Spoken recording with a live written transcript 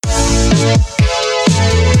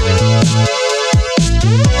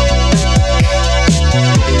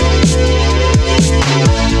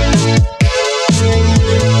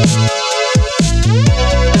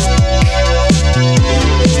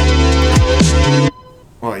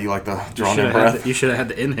You like the drawn-in breath? You should have had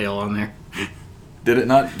the inhale on there. Did it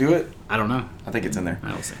not do it? I don't know. I think it's in there. I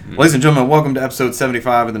don't see. Ladies and gentlemen, welcome to episode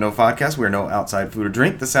 75 of the No Podcast. We are No Outside Food or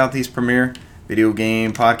Drink, the Southeast premier video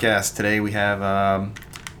game podcast. Today we have,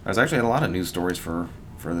 there's actually a lot of news stories for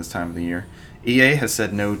this time of the year. EA has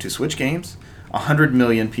said no to Switch games. 100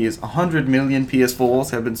 million PS4s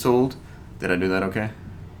have been sold. Did I do that okay?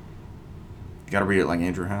 You gotta read it like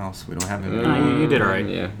Andrew House. We don't have him. No, you did all right.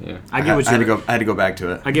 Yeah. I had to go back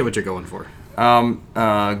to it. I get what you're going for.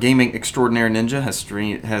 Gaming extraordinaire Ninja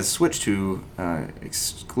has switched to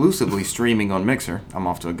exclusively streaming on Mixer. I'm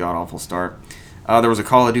off to a god-awful start. There was a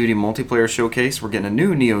Call of Duty multiplayer showcase. We're getting a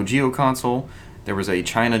new Neo Geo console. There was a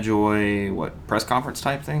China Joy, press conference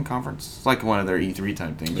type thing? Conference? It's like one of their E3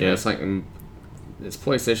 type things. Yeah, right? it's like, it's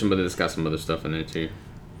PlayStation, but it's got some other stuff in there too.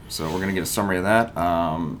 So we're going to get a summary of that.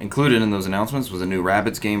 Included in those announcements was a new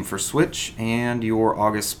Rabbids game for Switch, and your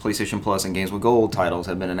August PlayStation Plus and Games with Gold titles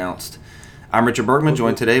have been announced. I'm Richard Bergman,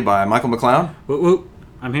 joined today by Michael McLeod. Whoop, whoop.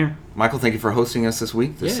 I'm here. Michael, thank you for hosting us this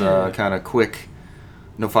week. This kind of quick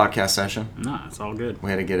No Podcast session. No, it's all good. We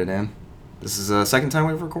had to get it in. This is the second time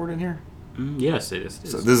we've recorded here? Yes, it is.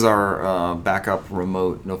 So this is our backup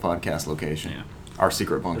remote No Podcast location. Yeah. Our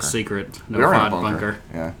secret bunker. The secret We are in a No Pod bunker.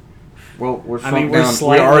 Yeah. Well, we're we're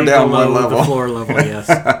slightly we are down below one level. the floor level,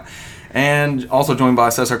 yes. And also joined by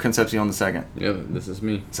Cesar Concepcion II. Yeah, this is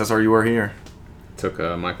me. Cesar, you were here. Took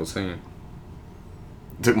Michael's saying.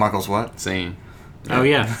 Took Michael's what? Saying. Oh,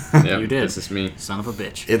 yeah. Yep, You did. This is me. Son of a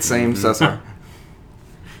bitch. It's same Cesar.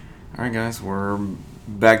 All right, guys, we're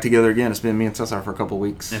back together again. It's been me and Cesar for a couple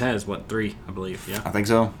weeks. It has, 3, I believe, yeah. I think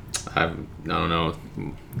so. I don't know.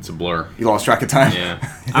 It's a blur. You lost track of time. Yeah.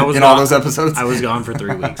 I was in gone, all those episodes. I was gone for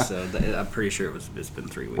 3 weeks, so I'm pretty sure it's been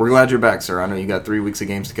 3 weeks. We're glad you're back, sir. I know you got 3 weeks of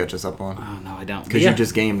games to catch us up on. Oh, no, I don't. Because you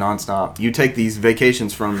just game nonstop. You take these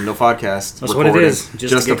vacations from No Podcast. That's what it is.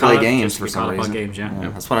 Just to play games for some reason. Games,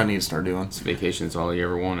 yeah. That's what I need to start doing. This vacation's all you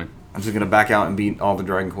ever wanted. I'm just going to back out and beat all the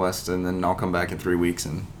Dragon Quests, and then I'll come back in 3 weeks.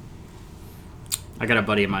 And I got a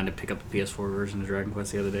buddy of mine to pick up the PS4 version of Dragon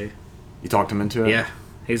Quest the other day. you talked him into it? Yeah.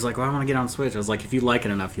 He's like, well, I want to get on Switch. I was like, if you like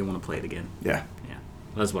it enough, you'll want to play it again. Yeah. Yeah.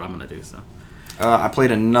 That's what I'm going to do, so. I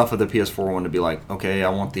played enough of the PS4 one to be like, okay, I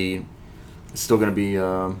want the... It's still going to be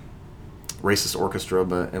racist orchestra,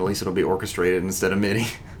 but at least it'll be orchestrated instead of MIDI.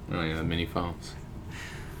 Oh, yeah, mini files.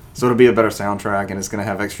 So it'll be a better soundtrack, and it's going to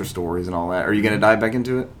have extra stories and all that. Are you going to dive back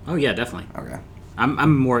into it? Oh, yeah, definitely. Okay.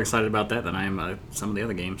 I'm more excited about that than I am some of the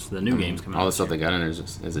other games, the new games coming out. All the stuff they got in there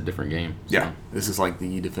is a different game. So. Yeah. This is like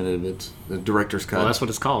the definitive, the director's cut. Well, that's what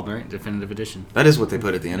it's called, right? Definitive Edition. That is what they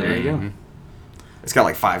put at the end There of it. you go. Mm-hmm. It's got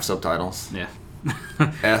like 5 subtitles. Yeah.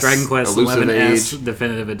 S, Dragon Quest Elusive 11S Age.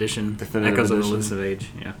 Definitive Edition. Definitive Echoes Edition. of Elusive Age.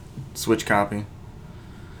 Yeah. Switch copy.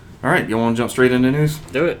 All right, you want to jump straight into news?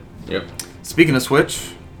 Do it. Yep. Speaking of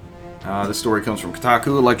Switch, this story comes from Kotaku.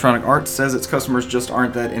 Electronic Arts says its customers just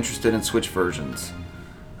aren't that interested in Switch versions.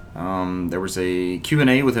 There was a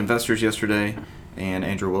Q&A with investors yesterday, and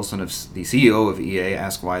Andrew Wilson, the CEO of EA,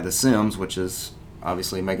 asked why The Sims, which is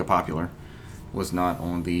obviously mega popular, was not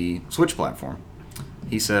on the Switch platform.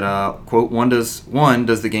 He said, quote, one, does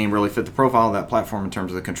the game really fit the profile of that platform in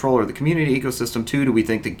terms of the controller, the community ecosystem? 2, do we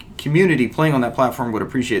think the community playing on that platform would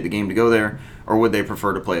appreciate the game to go there, or would they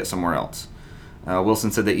prefer to play it somewhere else?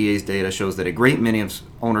 Wilson said that EA's data shows that a great many of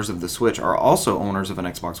owners of the Switch are also owners of an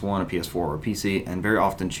Xbox One, a PS4, or a PC, and very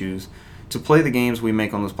often choose to play the games we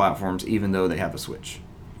make on those platforms even though they have a Switch.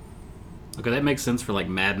 Okay, that makes sense for like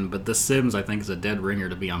Madden, but The Sims I think is a dead ringer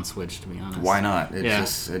to be on Switch, to be honest. Why not? It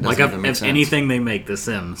doesn't even make if sense. anything they make, The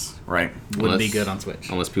Sims Right. would be good on Switch.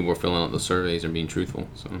 Unless people are filling out the surveys and being truthful.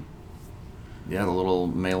 So. Yeah, the little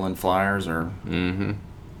mail-in flyers or... Mm-hmm.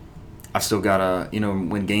 I've still got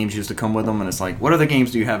when games used to come with them, and it's like, what other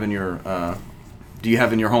games do you have in your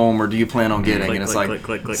home, or do you plan on getting? Click, and it's click, like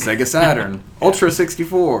click, click. Sega Saturn, Ultra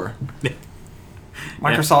 64,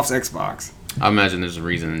 Microsoft's Xbox. I imagine there's a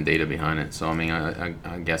reason and data behind it. So, I mean,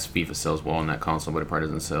 I guess FIFA sells well on that console, but it probably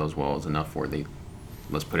doesn't sell as well as enough for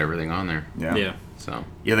let's put everything on there. Yeah. So.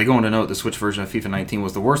 Yeah, they go on to note the Switch version of FIFA 19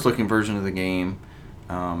 was the worst looking version of the game.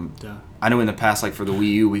 I know in the past, like for the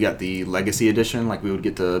Wii U, we got the Legacy Edition. Like we would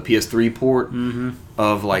get the PS3 port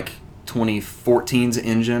of like 2014's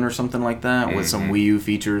engine or something like that with some Wii U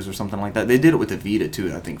features or something like that. They did it with the Vita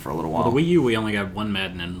too, I think, for a little while. Well, the Wii U, we only got one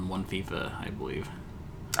Madden and one FIFA, I believe.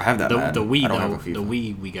 I have that. The Madden. Wii I don't have though, a FIFA. the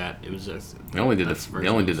Wii we got, it was just They only did that's they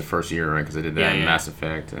only did the first year, right? Because they did that Yeah, in yeah. Mass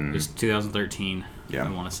Effect and It was 2013. Yeah. I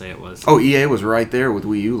want to say it was. Oh, EA was right there with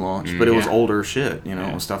Wii U launch, but it was Yeah. older shit. You know,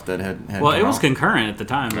 Yeah. stuff that had Well, come it was out. concurrent at the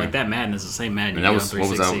time. Like that Madden is the same Madden. and you that get was on what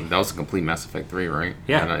was 360. that? That was a complete Mass Effect 3, right?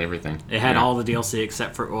 Yeah. It had everything. It had Yeah. all the DLC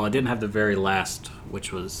except for it didn't have the very last,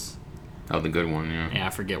 which was Oh, the good one, yeah. I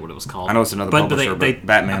forget what it was called. I know it's another publisher, but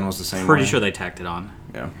Batman was the same Pretty way. sure they tacked it on.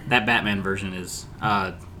 Yeah. That Batman version is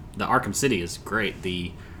the Arkham City is great.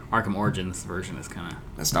 The Arkham Origins version is kind of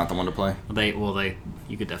That's not the one to play. they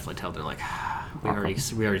you could definitely tell they're like we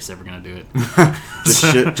already said we're gonna do it.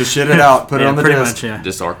 Just shit it out. Put it Yeah, on the pretty disc. much, yeah.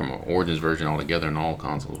 Just Arkham Origins version altogether and all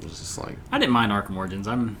consoles was just like I didn't mind Arkham Origins.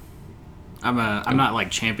 I'm not like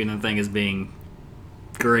championing the thing as being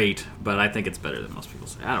great, but I think it's better than most people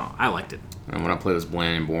say. I liked it. and when I played it was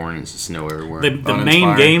bland and boring and it's just snow everywhere. The main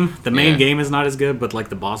Uninspired. main Yeah. game is not as good, but like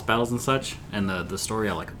the boss battles and such, and the story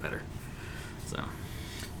I like it better. So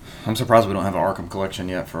I'm surprised we don't have an Arkham collection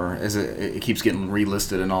yet. It keeps getting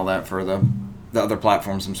relisted and all that for the other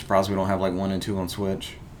platforms. I'm surprised we don't have like 1 and 2 on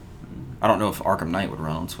Switch. I don't know if Arkham Knight would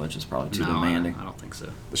run on Switch. It's probably too no, demanding. I don't think so.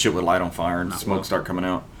 The shit would light on fire and Not smoke well. start coming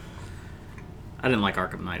out. I didn't like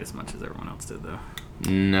Arkham Knight as much as everyone else did, though.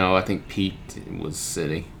 No, I think Pete was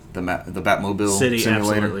City. The Batmobile City,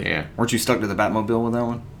 simulator. absolutely. Yeah. Weren't you stuck to the Batmobile with that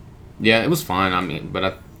one? Yeah, it was fine. I mean,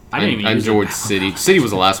 but I didn't even I use enjoyed it. City. City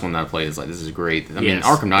was the last one that I played. It's like, this is great. I mean, Yes,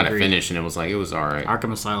 Arkham Knight I agreed. finished and it was alright.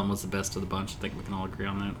 Arkham Asylum was the best of the bunch. I think we can all agree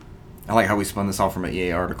on that. I like how we spun this off from an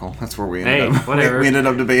EA article. That's where we ended Hey, up. whatever. We ended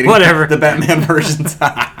up debating Whatever. the Batman versions.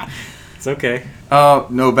 It's okay.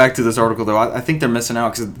 No, back to this article though. I think they're missing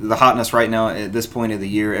out because the hotness right now at this point of the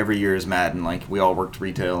year, every year is Madden. Like we all worked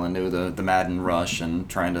retail and knew the Madden rush and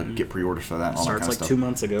trying to get pre-orders for that. And all Starts that kind like of stuff. 2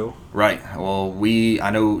 months ago. Right. Well,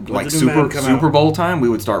 I know like the new Madden come Super out? Bowl time, we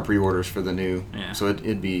would start pre-orders for the new. Yeah. So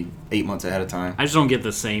it'd be 8 months ahead of time. I just don't get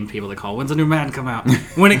the same people that call, when's the new Madden come out?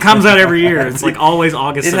 When it comes out every year. It's like always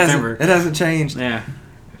August, September. It hasn't changed. Yeah.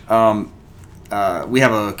 I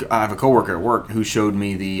have a coworker at work who showed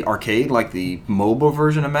me the arcade, like the mobile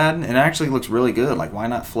version of Madden, and it actually looks really good. Like, why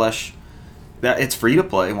not flesh that? It's free to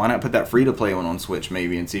play. Why not put that free to play one on Switch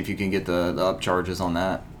maybe and see if you can get the upcharges on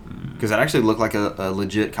that? Because it actually looked like a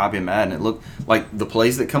legit copy of Madden. It looked like the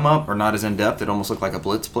plays that come up are not as in depth. It almost looked like a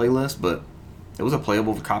Blitz playlist, but it was a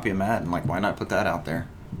playable copy of Madden. Like, why not put that out there?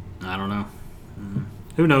 I don't know.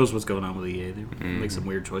 Who knows what's going on with EA? They make some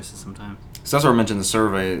weird choices sometimes. So that's where I mentioned the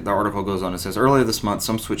survey. The article goes on and says, earlier this month,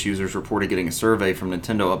 some Switch users reported getting a survey from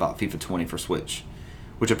Nintendo about FIFA 20 for Switch,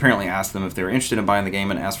 which apparently asked them if they were interested in buying the game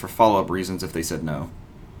and asked for follow-up reasons if they said no.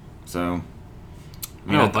 So,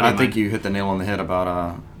 I think you hit the nail on the head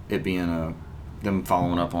about it being them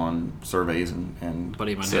following up on surveys and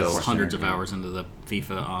Buddy of mine sales has hundreds of and- hours into the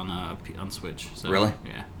FIFA on Switch. So, Really?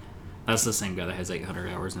 Yeah. That's the same guy that has 800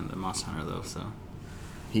 hours into Monster Hunter, though, so...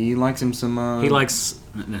 He likes him some... He likes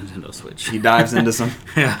Nintendo Switch. He dives into some...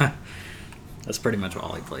 Yeah. That's pretty much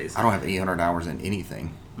all he plays. I don't have 800 hours in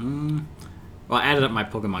anything. Well, I added up my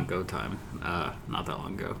Pokemon Go time not that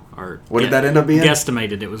long ago. What did that end up being?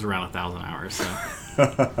 Guesstimated it was around 1,000 hours.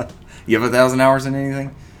 So. You have 1,000 hours in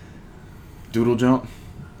anything? Doodle jump?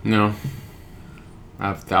 No. I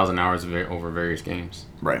have 1,000 hours over various games.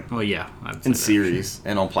 Right. Well, yeah. I'd say In that. series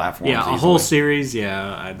and on platforms. Yeah, a easily. whole series,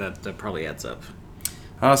 yeah, that probably adds up.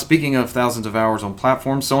 Speaking of thousands of hours on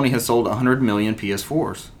platforms, Sony has sold 100 million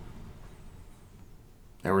PS4s.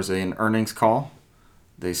 There was an earnings call.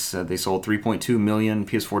 They said they sold 3.2 million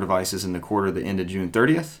PS4 devices in the quarter that ended June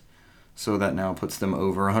 30th. So that now puts them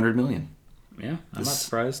over 100 million. Yeah, I'm not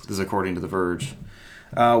surprised. This is according to The Verge.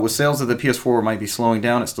 With sales of the PS4 might be slowing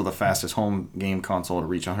down, it's still the fastest home game console to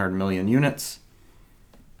reach 100 million units.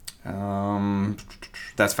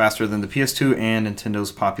 That's faster than the PS2 and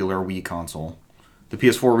Nintendo's popular Wii console. The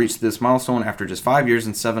PS4 reached this milestone after just 5 years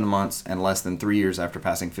and 7 months and less than 3 years after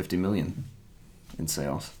passing 50 million in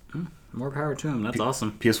sales. More power to him. That's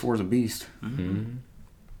awesome. PS4 is a beast. I mean,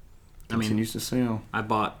 Continues to sell. I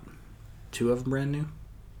bought 2 of them brand new,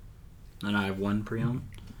 and I have 1 pre-owned.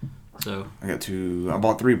 So, I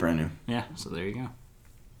bought 3 brand new. yeah, so there you go.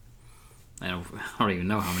 I don't even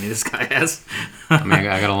know how many this guy has. I mean,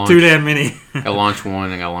 I got a launch. Too damn many. I got launch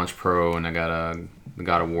 1, I got launch Pro, and I got the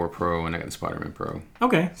God of War Pro, and I got the Spider-Man Pro.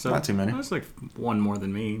 Okay, so Not too many. That's like 1 more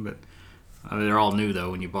than me, but I mean, they're all new though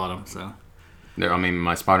when you bought them. So I mean,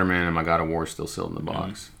 my Spider-Man and my God of War are still sealed in the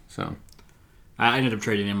box. So I ended up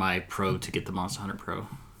trading in my Pro to get the Monster Hunter Pro,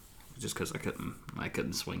 just because I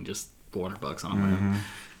couldn't swing just $400 on them.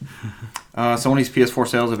 Sony's PS4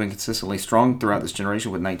 sales have been consistently strong throughout this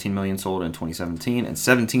generation, with 19 million sold in 2017 and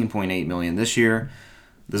 17.8 million this year.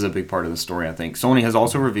 This is a big part of the story, I think. Sony has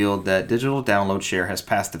also revealed that digital download share has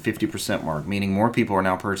passed the 50% mark, meaning more people are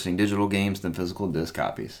now purchasing digital games than physical disc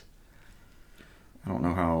copies. I don't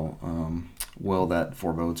know how well that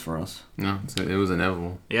forebodes for us. No, it was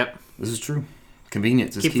inevitable. Yep. This is true.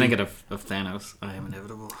 Convenience is Keep key. thinking of Thanos. I am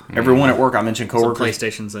inevitable. Everyone at work, I mentioned Some coworkers.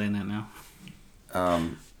 PlayStation saying that now.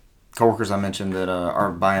 Coworkers I mentioned that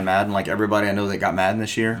are buying Madden. Like everybody I know that got Madden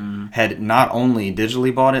this year had not only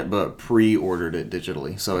digitally bought it, but pre-ordered it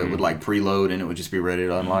digitally. So it would like preload and it would just be ready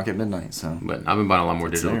to unlock at midnight. So, But I've been buying a lot more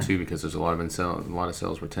digital there. too because there's a lot of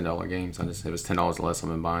sales were $10 games. If it's $10 less, I've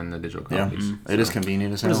been buying the digital yeah, copies. it is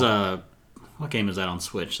convenient as What is hell. what game is that on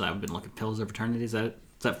Switch that I've been looking? Pillars of Eternity? Is that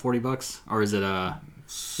 $40 or is it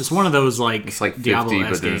It's one of those like It's like 50, Diablo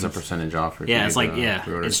but there's a games. percentage off. If Yeah, you it's get like the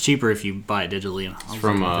pre-order. it's cheaper if you buy it digitally. It's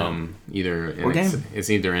from either What game? It's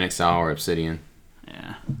either NXL or Obsidian.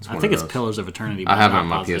 yeah, one I think of it's those. Pillars of Eternity. But I have it I'm on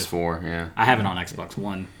not my positive. PS4. Yeah, I have it on Xbox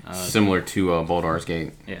One. similar to Baldur's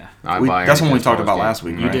Gate. Yeah. That's one we talked about last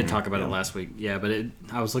week. You right? did talk about it last week, yeah. But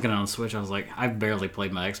I was looking at it on Switch. I was like, I've barely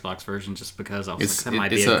played my Xbox version just because I was It's- like, that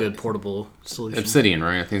might it's be a a- good portable solution. Obsidian,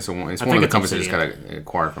 right? I think it's one of think the it's companies that just got Obsidian.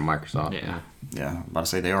 acquired from Microsoft. Yeah. Yeah, I'm about to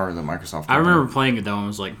say they are the Microsoft. I remember company. playing it though and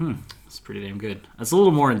was like, it's pretty damn good. It's a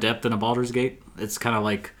little more in depth than a Baldur's Gate. It's kind of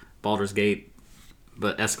like Baldur's Gate,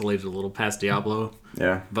 but escalates a little past Diablo.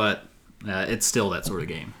 Yeah. But it's still that sort of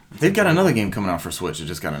game. They've got another game coming out for Switch. It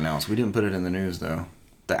just got announced. We didn't put it in the news though.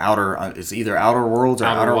 The Outer, it's either Outer Worlds or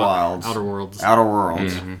Outer Wilds. Outer Worlds. Outer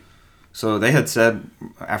Worlds. Mm-hmm. So they had said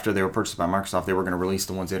after they were purchased by Microsoft, they were going to release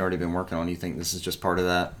the ones they'd already been working on. You think this is just part of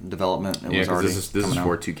that development? It Yeah, was because already this is coming out?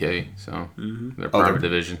 for 2K, so their Oh, private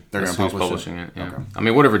division. they're That's gonna who's publish publishing it. Yeah. Okay. I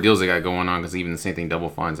mean, whatever deals they got going on, because even the same thing Double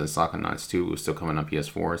Fines and Soccer Knights 2 was still coming on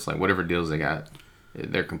PS4. It's like whatever deals they got,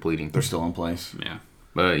 they're completing. They're still in place. Yeah.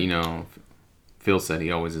 But Phil said he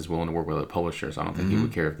always is willing to work with other publishers. I don't think he Mm-hmm.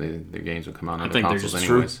 would care if their games would come out on I other think they're consoles just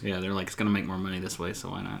anyways. Yeah, they're like, it's going to make more money this way, so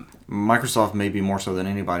why not? Microsoft, maybe more so than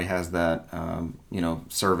anybody, has that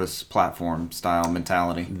service platform style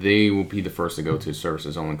mentality. They will be the first to go to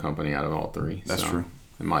services only company out of all three. That's so, true.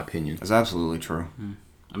 in my opinion. That's absolutely true.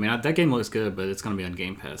 I mean, that game looks good, but it's going to be on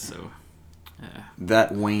Game Pass, so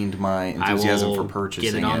That waned my enthusiasm will for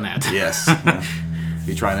purchasing get it on that. Yes. Yeah.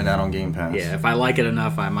 Be trying it out on Game Pass. yeah, if I like it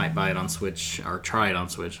enough, I might buy it on Switch or try it on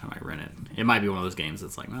Switch. I might rent it. It might be one of those games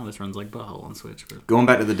that's like, well, this runs like butthole on Switch. But Going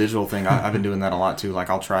back to the digital thing, I've been doing that a lot too. Like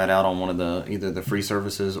I'll try it out on one of either the free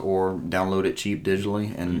services or download it cheap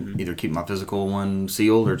digitally and either keep my physical one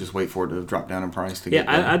sealed or just wait for it to drop down in price to yeah, get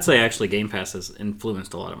the, I'd say actually Game Pass has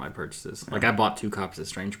influenced a lot of my purchases. Like I bought 2 copies of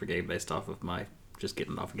Strange Brigade based off of my just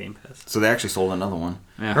getting it off of Game Pass. So they actually sold another one.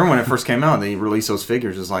 Yeah. I remember when it first came out, they released those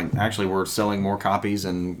figures. It's like, actually, we're selling more copies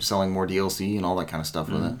and selling more DLC and all that kind of stuff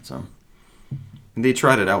with it. So and they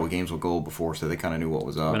tried it out with Games with Gold before, so they kind of knew what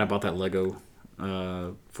was up. When I bought that Lego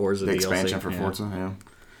Forza The DLC. expansion for Forza, yeah.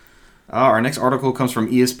 Our next article comes from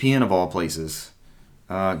ESPN, of all places.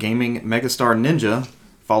 Gaming megastar Ninja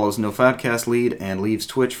follows NoFatcast lead and leaves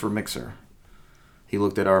Twitch for Mixer. He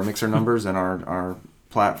looked at our Mixer numbers and our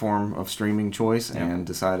platform of streaming choice and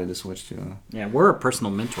decided to switch to... Yeah, we're a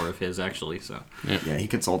personal mentor of his, actually, so... Yeah, he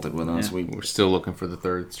consulted with us. Yeah. We're still looking for the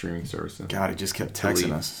third streaming service. God, he just kept texting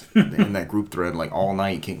leave. us in that group thread like all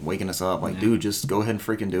night, keep waking us up. Like, dude, just go ahead and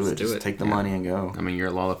freaking do it. do Just it. take the money and go. I mean, you're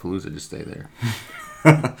at Lollapalooza, just stay there.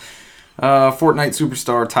 Fortnite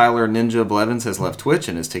superstar Tyler Ninja Blevins has left Twitch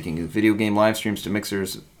and is taking his video game live streams to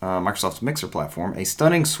Microsoft's Mixer platform, a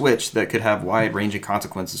stunning switch that could have wide-ranging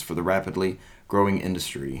consequences for the rapidly growing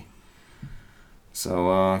industry.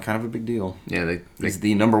 So, kind of a big deal. Yeah, He's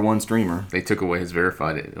the number one streamer. they took away his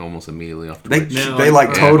verified it almost immediately off They Twitch. No, they like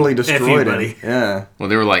yeah. totally F you, destroyed him. buddy. Yeah. Well,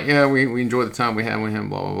 they were like, yeah, we enjoyed the time we had with him,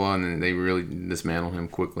 blah, blah, blah, and then they really dismantled him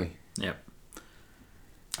quickly. Yep.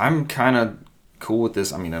 I'm kind of cool with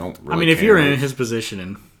this. I mean, I don't really I mean, if care. you're in his position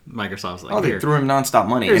and Microsoft's like, Oh, they here, threw him nonstop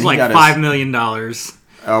money. here's and he like got $5 million.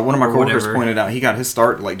 one of my or coworkers whatever. pointed out he got his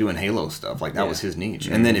start like doing Halo stuff. Like that was his niche.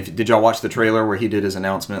 And then Mm-hmm. did y'all watch the trailer where he did his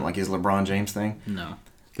announcement, like his LeBron James thing? No.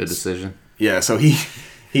 The decision. Yeah. So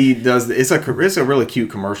he does. It's a really cute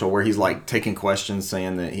commercial where he's like taking questions,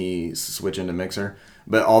 saying that he's switching to Mixer.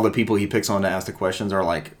 But all the people he picks on to ask the questions are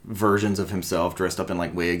like versions of himself dressed up in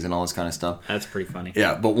like wigs and all this kind of stuff. That's pretty funny.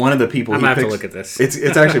 Yeah, but one of the people I'm he gonna have to picks, look at this.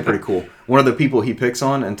 It's actually pretty cool. One of the people he picks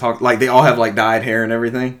on and talk like they all have like dyed hair and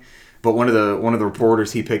everything. But one of the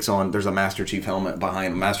reporters he picks on, there's a Master Chief helmet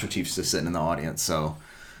behind him. Master Chief's just sitting in the audience. So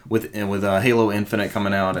with Halo Infinite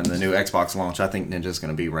coming out and the new Xbox launch, I think Ninja's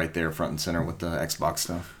going to be right there front and center with the Xbox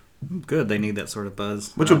stuff, Good. They need that sort of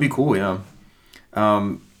buzz. which would be cool. Yeah.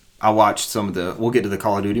 I watched some of the. We'll get to the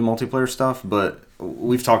Call of Duty multiplayer stuff, but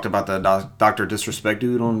we've talked about the Dr. Disrespect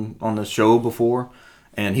dude on the show before,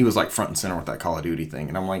 and he was like front and center with that Call of Duty thing.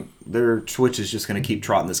 And I'm like, their Twitch is just going to keep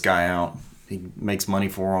trotting this guy out. He makes money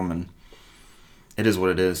for them, and it is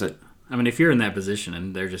what it is. I mean, if you're in that position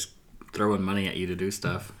and they're just throwing money at you to do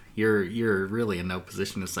stuff, you're really in no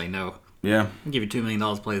position to say no. Yeah. I'll give you $2 million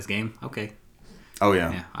to play this game. Okay. Oh,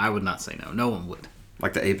 yeah. Yeah, I would not say no. No one would.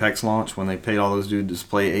 Like the Apex launch, when they paid all those dudes to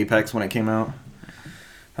play Apex when it came out.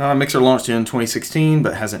 Mixer launched in 2016,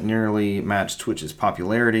 but hasn't nearly matched Twitch's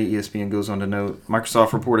popularity. ESPN goes on to note,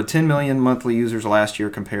 Microsoft reported 10 million monthly users last year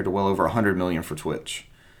compared to well over 100 million for Twitch.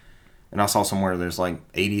 And I saw somewhere there's like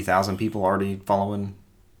 80,000 people already following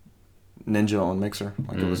Ninja on Mixer.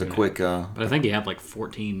 Like it was a quick... But I think he had like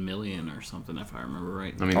 14 million or something, if I remember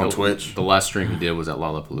right. I mean, on Twitch. The last stream he did was at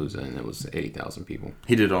Lollapalooza, and it was 80,000 people.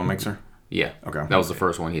 He did it on Mixer? Yeah. Okay. That was the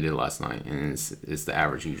first one he did last night, and it's the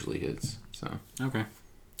average usually hits. So. Okay.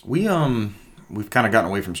 We've kind of gotten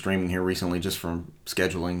away from streaming here recently just from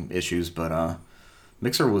scheduling issues, but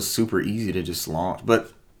Mixer was super easy to just launch.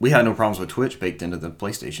 But we had no problems with Twitch baked into the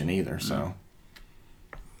PlayStation either, so.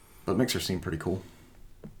 But Mixer seemed pretty cool.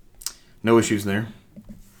 No issues there.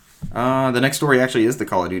 The next story actually is the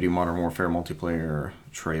Call of Duty Modern Warfare multiplayer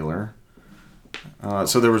trailer.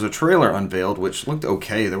 So there was a trailer unveiled, which looked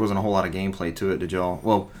okay. There wasn't a whole lot of gameplay to it. Did y'all?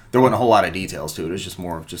 Well, there wasn't a whole lot of details to it. It was just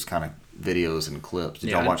more of just kind of videos and clips.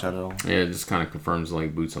 Did y'all watch that at all? Yeah, it just kind of confirms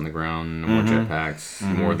like boots on the ground, no more jetpacks,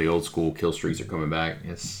 more of the old school kill streaks are coming back.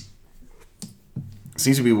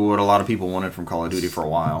 Seems to be what a lot of people wanted from Call of Duty for a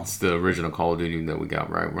while. It's the original Call of Duty that we got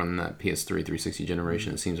right running that PS3 360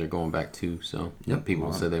 generation. It seems they're going back to. So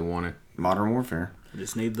people said they want it. Modern Warfare. I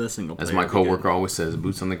just need the single player. As my coworker always says,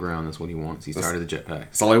 boots on the ground. That's what he wants. He's tired of the jetpack.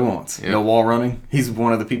 That's all he wants. Yep. No wall running. He's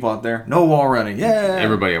one of the people out there. No wall running. Yeah.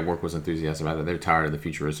 Everybody at work was enthusiastic about that. They're tired of the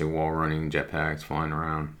futuristic wall running, jetpacks flying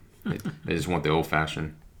around. They just want the old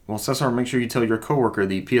fashioned. Well, Cesar, make sure you tell your coworker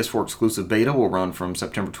the PS4 exclusive beta will run from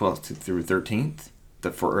September 12th through 13th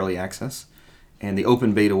for early access. And the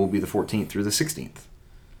open beta will be the 14th through the 16th.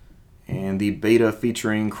 And the beta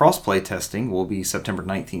featuring crossplay testing will be September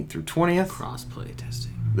 19th through 20th. Crossplay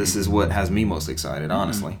testing. This is what has me most excited,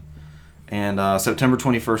 honestly. And September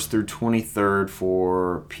 21st through 23rd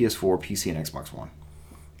for PS4, PC, and Xbox One.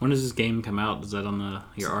 When does this game come out? Is that on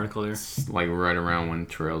your article there? It's like right around when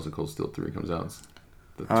Trails of Cold Steel 3 comes out. It's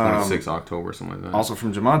the 26th October, something like that. Also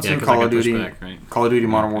from Jamatsu, 'cause Call I of got pushed Duty. back, right? Call of Duty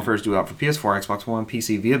Modern Warfare is due out for PS4, Xbox One,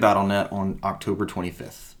 PC via Battle.net on October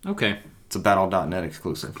 25th. Okay. It's a Battle.net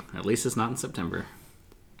exclusive, At least it's not in September.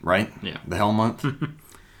 right? Yeah. The hell month.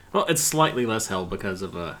 Well, it's slightly less hell because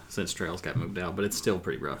of since Trails got moved out, but it's still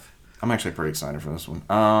pretty rough. I'm actually pretty excited for this one.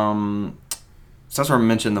 So that's where I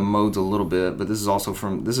mentioned the modes a little bit, but this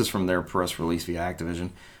is from their press release via Activision.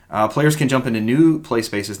 Players can jump into new play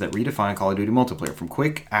spaces that redefine Call of Duty multiplayer, from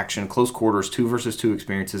quick action, close quarters, 2 versus 2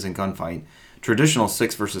 experiences and gunfight, traditional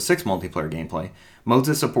 6 versus 6 multiplayer gameplay, modes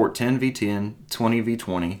that support 10v10,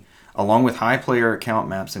 20v20, along with high player count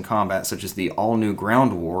maps and combat such as the all-new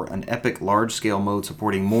Ground War, an epic large-scale mode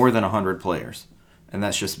supporting more than 100 players. And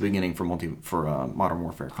that's just the beginning for Modern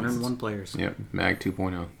Warfare. 101 players. Yep, MAG 2.0,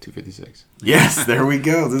 256. Yes, there we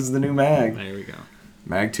go. This is the new MAG. There we go.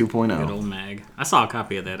 MAG 2.0. Good old MAG. I saw a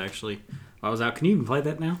copy of that, actually. While I was out. Can you even play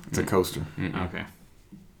that now? It's a coaster. Okay.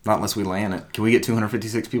 Not unless we land it. Can we get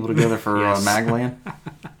 256 people together for Yes. MAG land?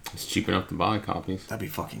 It's cheap enough to buy copies. That'd be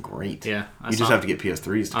fucking great. Yeah. You just have to get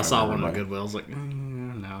PS3s to I saw cover one at everybody. Goodwill. I was like,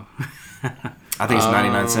 no. I think it's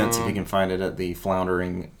 99 cents if you can find it at the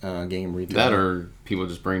floundering game retail. That or people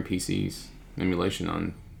just bring PCs. Emulation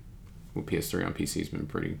on PS3 on PC has been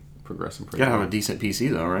pretty progressing. You gotta have a decent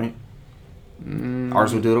PC though, right?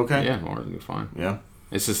 Ours would do it okay? Yeah, ours would be fine. Yeah.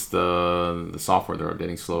 It's just the software they're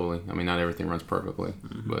updating slowly. I mean, not everything runs perfectly,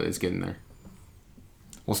 but it's getting there.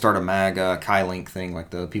 We'll start a MAG Kylink thing,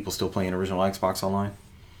 like the people still playing original Xbox Online.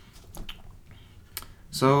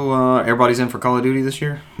 So, everybody's in for Call of Duty this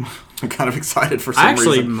year? I'm kind of excited for some I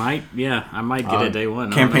actually reason. might get it day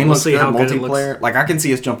one. Campaign we'll looks see good, how good it multiplayer. looks. Like, I can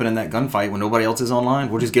see us jumping in that gunfight when nobody else is online.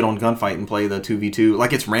 We'll just get on gunfight and play the 2v2.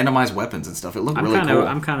 Like, it's randomized weapons and stuff. It looked really cool.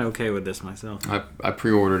 I'm kind of okay with this myself. I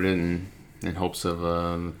pre-ordered it in hopes of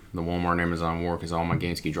the Walmart and Amazon war because all my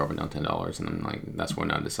games keep dropping down $10, and I'm like, that's when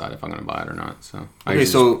I decide if I'm going to buy it or not. So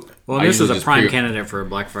Well, I this is usually a just prime candidate for a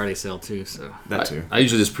Black Friday sale too. So that too. I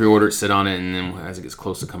usually just pre-order it, sit on it, and then as it gets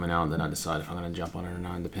close to coming out, then I decide if I'm going to jump on it or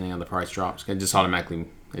not, depending on the price drops. It just automatically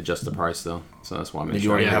adjust the price though. So that's why I make You sure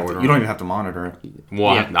don't, I even have to, order. you don't even have to monitor it.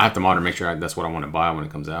 Well, Yeah. I have to monitor, make sure that's what I want to buy when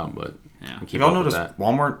it comes out. But Yeah. I keep Have y'all up with noticed that.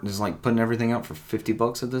 Walmart is like putting everything up for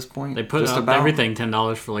 $50 at this point? They put Just up about? everything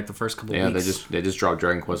 $10 for like the first couple Yeah, weeks. they just dropped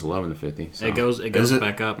Dragon Quest 11 to 50. So. It goes Is it?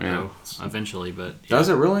 back up Yeah. though eventually, but yeah. Does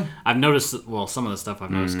it really? I've noticed some of the stuff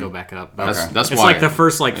I've noticed go back up. Okay. That's It's why like the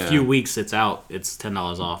first yeah. few weeks it's out, it's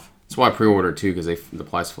 $10 off. That's why I pre-ordered too, because the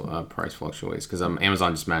price fluctuates. Because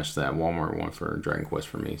Amazon just matched that Walmart one for Dragon Quest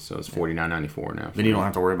for me, so it's $49.94 now. Then you don't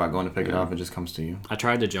have to worry about going to pick it up. It just comes to you. I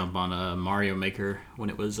tried to jump on Mario Maker when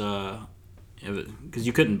it was because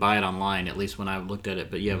you couldn't buy it online, at least when I looked at it.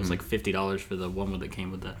 But yeah, it was like $50 for the one that came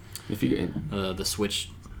with If you the Switch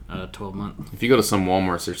 12-month. if you go to some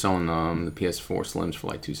WalMarts, they're selling the PS4 Slims for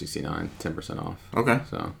like $269, 10% off. Okay.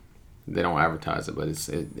 So they don't advertise it, but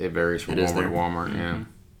it varies from It is Walmart there. to Walmart. Yeah.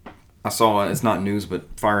 I saw it's not news,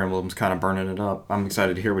 but Fire Emblem's kind of burning it up. I'm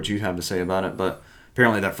excited to hear what you have to say about it. But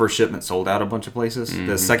apparently, that first shipment sold out a bunch of places.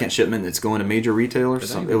 The second shipment, it's going to major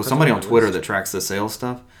retailers. Did they It was put somebody that on on the Twitter list? that tracks the sales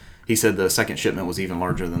stuff. He said the second shipment was even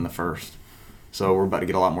larger than the first. So we're about to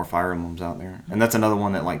get a lot more Fire Emblems out there, and that's another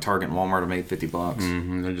one that like Target and Walmart have made $50.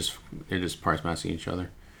 Mm-hmm. They're just price matching each other.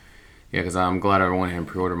 Yeah, because I'm glad I went ahead and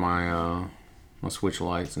pre-ordered my Switch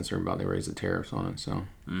Lite since they're about to raise the tariffs on it. So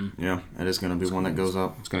Yeah, it is going to be one that goes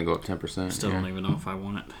up. it's gonna go up 10%. Still don't even know if I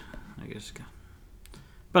want it. I guess.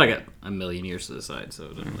 But I got a million years to decide, so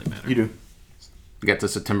it doesn't really matter. You do. You got to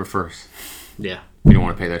September 1st. Yeah. You don't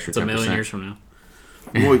want to pay the extra It's a 10%. million years from now.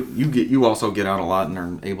 Well, you also get out a lot and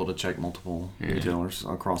are able to check multiple retailers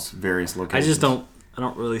across various locations. I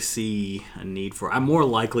don't really see a need for. I'm more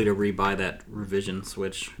likely to rebuy that revision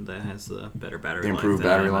Switch that has the better battery The life. improved than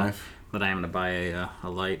battery I am life. That I am to buy a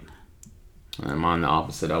light. I'm on the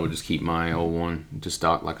opposite. I would just keep my old one just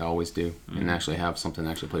stock like I always do, and actually have something to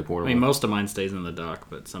actually play I portable. mean, most of mine stays in the dock,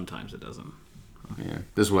 but sometimes it doesn't. Yeah,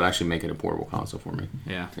 this would actually make it a portable console for me.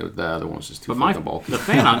 Yeah. The other one's just too But fucking bulky. the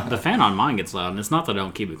fan on mine gets loud, and it's not that I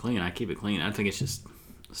don't keep it clean. I keep it clean. I think it's just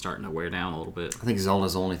starting to wear down a little bit. I think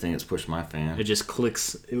Zelda's the only thing that's pushed my fan. It just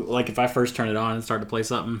clicks. Like if I first turn it on and start to play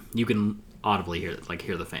something, you can audibly hear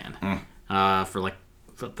the fan for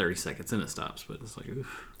 30 seconds, and it stops. But it's like,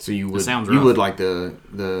 oof. So you would sounds you rough. would like the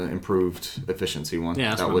improved efficiency one. Yeah,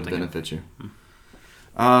 that's that what I'm would thinking. benefit you.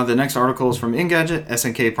 The next article is from Engadget.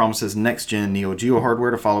 SNK promises next-gen Neo Geo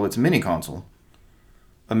hardware to follow its mini console.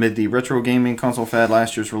 Amid the retro gaming console fad,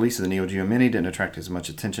 last year's release of the Neo Geo Mini didn't attract as much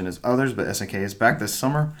attention as others, but SNK is back this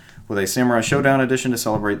summer with a Samurai Showdown edition to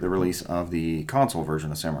celebrate the release of the console version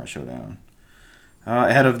of Samurai Showdown.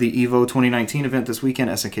 Ahead of the EVO 2019 event this weekend,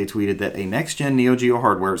 SNK tweeted that a next-gen Neo Geo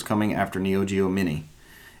hardware is coming after Neo Geo Mini.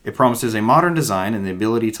 It promises a modern design and the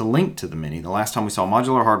ability to link to the Mini. The last time we saw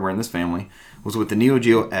modular hardware in this family was with the Neo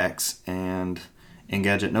Geo X, and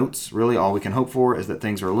Engadget notes, really all we can hope for is that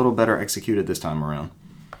things are a little better executed this time around.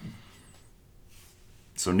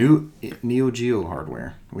 So new Neo Geo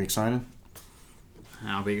hardware. Are we excited?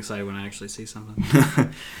 I'll be excited when I actually see something.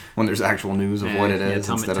 When there's actual news of what it is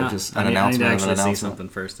instead of just an I announcement need to of an actually see announcement. something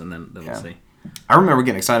first, and then we'll Yeah. see. I remember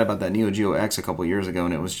getting excited about that Neo Geo X a couple years ago,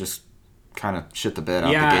 and it was just kind of shit the bed out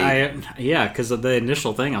the gate. Yeah, because of the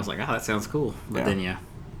initial thing, I was like, oh, that sounds cool. But Yeah. then,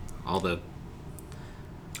 all the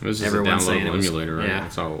It was just Everyone's a saying downloadable it was- emulator, right? yeah.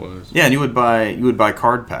 That's all it was. Yeah, and you would buy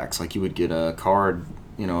card packs. Like you would get a card,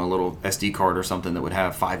 a little SD card or something that would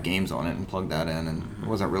have 5 games on it, and plug that in, and it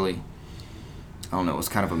wasn't really. I don't know. It was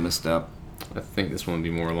kind of a misstep. I think this one would be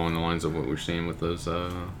more along the lines of what we're seeing with those,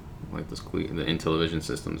 the Intellivision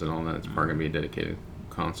systems and all that. It's probably gonna be a dedicated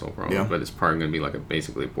console, probably, Yeah. but it's probably gonna be like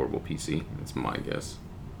basically a portable PC. That's my guess.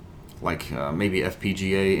 Like maybe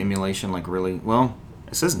FPGA emulation. Like really, well,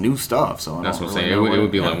 it says new stuff, so I That's don't what I'm really saying. know It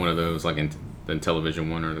would be yeah. like one of those, like the Intellivision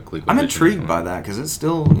one or the ColecoVision. I'm intrigued one. by that because it's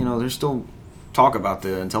still, there's still talk about the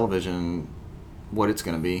Intellivision, what it's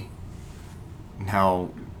going to be, and how,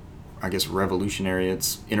 I guess, revolutionary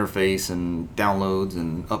its interface and downloads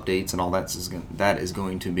and updates and all that is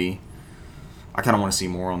going to be. I kind of want to see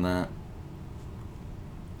more on that.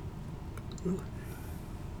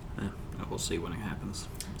 we'll see when it happens.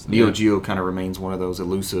 Neo Geo kind of remains one of those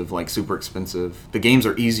elusive, like super expensive. The games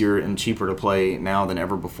are easier and cheaper to play now than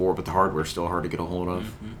ever before, but the hardware's still hard to get a hold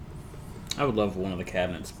of. I would love one of the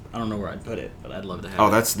cabinets. I don't know where I'd put it, but I'd love to have it. Oh,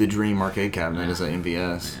 that's the dream arcade cabinet. Yeah. Is an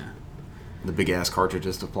MVS. Yeah. The big ass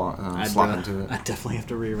cartridges to I'd slot into it. I'd definitely have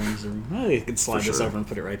to rearrange the room. Oh, you could slide For this sure. over and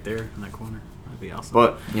put it right there in that corner. That'd be awesome.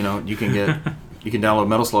 But you can get you can download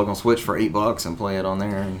Metal Slug on Switch for $8 and play it on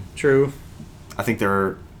there. And True. I think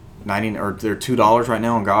they're they're $2 right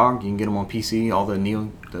now on GOG. You can get them on PC. All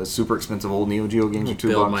the super expensive old Neo Geo games are $2.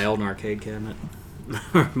 Build my old arcade cabinet.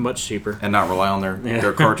 Much cheaper. And not rely on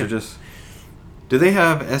their cartridges. Do they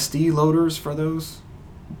have SD loaders for those?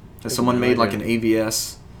 Has someone no made like an idea.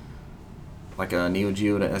 AVS, like a Neo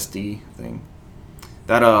Geo to SD thing?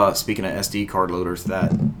 That speaking of SD card loaders,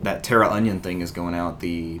 that Terra Onion thing is going out.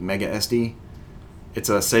 The Mega SD. It's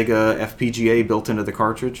a Sega FPGA built into the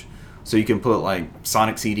cartridge, so you can put like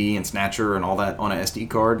Sonic CD and Snatcher and all that on an SD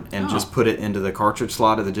card, and just put it into the cartridge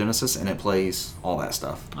slot of the Genesis, and it plays all that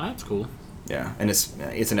stuff. Oh, that's cool. Yeah, and it's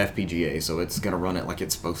an FPGA, so it's gonna run it like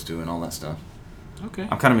it's supposed to, and all that stuff. Okay.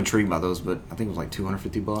 I'm kind of intrigued by those, but I think it was like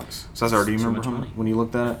 $250. So that's already. Do you Too remember much how money. when you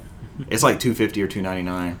looked at it? It's like $250 or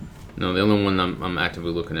 $299. No, the only one I'm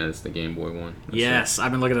actively looking at is the Game Boy one. That's Yes,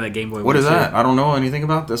 I've been looking at that Game Boy. What one is too. that? I don't know anything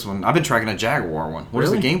about this one. I've been tracking a Jaguar one. What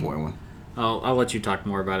is the Really? Game Boy one? I'll let you talk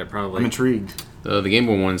more about it probably. I'm intrigued. it. The Game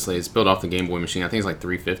Boy one it's built off the Game Boy machine. I think it's like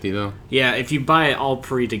 $350 though, Yeah, if you buy it all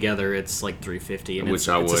together, it's like $350. And which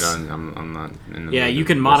I it's would. a- I'm not. In the yeah, mood you to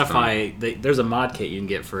can waste time. modify. There's a mod kit you can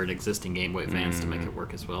get for an existing Game Boy Advance to make it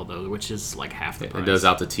work as well, though, which is like half the price. It does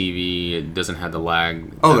out the TV. It doesn't have the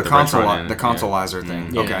lag. Oh, that the console, Retron in. the consolizer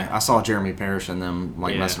thing. Yeah. Okay, I saw Jeremy Parrish and them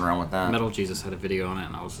like Yeah. messing around with that. Metal Jesus had a video on it,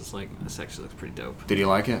 and I was just like, this actually looks pretty dope. Did you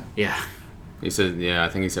like it? Yeah, He said, yeah, I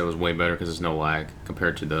think he said it was way better because there's no lag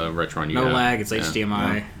compared to the Retron. You no have. lag. It's Yeah.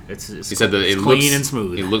 HDMI. Yeah. It's He said that it's it clean looks and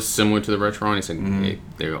smooth. It looks similar to the Retron. He said Mm-hmm.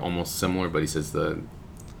 they're almost similar, but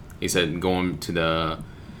he said going to the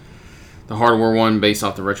hardware one based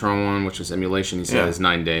off the Retron one, which is emulation. He said Yeah. it's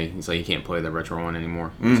 9-day. He's like, you can't play the Retron one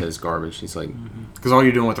anymore. He said it's garbage. He's like, Because all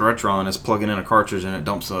you're doing with Retron is plugging in a cartridge and it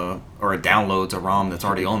dumps it downloads a ROM that's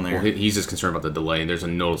already on there. well, he's just concerned about the delay. There's a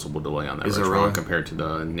noticeable delay on that Is there Retron really? compared to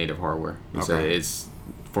the native hardware. He said Okay. it's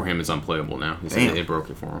for him. It's unplayable now. He Damn. said it broke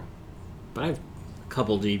it for him. But I have a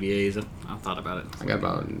couple GBAs. I thought about it. I got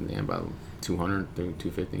about 200 to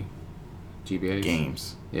 250 GBAs.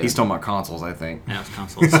 Games. Yeah. He's talking about consoles, I think. Yeah, it's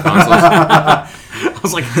consoles. Consoles. I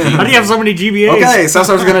was like, how do you have so many GBAs? Okay, so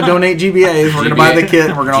I was going to donate GBAs. We're going to buy the kit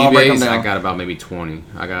and we're going to all break them GBAs, down. I got about maybe 20.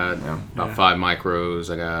 I got about 5 micros.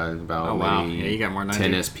 I got about Oh, wow. maybe Yeah, you got more than I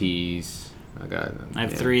 10 do. SPs. I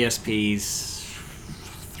have 3 SPs,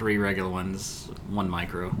 3 regular ones, 1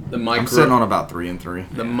 micro. The I'm micro. sitting on about 3 and 3.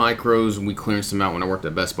 The micros, we clearanced them out when I worked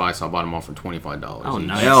at Best Buy, so I bought them all for $25. Oh, each.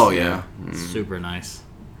 nice. Hell yeah. Super nice.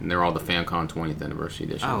 And they're all the FanCon 20th anniversary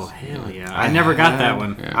editions. Oh, hell yeah. I I never got had- that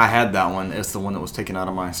one. Yeah. I had that one. It's the one that was taken out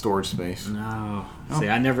of my storage space. No. See,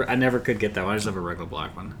 I never could get that one. I just have a regular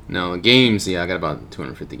black one. No, games, yeah, I got about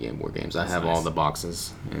 250 Game Boy games. I have all nice. the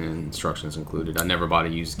boxes and instructions included. I never bought a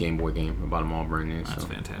used Game Boy game. I bought them all brand new. That's So.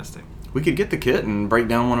 fantastic. We could get the kit and break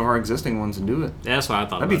down one of our existing ones and do it. Yeah, that's what I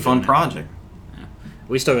thought. That'd be a about fun doing it. project.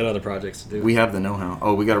 We still got other projects to do. We have the know-how.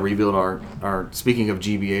 Oh, we got to rebuild our. Speaking of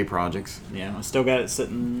GBA projects, Yeah, I still got it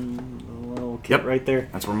sitting a little kit Yep. right there.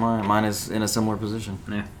 that's where mine is in a similar position.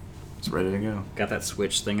 Yeah, It's ready to go. got that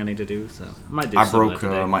switch thing I need to do. So I might do. I some of broke that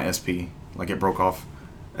today. my SP. Like it broke off.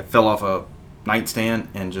 It fell off a nightstand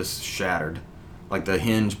and just shattered. Like the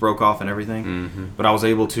hinge broke off and everything. Mm-hmm. But I was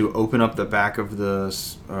able to open up the back of the.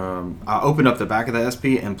 I opened up the back of the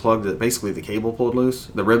SP and plugged it. Basically, the cable pulled loose,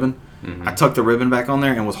 the ribbon. Mm-hmm. I tucked the ribbon back on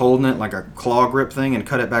there and was holding it like a claw grip thing and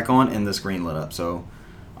cut it back on, and the screen lit up. So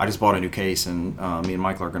I just bought a new case, and me and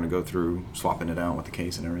Michael are going to go through swapping it out with the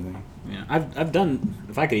case and everything. Yeah, I've done.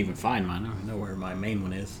 If I could even find mine, I don't know where my main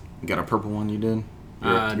one is. You got a purple one you did?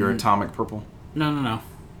 Uh, Your atomic purple? No.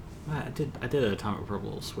 I did an atomic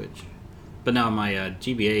purple switch, but now my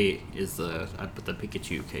GBA is I put the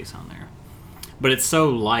Pikachu case on there. But it's so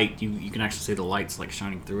light, you can actually see the lights like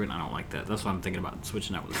shining through it, and I don't like that. That's why I'm thinking about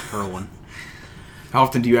switching out with the pearl one. How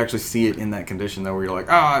often do you actually see it in that condition, though, where you're like,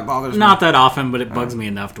 it bothers me? Not that often, but it bugs me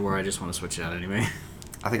enough to where I just want to switch it out anyway.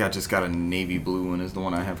 I think I just got a navy blue one is the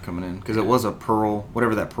one I have coming in. Because it was a pearl,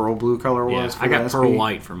 whatever that pearl blue color Yeah, was for I got the pearl SP.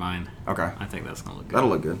 white for mine. Okay. I think that's going to look good. That'll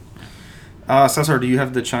look good. Cesar, do you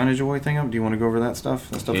have the China Joy thing up? Do you want to go over that stuff?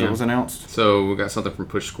 That stuff Yeah. that was announced? So we got something from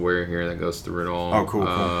Push Square here that goes through it all. Oh,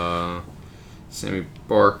 cool. Sammy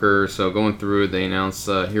Barker. So going through it, they announced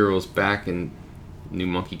Heroes back in new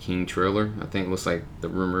Monkey King trailer. I think it looks like the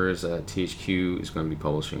rumor is that THQ is going to be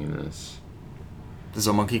publishing this. This is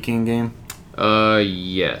a Monkey King game?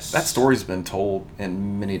 Yes. That story's been told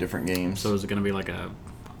in many different games. So is it going to be like a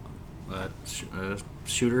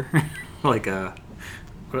shooter? Like a...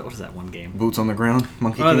 What is that one game? Boots on the ground,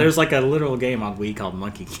 Monkey Oh, King? there's like a literal game on Wii called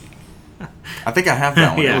Monkey King. I think I have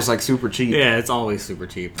that one. Yeah. It was like super cheap. Yeah, it's always super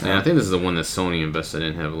cheap. Yeah, I think this is the one that Sony invested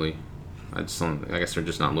in heavily. I guess they're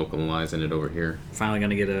just not localizing it over here. Finally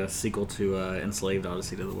going to get a sequel to Enslaved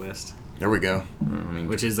Odyssey to the West, There we go. I mean,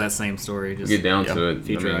 which is that same story, just get down Yep. to it.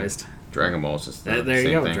 futurized. I mean, Dragon Ball is just the There you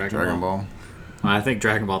same go, thing. Dragon Ball. Well, I think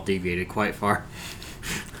Dragon Ball deviated quite far.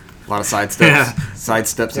 A lot of side steps. Yeah. Side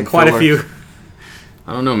steps and Quite a filler. few.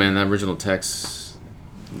 I don't know, man. That original text,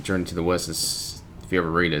 Journey to the West, is, if you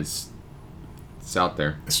ever read it, it's out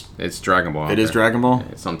there. It's Dragon Ball. It is Dragon Ball?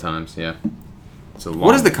 Yeah, sometimes, yeah. It's a long,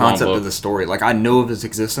 What is the concept long of the story? Like, I know of its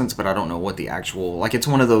existence, but I don't know what the actual... Like, it's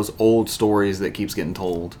one of those old stories that keeps getting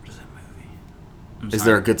told. What is that movie? Is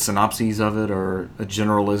there a good synopsis of it, or a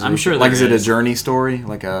generalization? I'm sure Like, there is it a is. journey story?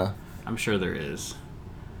 Like a... I'm sure there is.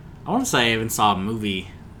 I want to say I even saw a movie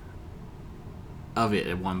of it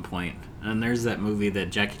at one point. And there's that movie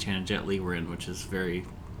that Jackie Chan and Jet Li were in, which is very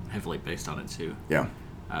heavily based on it, too. Yeah.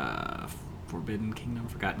 Forbidden Kingdom,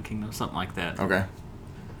 Forgotten Kingdom, something like that. Okay.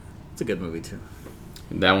 It's a good movie, too.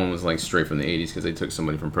 That one was like straight from the 80s because they took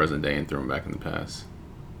somebody from present day and threw him back in the past.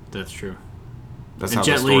 That's true. That's And how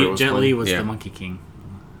Jet the story Li, was Jet played. Li was Yeah. the Monkey King.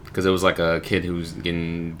 Because it was like a kid who's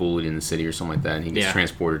getting bullied in the city or something like that, and he gets Yeah.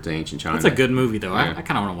 transported to ancient China. That's a good movie, though. Yeah. I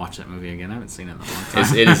kind of want to watch that movie again. I haven't seen it in a long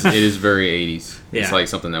time. It is very 80s. It's Yeah. like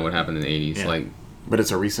something that would happen in the 80s. Yeah. Like, But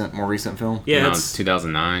it's a more recent film? Yeah, around it's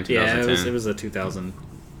 2009, 2010. yeah, it was a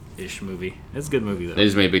 2000-ish movie. It's a good movie though. They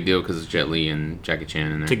just made a big deal because it's Jet Li and Jackie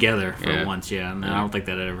Chan in there. Together for Yeah. once, yeah. And I don't think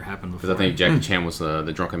that had ever happened before. Because I think Jackie Chan was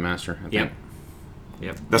the drunken master. I think. Yep.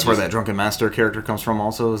 Yep. That's where that Drunken Master character comes from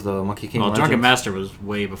also, is the Monkey King Well, Drunken Legends? Master was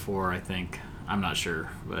way before, I think. I'm not sure,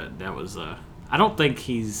 but that was. I don't think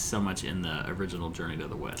he's so much in the original Journey to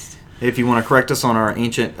the West, If you want to correct us on our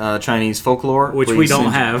ancient Chinese folklore, which please we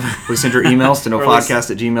don't send- have. Please send your emails to Or at least-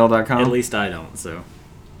 nopodcast@gmail.com. At least I don't. So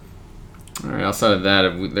All right. Outside of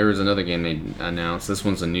that, there was another game they announced. This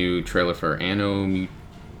one's a new trailer for Anno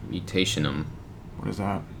Mutationum. What is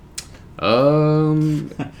that?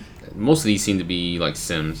 Most of these seem to be like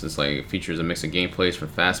Sims. It's like it features a mix of gameplays from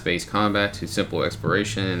fast-paced combat to simple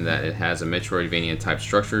exploration, and that it has a Metroidvania type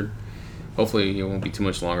structure. Hopefully, it won't be too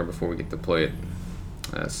much longer before we get to play it.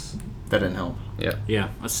 That's That didn't help. yeah. yeah,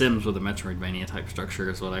 a Sims with a Metroidvania type structure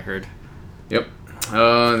is what I heard. Yep.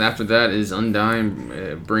 And after that is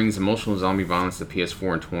Undying. Brings emotional zombie violence to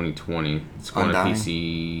PS4 in 2020. It's going Undying? to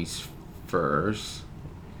PCs first.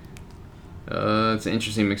 It's an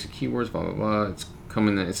interesting mix of keywords. Blah blah blah. It's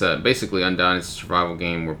coming. It's basically Undying. It's a survival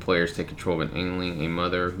game where players take control of an ailing, a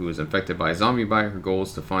mother who is infected by a zombie bite. Her goal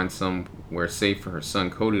is to find somewhere safe for her son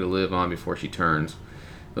Cody to live on before she turns.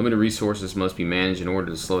 Limited resources must be managed in order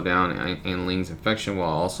to slow down Anling's infection, while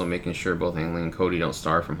also making sure both Anling and Cody don't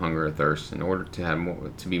starve from hunger or thirst. In order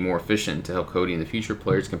to be more efficient and to help Cody in the future,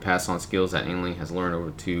 players can pass on skills that Anling has learned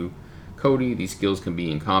over to Cody. These skills can be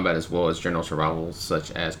in combat as well as general survival,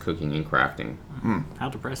 such as cooking and crafting. How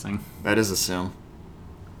depressing. That is a sim.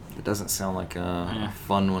 It doesn't sound like a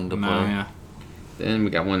fun one to No, play. yeah. Then we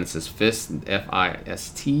got one that says Fist,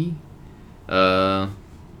 F-I-S-T.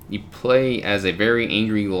 You play as a very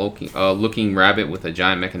angry looking rabbit with a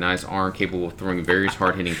giant mechanized arm capable of throwing various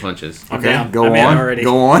hard-hitting punches. I'm Okay, down. go I'm in on. already.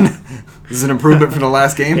 Go on. This is an improvement from the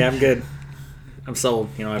last game. Yeah, I'm good. I'm sold.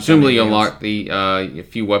 You know, I've Presumably, you done anything unlock a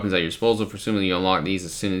few weapons at your disposal. Presumably, you unlock these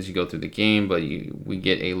as soon as you go through the game. But we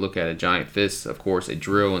get a look at a giant fist, of course, a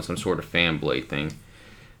drill, and some sort of fan blade thing.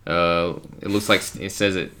 It looks like it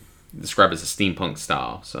says it described as a steampunk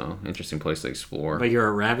style. So interesting place to explore. else. But you're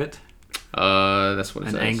a rabbit, That's what it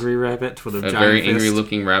an says. angry rabbit with a A giant very fist.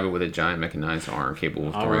 angry-looking rabbit with a giant mechanized arm capable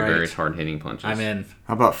of All throwing right. various hard-hitting punches. I'm in.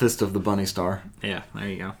 How about Fist of the Bunny Star? Yeah, there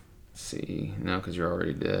you go. Let's see, no, because you're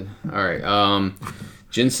already dead. All right.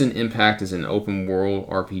 Genshin Impact is an open-world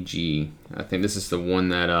RPG. I think this is the one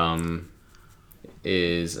that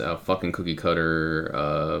is a fucking cookie cutter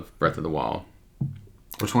of Breath of the Wild.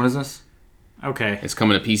 Which one is this? Okay. It's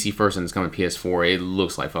coming to PC first and it's coming to PS4. It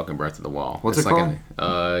looks like fucking Breath of the Wild. What's it's it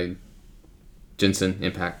like Genshin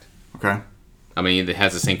Impact. Okay. I mean, it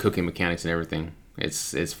has the same cooking mechanics and everything.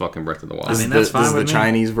 It's fucking Breath of the Wild. I mean, This that's is fine the with me.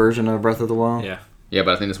 Chinese version of Breath of the Wild? Yeah. Yeah,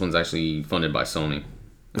 but I think this one's actually funded by Sony.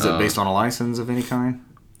 Is it based on a license of any kind?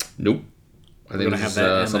 Nope. I think gonna this have is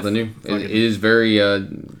that and something the new. fucking- It is very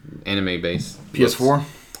anime based. PS4?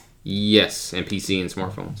 Yes, and PC and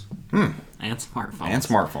smartphones. And smartphones. And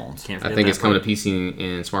smartphones. Can't I forget think that it's coming part. to PC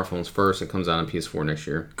and smartphones first. It comes out on PS4 next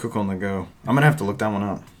year. Cook on the go. I'm going to have to look that one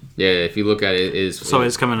up. Yeah, if you look at it, it is. So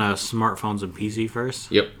it's coming to smartphones and PC first?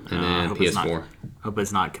 Yep, and I then hope it's not- PS4. Hope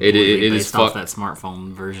it's not It completely is based off fuck- that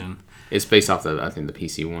smartphone version. It's based off the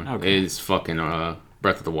PC one. Okay. It is fucking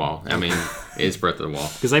Breath of the Wild. I mean, it's Breath of the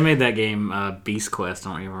Wild. Because they made that game Beast Quest.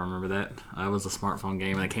 I don't even remember that. It was a smartphone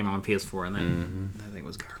game and it came out on PS4 and then that thing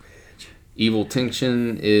was garbage. Evil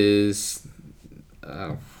Tinction is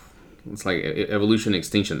it's like evolution and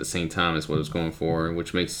extinction at the same time is what it's going for,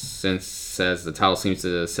 which makes sense as the title seems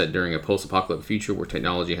to set during a post-apocalyptic future where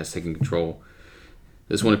technology has taken control.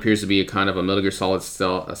 This one appears to be a kind of a Metal Gear Solid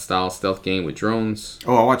style stealth game with drones.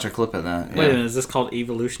 Oh, I'll watch a clip of that. Wait a minute, is this called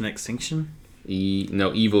Evolution Extinction?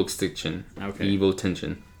 Evil Extinction. Okay. Evil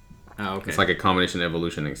Tension. Oh, okay. It's like a combination of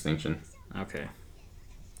evolution and extinction. Okay.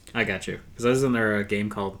 I got you. Because isn't there a game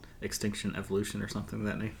called Extinction Evolution or something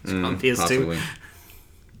that name? It's on PS2. Possibly.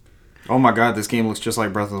 Oh my god, this game looks just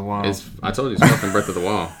like Breath of the Wild. I told you it's fucking Breath of the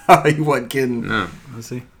Wild. You wasn't kidding. No. Let's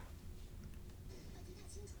see.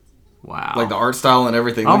 Wow. Like the art style and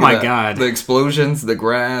everything. Oh Look at my that. god. The explosions, the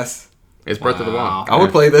grass. It's Breath of the Wow. Wild. I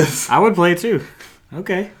would play this. I would play it too.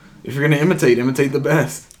 Okay. If you're gonna imitate the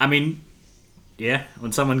best. I mean, yeah.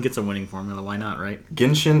 When someone gets a winning formula, why not, right?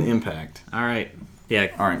 Genshin Impact. All right.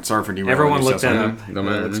 Yeah. All right, sorry for derailing. Everyone looked that yourself. up. Don't That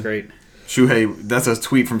matter. looks great. Shuhei, that's a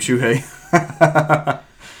tweet from Shuhei.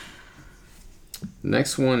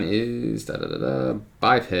 Next one is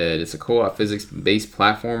Biped. It's a co-op physics-based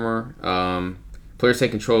platformer. Players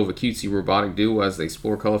take control of a cutesy robotic duo as they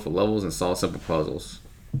explore colorful levels and solve simple puzzles.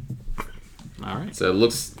 All right. So it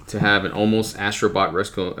looks to have an almost Astrobot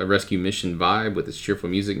rescue mission vibe with its cheerful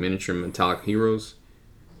music, miniature metallic heroes.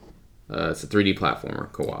 It's a 3D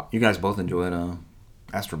platformer co-op. You guys both enjoyed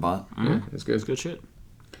Astrobot. Yeah, it's good. It's good shit.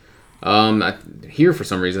 Here, for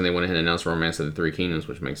some reason, they went ahead and announced Romance of the Three Kingdoms,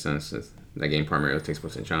 which makes sense. That game primarily takes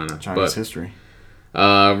place in China. China's history.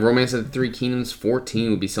 Romance of the Three Kingdoms 14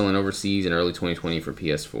 will be selling overseas in early 2020 for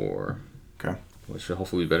PS4. Okay. Which should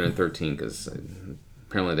hopefully be better than 13, because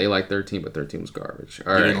apparently they like 13, but 13 was garbage.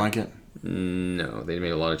 All You right. didn't like it? No, they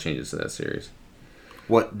made a lot of changes to that series.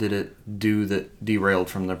 What did it do that derailed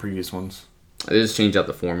from the previous ones? They just changed out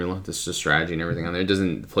the formula, the strategy and everything on there. It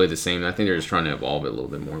doesn't play the same. I think they're just trying to evolve it a little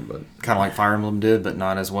bit more, but Kind of like Fire Emblem did, but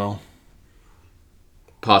not as well.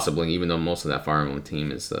 possibly, even though most of that Fire Emblem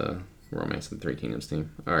team is the Romance of the Three Kingdoms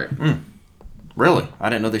team. All right. Really? I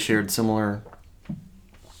didn't know they shared similar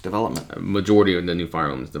development. A majority of the new Fire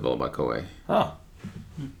Emblem is developed by Koei. Oh.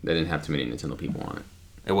 They didn't have too many Nintendo people on it.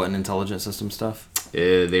 It wasn't intelligent system stuff?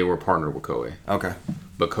 They were partnered with Koei, Okay.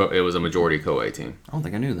 but it was a majority Koei team. I don't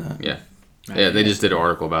think I knew that. Yeah. Yeah, they just did an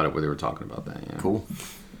article about it where they were talking about that. Yeah. Cool.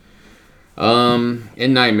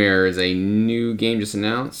 In Nightmare is a new game just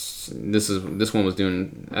announced. This one was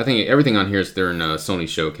doing. I think everything on here is during a Sony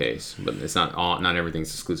showcase, but it's not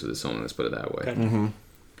everything's exclusive to Sony. Let's put it that way.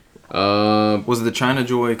 Okay. Was the China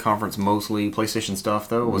Joy conference mostly PlayStation stuff,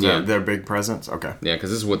 though? Was that their big presence? Okay. Yeah, because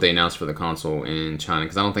this is what they announced for the console in China.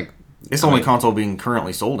 Because I don't think It's the only console being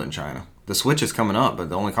currently sold in China. The Switch is coming up, but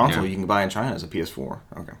the only console Yeah. you can buy in China is a PS4.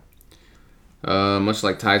 Okay. much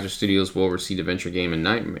like Tizer Studios will oversee the adventure game in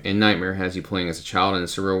Nightmare has you playing as a child in a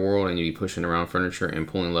surreal world, and you be pushing around furniture and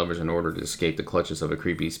pulling levers in order to escape the clutches of a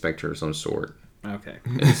creepy specter of some sort. Okay.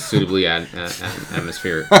 It's suitably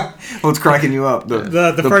atmospheric. What's cracking you up? The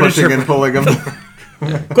furniture. pushing and pulling of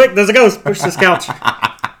Quick, there's a ghost. Push this couch.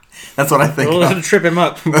 That's what I think We'll of. trip him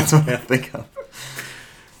up. That's what I think of.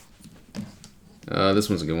 This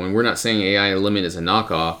one's a good one. We're not saying AI Limit is a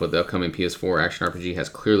knockoff, but the upcoming PS4 action RPG has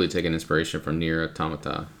clearly taken inspiration from Nier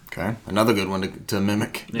Automata. Okay. Another good one to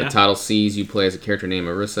mimic. Yeah. The title sees you play as a character named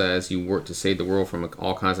Marissa as you work to save the world from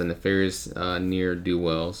all kinds of nefarious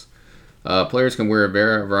ne'er-do-wells. Players can wear a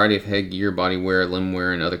variety of headgear, bodywear,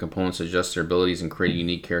 limbwear, and other components to adjust their abilities and create a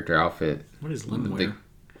unique character outfit. What is limb The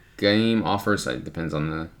game offers, it depends on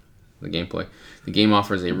the gameplay. The game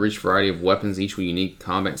offers a rich variety of weapons, each with unique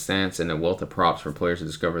combat stance and a wealth of props for players to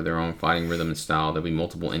discover their own fighting rhythm and style. There'll be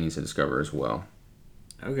multiple endings to discover as well.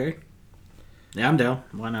 Okay. Yeah, I'm down.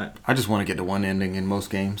 Why not? I just want to get to one ending in most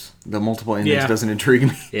games. The multiple endings Yeah. doesn't intrigue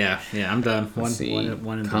me. Yeah, I'm done. Let's see.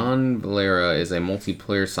 One and done. Convalera is a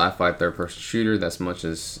multiplayer sci-fi third-person shooter. That's much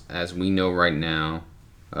as we know right now.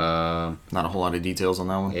 Not a whole lot of details on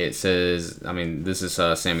that one. It says, this is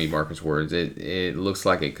Sammy Barker's words. It looks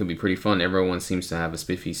like it could be pretty fun. Everyone seems to have a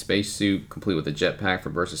spiffy spacesuit, complete with a jetpack for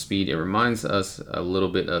burst of speed. It reminds us a little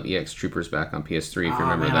bit of EX Troopers back on PS3, if you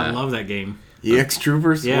remember man, that. I love that game. EX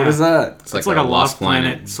Troopers? Yeah. What is that? It's like a Lost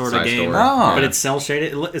Planet sort of side game, story. Oh. but it's cell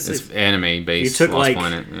shaded. It's anime based. You took, Lost like,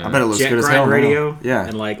 Planet. Yeah. I bet it looks Jet good as Grind hell now. Radio, Yeah.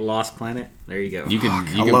 and like Lost Planet. There you go. You can.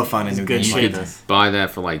 I love finding new good games You like shit. could this. buy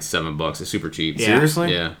that for like $7. It's super cheap. Yeah.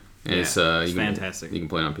 Seriously? Yeah. And Yeah, it's it's you can- fantastic. You can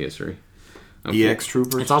play it on PS3. EX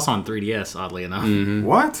Troopers? It's also on 3DS, oddly enough.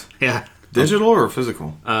 What? Yeah. Digital or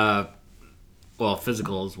physical? Well,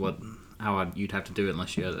 physical is how you'd have to do it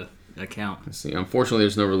unless you had an account. Let's see. Unfortunately,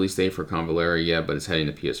 there's no release date for Convalera yet, but it's heading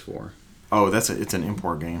to PS4. Oh, it's an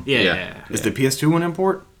import game. Yeah. Yeah. Is the PS2 one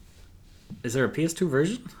import? Is there a PS2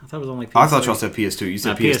 version? I thought it was only PS3. I thought y'all said PS2. You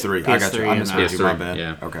said PS3. I got you. I PS3 misheard you. My PS3, bad.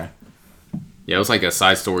 yeah. Okay. Yeah, it was like a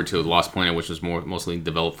side story to Lost Planet, which was mostly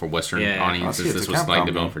developed for Western Yeah. audiences. I see, it's This a was like Capcom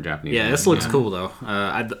developed game. for Japanese. Yeah, audiences. this looks cool though.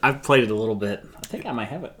 I've played it a little bit. I think I might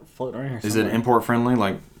have it floating around here. Is it somewhere. import friendly,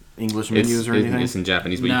 like English menus or anything? It's in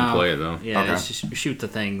Japanese, but you can play it though. Yeah, Okay. it's just shoot the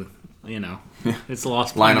thing it's a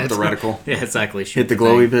lost Line up planet. the reticle. Yeah, exactly. Hit the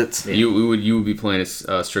glowy bits. Yeah. You would be playing it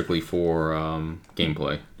strictly for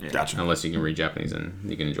gameplay, Gotcha. unless you can read Japanese and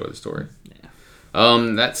you can enjoy the story. Yeah.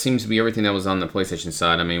 That seems to be everything that was on the PlayStation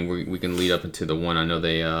side. I mean, we can lead up into the one. I know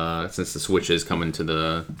they since the Switch is coming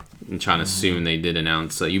in China soon, they did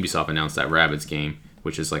announce Ubisoft announced that Rabbids game,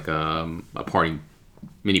 which is like a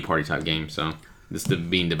mini party type game. So this is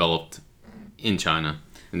being developed in China,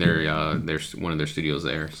 and they're one of their studios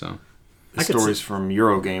there. So. The stories from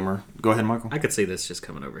Eurogamer. Go ahead, Michael. I could see this just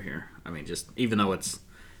coming over here. I mean, just even though it's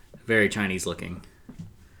very Chinese looking,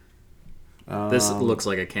 this looks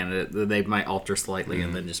like a candidate. They might alter slightly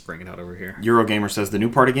and then just bring it out over here. Eurogamer says the new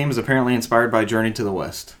party game is apparently inspired by Journey to the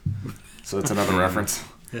West. So it's another reference.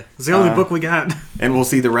 Yeah. It's the only book we got. And we'll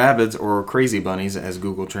see the Rabbids, or Crazy Bunnies, as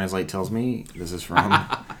Google Translate tells me. This is from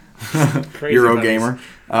Crazy Eurogamer.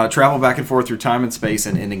 Travel back and forth through time and space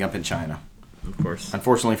and ending up in China. Of course.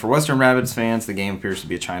 Unfortunately for Western Rabbids fans, the game appears to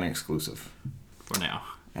be a China exclusive. For now.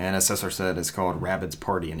 And as Cesar said, it's called Rabbids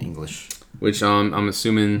Party in English. Which I'm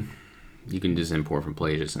assuming you can just import from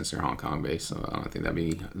PlayAsia since they're Hong Kong based, so I don't think that'd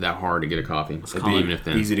be that hard to get a copy. It'd be even if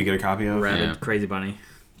then. Easy to get a copy of. Rabbit, Yeah. Crazy Bunny.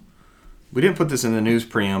 We didn't put this in the news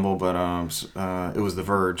preamble, but it was The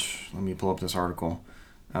Verge. Let me pull up this article.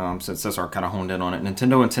 Since Cesar kind of honed in on it.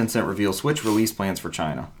 Nintendo and Tencent reveal Switch release plans for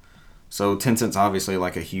China. So Tencent's obviously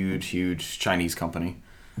like a huge Chinese company.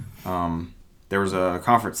 There was a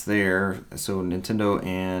conference there. So Nintendo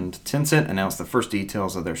and Tencent announced the first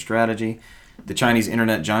details of their strategy. The Chinese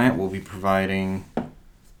internet giant will be providing,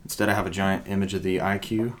 instead I have a giant image of the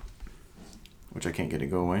IQ, which I can't get to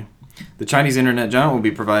go away. The Chinese internet giant will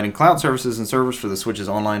be providing cloud services and servers for the Switch's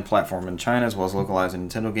online platform in China, as well as localizing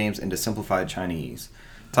Nintendo games into simplified Chinese.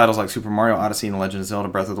 Titles like Super Mario Odyssey and Legend of Zelda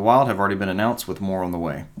Breath of the Wild have already been announced, with more on the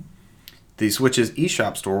way. The Switch's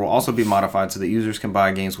eShop store will also be modified so that users can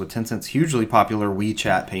buy games with Tencent's hugely popular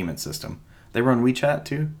WeChat payment system. They run WeChat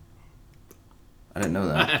too? I didn't know I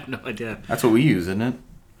that. have no idea. That's what we use, isn't it?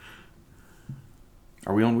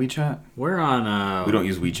 Are we on WeChat? We're on. We don't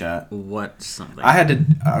use WeChat. What something? I had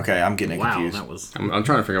to. Okay, I'm getting Wow, confused. that was. I'm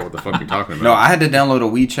trying to figure out what the fuck you're talking about. No, I had to download a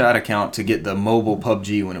WeChat account to get the mobile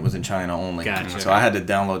PUBG when it was in China only. Gotcha. So I had to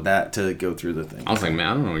download that to go through the thing. I was like, man,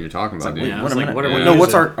 I don't know what you're talking about, dude. Wait, Yeah, I what was a like, minute. what are we No,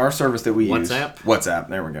 what's using? our service that we use? WhatsApp? WhatsApp.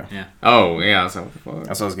 There we go. Yeah. Oh, yeah. I was like, what the fuck?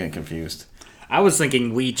 That's why I was getting confused. I was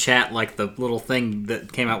thinking WeChat, like the little thing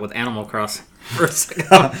that came out with Animal Crossing. For a second.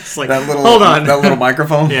 It's like, hold on. That little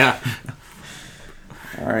microphone. Yeah.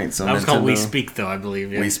 All right. So That was called Nintendo- We Speak, though, I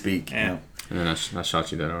believe. Yeah. We Speak. Yeah. Yeah. And then I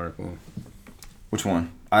shot you that article. Which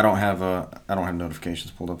one? I don't have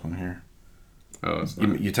notifications pulled up on here. Oh, it's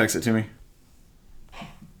not. You text it to me?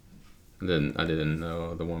 I didn't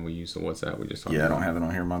know the one we used, the WhatsApp we just talked Yeah, I about. don't have it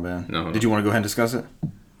on here. My bad. No. Did you want to go ahead and discuss it?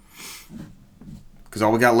 Because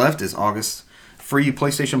all we got left is August free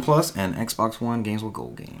PlayStation Plus and Xbox One games with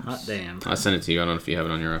gold games. Hot damn. I sent it to you. I don't know if you have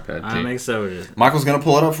it on your iPad. I'm too. excited. Michael's gonna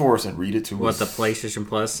pull it up for us and read it to What, us. the PlayStation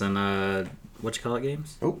Plus and, what you call it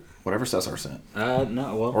games? Oh, whatever Cesar sent,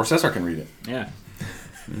 No, well, or Cesar can read it. yeah.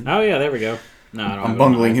 Oh, yeah, there we go. No, I don't I'm have it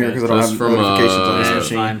bungling on here my because I iPad. don't That's have from, notifications on this Yeah, machine. it's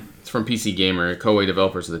fine. It's from PC Gamer. Koei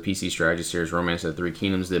developers of the PC strategy series Romance of the Three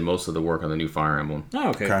Kingdoms did most of the work on the new Fire Emblem. Oh,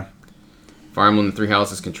 okay. Okay. Fire Emblem The Three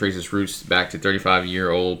Houses can trace its roots back to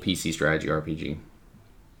 35-year-old PC strategy RPG.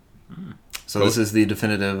 So this is the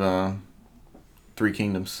definitive Three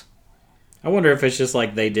Kingdoms. I wonder if it's just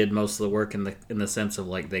like they did most of the work in the sense of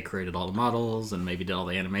like they created all the models and maybe did all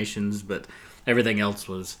the animations, but everything else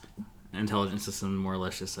was intelligent system more or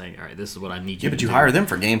less just saying, all right, this is what I need you Yeah, to but you do. hire them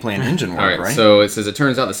for gameplay and engine work, All right, right? so it says it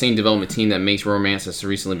turns out the same development team that makes Romance has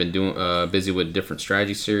recently been doing busy with different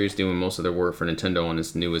strategy series, doing most of their work for Nintendo on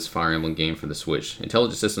its newest Fire Emblem game for the Switch.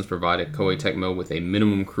 Intelligent Systems provided Koei Tecmo with a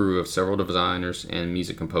minimum crew of several designers and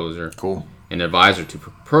music composer, Cool. an advisor to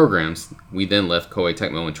programs. We then left Koei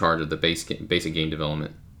Tecmo in charge of the basic game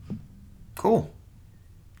development. Cool.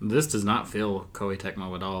 This does not feel Koei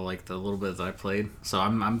Tecmo at all, like the little bit that I played. So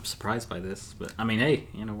I'm surprised by this, but I mean, hey,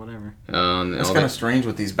 whatever. It's All kind of that- strange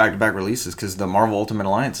with these back-to-back releases because the Marvel Ultimate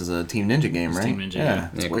Alliance is a Team Ninja game, right? Team Ninja, yeah. yeah.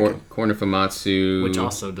 It's yeah, wicked. Corner Fumatsu, Which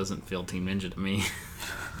also doesn't feel Team Ninja to me.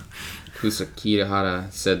 Kusaki Hara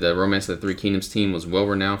said the Romance of the Three Kingdoms team was well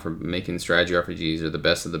renowned for making strategy RPGs. They're the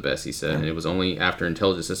best of the best, he said. And it was only after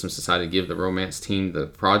Intelligent Systems decided to give the Romance team the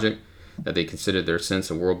project that they considered their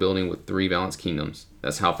sense of world building with three balanced kingdoms.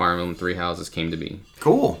 That's how Fire Emblem Three Houses came to be.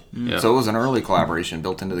 Cool. Yeah. So it was an early collaboration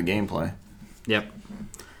built into the gameplay. Yep.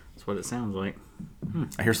 That's what it sounds like.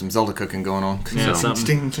 I hear some Zelda cooking going on. Yeah, So-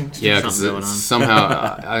 something. Yeah, Something because going on.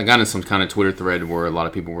 somehow I got in some kind of Twitter thread where a lot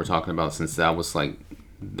of people were talking about since that was like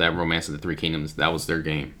that Romance of the Three Kingdoms, that was their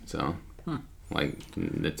game. So like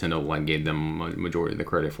Nintendo like gave them majority of the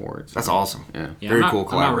credit for it. So, That's awesome. Yeah. Yeah, Very I'm not, cool I'm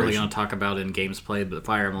not really collaboration. going to talk about in games played, but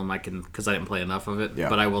Fire Emblem I can, because I didn't play enough of it. Yeah.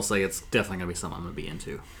 But I will say it's definitely going to be something I'm going to be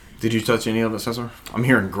into. Did you touch any of it, Cesar? I'm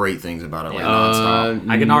hearing great things about it, like Yeah. nonstop.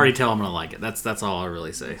 I can already tell I'm going to like it. That's all I'll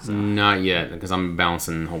really say. So. Not yet, because I'm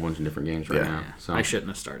balancing a whole bunch of different games right Yeah. now. So I shouldn't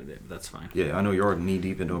have started it, but that's fine. Yeah, I know you're knee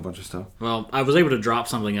deep into a bunch of stuff. Well, I was able to drop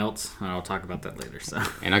something else, and I'll talk about that later. So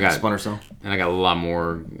and I got Splinter Cell. And I got a lot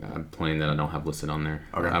more playing that I don't have listed on there.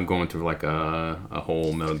 Okay. I'm going through like a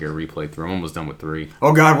whole Metal Gear replay through. I'm almost done with 3.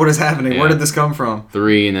 Oh God, what is happening? Where Yeah. did this come from?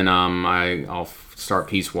 3, and then I'll start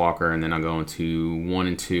Peace Walker, and then I'll go into 1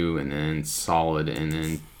 and 2, and then Solid, and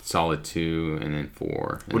then Solid 2, and then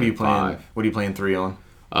 4. And What are you then playing? 5. What are you playing 3 on?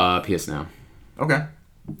 PS Now. Okay.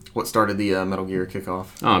 What started the Metal Gear kickoff?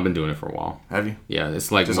 Oh, I've been doing it for a while. Have you? Yeah,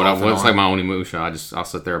 it's like Just what off and it's on? like my only movie show. I'll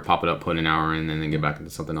sit there, pop it up, put an hour in, and then get back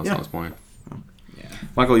into something else Yeah. I was playing.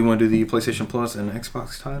 Michael, you want to do the PlayStation Plus and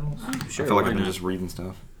Xbox titles? sure, I feel like why I've been not? just reading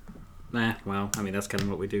stuff. Nah, well, I mean that's kind of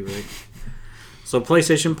what we do, right? So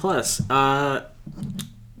PlayStation Plus.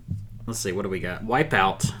 Let's see, what do we got?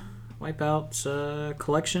 Wipeout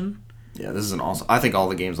collection, Yeah, this is an awesome. I think all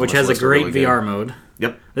the games on which this has a list are great really good. VR mode.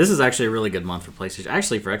 Yep. This is actually a really good month for PlayStation.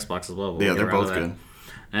 Actually, for Xbox as well. but Yeah, we'll get they're around both to that. good.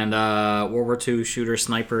 And World War II shooter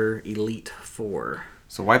Sniper Elite 4.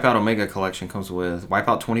 So Wipeout Omega Collection comes with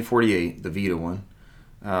Wipeout 2048, the Vita one,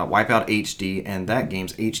 Wipeout HD, and that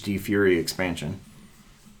game's HD Fury expansion,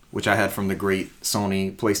 which I had from the great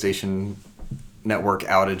Sony PlayStation Network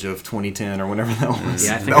outage of 2010 or whenever that was.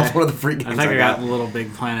 Yeah, I think that was I- one of the free games I think I got Little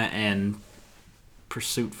Big Planet and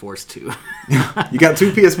Pursuit Force 2. You got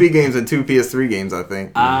 2 PSP games and 2 PS3 games, I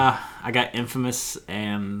think. I got Infamous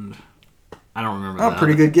and I don't remember. Oh, the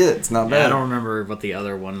pretty other. good get. It's not Yeah, I bad. don't remember what the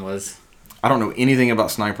other one was. I don't know anything about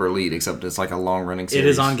Sniper Elite except it's like a long running series. It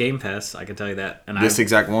is on Game Pass, I can tell you that. And This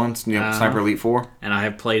exact one, Sniper Elite 4. and I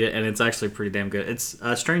have played it, and it's actually pretty damn good. It's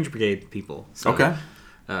Strange Brigade people. So, Okay.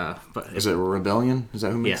 but Is it Rebellion? Is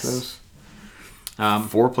that who makes Yes. those? Um,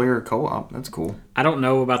 4-player co-op. That's cool. I don't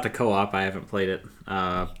know about the co-op. I haven't played it,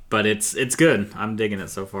 but it's good. I'm digging it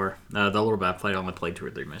so far. The little bit I played, I only played 2 or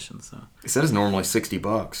 3 missions. So It says normally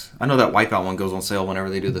 $60. I know that Wipeout one goes on sale whenever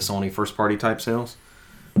they do the Sony first party type sales.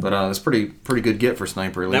 But it's pretty good get for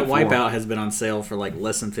Sniper Elite that 4. Wipeout has been on sale for like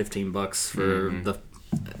less than $15 for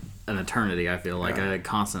an eternity. I feel like I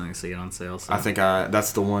constantly see it on sale. So. I think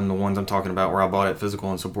that's the ones I'm talking about where I bought it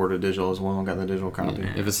physical and supported digital as well. Got the digital copy.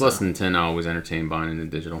 If it's less than 10, I always entertain buying it in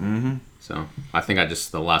digital. Mm-hmm. So I think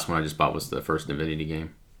the last one I just bought was the first Divinity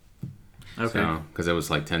game. Okay. Because it was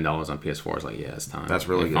like $10 on PS4. I was like, yeah, it's time. That's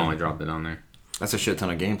really They good. finally dropped it on there. That's a shit ton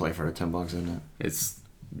of gameplay for $10, isn't it? It's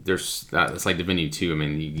like Divinity 2. I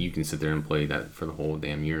mean, you can sit there and play that for the whole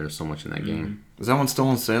damn year. There's so much in that game. Is that one still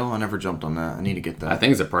on sale? I never jumped on that. I need to get that. I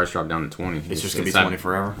think it's a price drop down to 20. It's just gonna be 20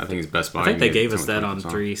 forever. I think it's Best Buy. I think they You get gave us 20% that on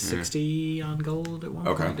off. 360 on gold at one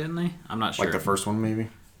point, didn't they? I'm not sure. Like the first one, maybe?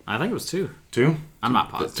 I think it was 2. 2? I'm not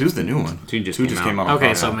positive. 2's the new one. 2 just Two came just out. came out. Okay,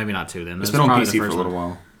 on so console. maybe not 2 then. It's This been is on probably PC the for a first little one.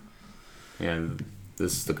 while. And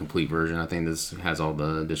this is the complete version. I think this has all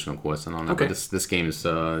the additional quests on it. Okay. But this game is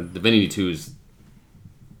Divinity 2 is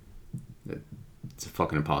it's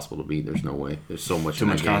fucking impossible to beat. There's no way. There's so much. Too in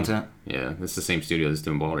that much game. content? Yeah, it's the same studio that's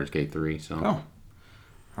doing Baldur's Gate 3. So Oh. All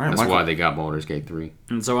right, that's Michael. why they got Baldur's Gate 3.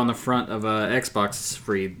 And so on the front of Xbox, it's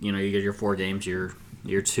free. You know, you get your 4 games, your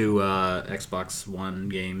 2 Xbox One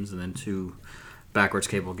games, and then 2 backwards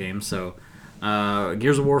cable games. So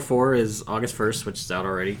Gears of War 4 is August 1st, which is out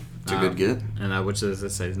already. It's a good get. And which is,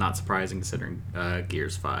 as I say, not surprising considering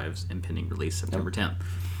Gears 5's impending release September 10th.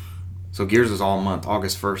 So Gears is all month,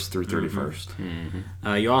 August 1st through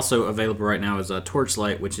 31st. You also available right now is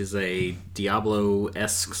Torchlight, which is a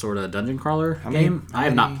Diablo-esque sort of dungeon crawler game. I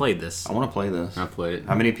have not played this. I want to play this. I played it.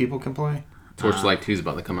 How many people can play? Torchlight 2 is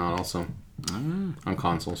about to come out also on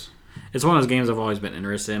consoles. It's one of those games I've always been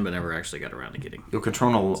interested in, but never actually got around to getting. You'll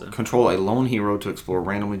control a lone hero to explore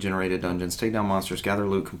randomly generated dungeons, take down monsters, gather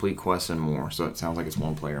loot, complete quests, and more. So it sounds like it's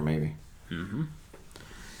one player, maybe.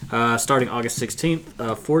 Starting August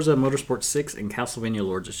 16th, Forza Motorsport 6 and Castlevania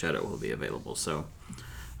Lords of Shadow will be available. So,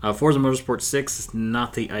 Forza Motorsport 6 is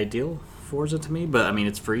not the ideal Forza to me, but I mean,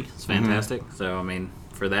 it's free. It's fantastic. So, I mean,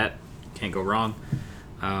 for that, can't go wrong.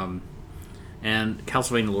 And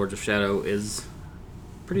Castlevania Lords of Shadow is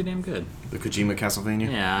pretty damn good. The Kojima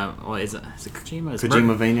Castlevania? Yeah, well, is it Kojima? It's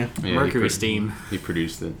Kojima-vania? Yeah, Mercury he Steam. He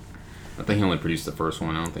produced it. I think he only produced the first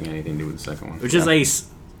one. I don't think anything to do with the second one. Which is a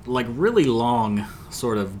really long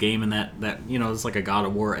sort of game in that you know, it's like a God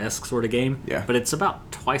of War-esque sort of game. Yeah. But it's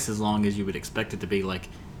about twice as long as you would expect it to be. Like,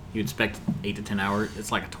 you'd expect 8 to 10 hours.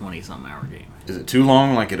 It's like a 20-something hour game. Is it too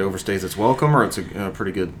long, like it overstays its welcome, or it's a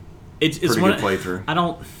pretty good It's pretty one, good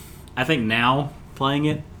playthrough. I think now playing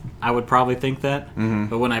it, I would probably think that. Mm-hmm.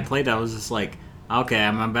 But when I played, I was just like, okay,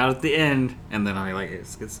 I'm about at the end, and then I'm like,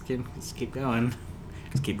 let's keep going,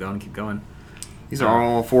 just keep going. These are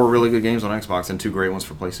all 4 really good games on Xbox and 2 great ones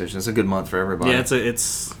for PlayStation. It's a good month for everybody.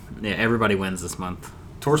 Yeah, everybody wins this month.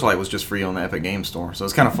 Torchlight was just free on the Epic Game Store, so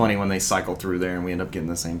it's kind of funny when they cycle through there and we end up getting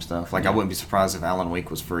the same stuff. Like, I wouldn't be surprised if Alan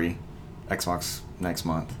Wake was free Xbox next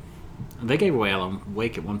month. They gave away Alan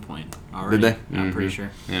Wake at one point already. Did they? I'm pretty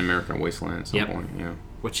sure. And American Wasteland at some point, yeah.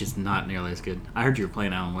 Which is not nearly as good. I heard you were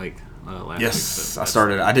playing Alan Wake last week. Yes, So I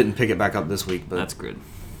started. I didn't pick it back up this week, but that's good.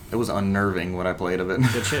 it was unnerving what I played of it.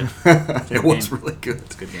 Good shit. It was really good.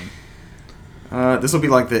 It's a good game. This will be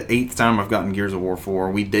like the 8th time I've gotten Gears of War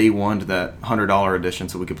 4. We day one that $100 edition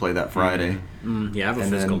so we could play that Friday. Yeah, I have a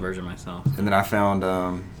And physical then- version myself. And then I found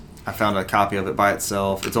a copy of it by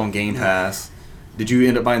itself. It's on Game Pass. Did you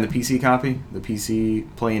end up buying the PC copy? The PC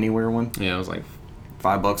Play Anywhere one? Yeah, it was like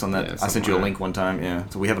 $5 on that. Yeah, I sent something you a like link one time. Yeah,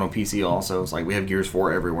 so we have it on PC also. It's like we have Gears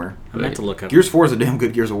 4 everywhere. I meant to look up. Gears 4 is a damn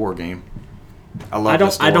good Gears of War game. I love the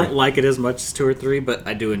story. I don't like it as much as 2 or 3, but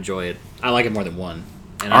I do enjoy it. I like it more than 1.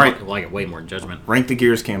 And All I right. like it way more than Judgment. Rank the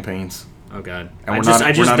Gears campaigns. Oh god. And I we're just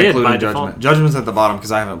not did including by Judgment. default. Judgment's at the bottom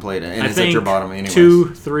because I haven't played it, and I it's at think your bottom anyways.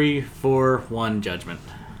 2, 3, 4, 1 Judgment.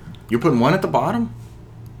 You're putting 1 at the bottom?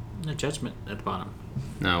 No, Judgment at the bottom.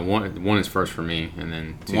 no one is first for me, and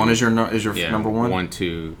then 2. 1 is your yeah, number 1? 1,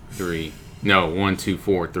 2, 3. No, 1, 2,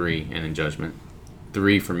 4, 3, and then Judgment.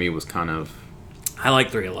 3 for me was kind of. I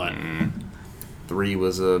like 3 a lot. 3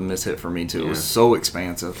 was a mishit for me too. It was Yeah. so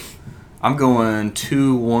expansive. I'm going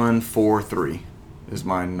 2, 1, 4, 3 is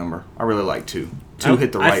my number. I really like 2. 2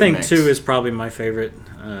 hit the right I think mix. 2 is probably my favorite.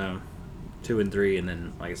 2 and 3, and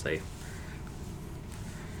then, like I say,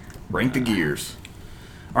 Rank the Gears.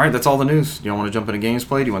 All right, that's all the news. Do you want to jump into games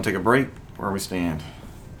played? Do you want to take a break? Where we stand?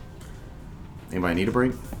 Anybody need a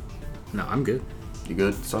break? no, I'm good. You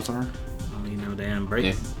good, Sassar? I don't need no damn break.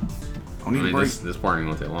 Yeah. Don't need a break. This part ain't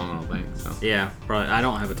gonna take long, I don't think. So. Yeah, probably. I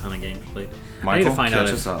don't have a ton of games played. Michael, I need to find catch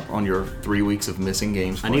out us if up on your 3 weeks of missing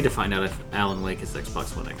games I played. need to find out if Alan Wake is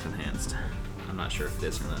Xbox One X enhanced. I'm not sure if it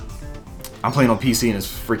is or not. I'm playing on PC and it's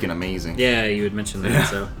freaking amazing. Yeah, you had mentioned that. Yeah.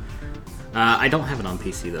 So I don't have it on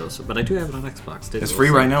PC though. But I do have it on Xbox. Digital, It's free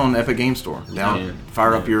so- right now on the Epic Game Store. Yeah.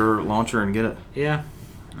 Fire up your launcher and get it. Yeah,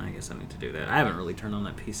 I guess I need to do that. I haven't really turned on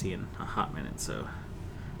that PC in a hot minute, so.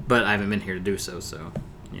 But I haven't been here to do so, so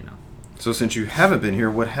you know. So since you haven't been here,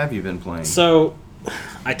 what have you been playing? So,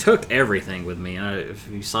 I took everything with me. If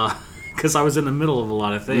you saw, because I was in the middle of a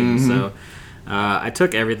lot of things, so I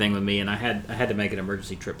took everything with me, and I had to make an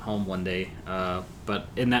emergency trip home one day. But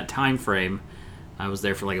in that time frame, I was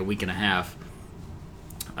there for like a week and a half.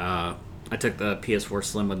 I took the PS4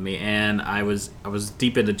 Slim with me, and I was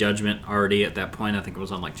deep into Judgment already at that point. I think it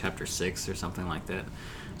was on like chapter 6 or something like that.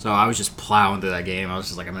 So I was just plowing through that game. I was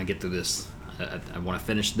just like, I'm gonna get through this. I want to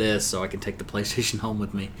finish this so I can take the PlayStation home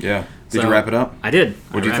with me. Yeah. Did So, you wrap it up? I did.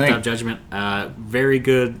 What'd you I wrapped think? up Judgment. Very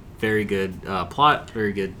good plot,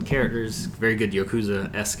 very good characters, very good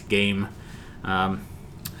Yakuza-esque game.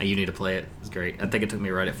 You need to play it. It's great. I think it took me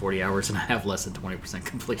right at 40 hours, and I have less than 20%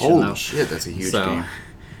 completion, Holy though. shit, that's a huge So, game.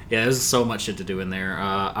 yeah, there's so much shit to do in there.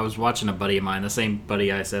 I was watching a buddy of mine, the same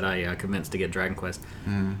buddy I said I convinced to get Dragon Quest.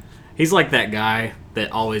 He's like that guy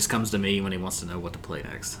that always comes to me when he wants to know what to play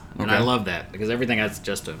next. And I Okay. love that, because everything I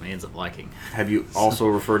suggest to him, he ends up liking. Have you also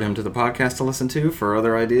referred him to the podcast to listen to for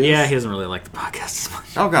other ideas? Yeah, he doesn't really like the podcast as much.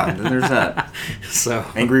 Oh, God, then there's that. So,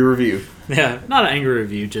 Angry review. yeah, not an angry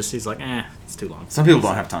review, just he's like, it's too long. Some people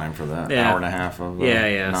don't have time for that Yeah. hour and a half of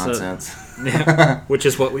Yeah, so- nonsense Yeah, which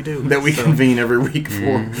is what we do. that we So, convene every week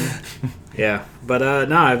for. Yeah, but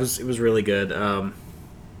no, it was really good.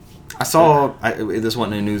 I saw, this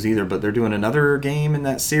wasn't in the news either, but they're doing another game in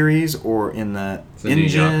that series or in that It's a new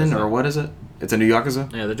engine, Yakuza. or what is it? It's a new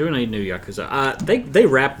Yakuza? Yeah, they're doing a new Yakuza. They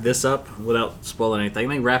wrapped this up without spoiling anything.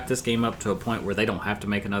 They wrapped this game up to a point where they don't have to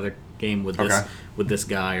make another game with Okay. this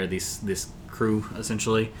guy or this crew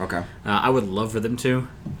essentially. Okay. I would love for them to.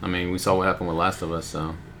 I mean, we saw what happened with Last of Us,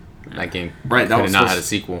 so that game Right, that could was have not supposed- had a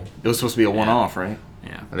sequel. It was supposed to be a one-off, right?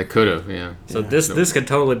 Yeah. They could have, yeah. So Yeah. this could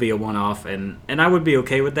totally be a one-off, and I would be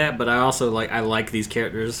okay with that. But I also like these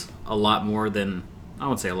characters a lot more than, I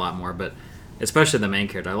won't say a lot more, but especially the main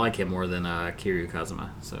character. I like him more than Kiryu Kazuma.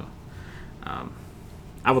 So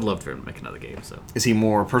I would love for him to make another game. So Is he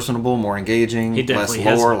more personable, more engaging, he less definitely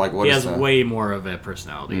lore? has. Like what he is has the... way more of a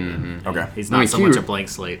personality. Okay. He's I not mean, so much a Kiryu- blank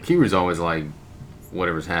slate. Kiryu's always like,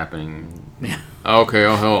 whatever's happening. Yeah. Okay,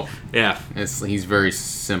 I'll help. Yeah. He's very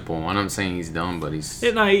simple. I'm not saying he's dumb, but he's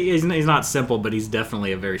No, he's not simple, but he's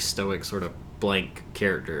definitely a very stoic sort of blank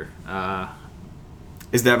character.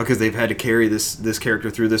 Is that because they've had to carry this character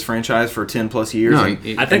through this franchise for 10 plus years? No, and, I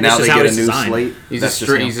think and that's now just they how get a he's new designed. slate. He's That's just just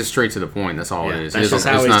straight. him. He's just straight to the point. That's all Yeah, it is. that's just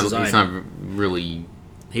how it's he's not. designed. It's not really.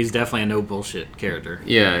 He's definitely a no bullshit character.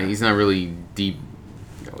 Yeah, he's not really deep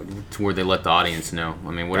to where they let the audience know.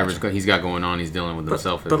 I mean, whatever he's got going on, he's dealing with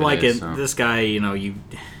himself. But like so. this guy,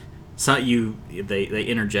 they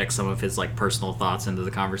interject some of his like personal thoughts into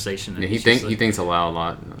the conversation. And Yeah, he he's just he thinks aloud a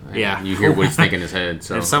lot. Yeah. You hear what he's thinking in his head.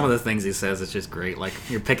 So and some of the things he says, it's just great. Like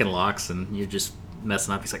you're picking locks and you're just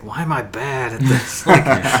messing up. He's like, "Why am I bad at this?" Like,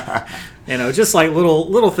 just like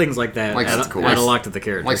little things like that. Like, add, cool. add a lot to the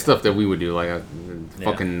character. like stuff that we would do, like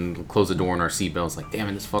fucking close the door on our seatbelts. Like, damn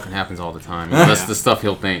it, this fucking happens all the time. That's the stuff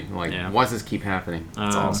he'll think. Like, why does this keep happening?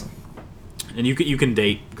 That's awesome. And you can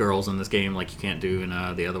date girls in this game like you can't do in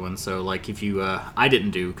the other one. So like if you I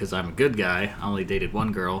didn't do because I'm a good guy. I only dated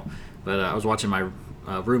one girl, but I was watching my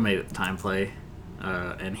roommate at the time play,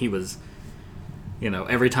 and he was,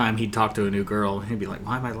 every time he'd talk to a new girl, he'd be like,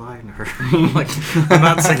 "Why am I lying to her?" Like I'm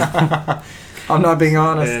not saying. I'm not being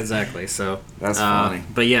honest. Exactly. So That's funny.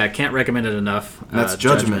 But yeah, I can't recommend it enough. And that's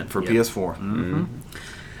Judgment for Yep. PS4. Mm-hmm.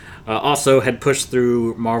 Also had pushed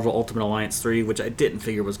through Marvel Ultimate Alliance 3, which I didn't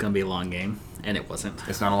figure was going to be a long game, and it wasn't.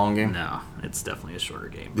 It's not a long game? No, it's definitely a shorter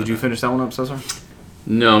game. Did you finish that one up, Cesar?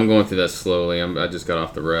 No, I'm going through that slowly. I just got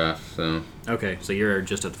off the raft, so. Okay, so you're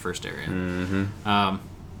just at the first area. Mm-hmm.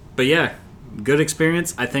 But yeah, good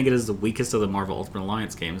experience. I think it is the weakest of the Marvel Ultimate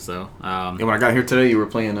Alliance games, though. Yeah, when I got here today, you were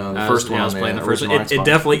playing the first one. I was playing the first one. It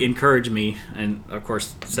definitely encouraged me, and of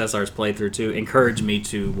course Cesar's playthrough too, encouraged me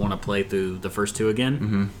to want to play through the first two again.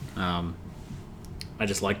 Mm-hmm. I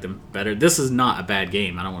just liked them better. This is not a bad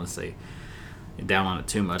game. I don't want to say down on it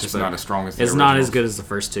too much. Just but not as strong as the it's not as originals. good as the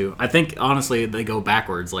first two. I think honestly they go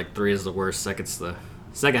backwards. Like 3 is the worst. Second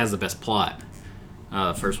has the best plot.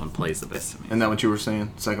 The first one plays the best to me. Isn't that what you were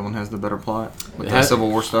saying? The second one has the better plot with It the has- Civil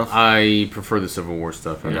War stuff. I prefer the Civil War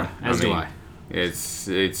stuff. Okay. As do I.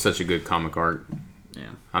 It's such a good comic art. Yeah.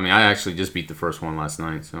 I mean, I actually just beat the first one last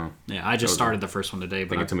night, so Yeah, I just started the first one today, I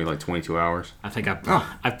but think it took me like 22 hours. I think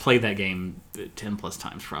I've played that game 10 plus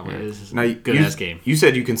times probably. Yeah. It's Now, a good ass game. You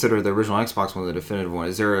said you consider the original Xbox one the definitive one.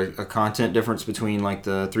 Is there a content difference between like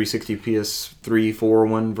the 360 PS3 4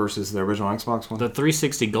 one versus the original Xbox one? The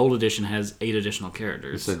 360 Gold Edition has 8 additional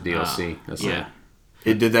characters. It's a DLC. That's yeah.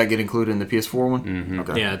 Did that get included in the PS4 one? Mm-hmm.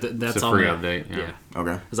 Okay. Yeah, that's It's a on free there. update, yeah.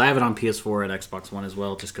 Okay. Because I have it on PS4 and Xbox One as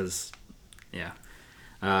well, just because,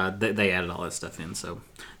 they added all that stuff in. So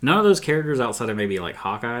none of those characters outside of maybe like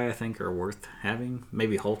Hawkeye, I think, are worth having.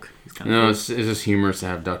 Maybe Hulk. He's kind No, of it's just humorous to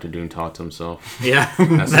have Doctor Doom talk to himself. yeah,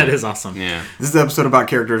 That's that it. is awesome. Yeah. This is the episode about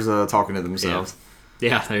characters talking to themselves.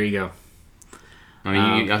 Yeah, there you go. I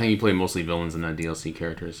mean, I think you play mostly villains in that DLC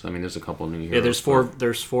characters. I mean, there's a couple new heroes. Yeah,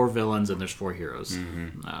 there's four villains and there's 4 heroes.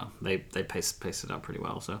 Mm-hmm. They pace it out pretty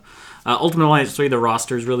well. So, Ultimate Alliance 3, the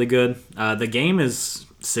roster is really good. The game is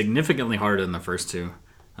significantly harder than the first two.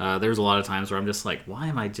 There's a lot of times where I'm just like, why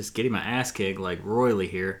am I just getting my ass kicked like royally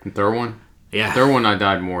here? The third one? Yeah. Third one, I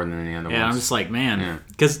died more than any other Yeah, I'm ones. just like, man, Yeah.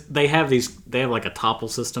 because they have like a topple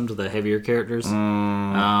system to the heavier characters,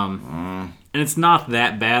 and it's not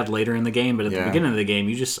that bad later in the game. But at the Yeah. beginning of the game,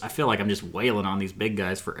 I feel like I'm just wailing on these big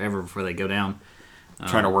guys forever before they go down.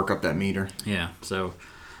 Trying to work up that meter. Yeah, so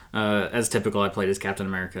as typical, I played as Captain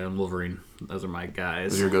America and Wolverine. Those are my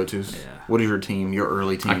guys. Those are your go-tos. Yeah. What is your team? Your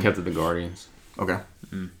early team? I kept it the Guardians. Okay.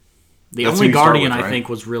 The That's only who you start Guardian with, I right? think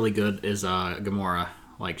was really good is Gamora.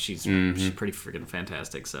 Like she's pretty freaking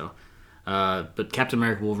fantastic. So, but Captain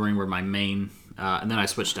America, Wolverine were my main, and then I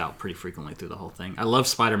switched out pretty frequently through the whole thing. I love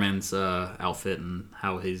Spider-Man's outfit and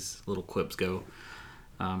how his little quips go.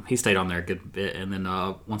 He stayed on there a good bit, and then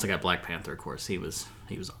once I got Black Panther, of course, he was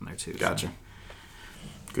on there too. Gotcha. So.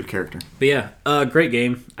 Good character. But yeah, great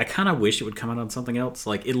game. I kind of wish it would come out on something else.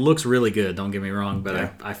 Like it looks really good. Don't get me wrong, but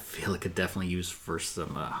Yeah. I feel it could definitely use for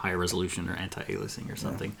some higher resolution or anti-aliasing or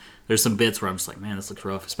something. There's some bits where I'm just like, man, this looks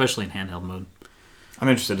rough, especially in handheld mode. I'm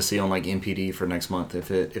interested to see on like NPD for next month if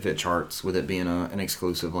it charts with it being an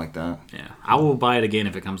exclusive like that. Yeah, I will buy it again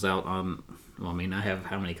if it comes out on. Well, I mean, I have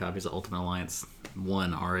how many copies of Ultimate Alliance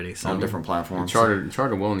 1 already? So On different platforms.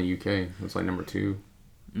 Charted well in the UK. It was like number 2.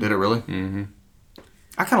 Did it really? Mm-hmm.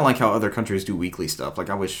 I kind of like how other countries do weekly stuff. Like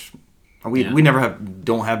I wish we never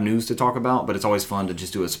don't have news to talk about, but it's always fun to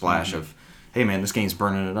just do a splash of, hey man, this game's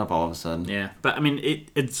burning it up all of a sudden. Yeah, but I mean,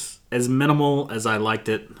 it's as minimal as I liked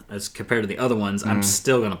it as compared to the other ones. I'm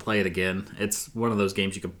still gonna play it again. It's one of those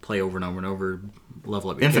games you can play over and over and over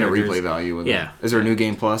level up your Infinite characters. replay value with Yeah. it. Is there a new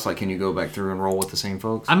game plus? Like, can you go back through and roll with the same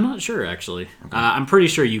folks? I'm not sure actually. I'm pretty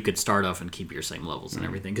sure you could start off and keep your same levels and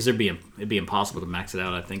everything because it'd be impossible to max it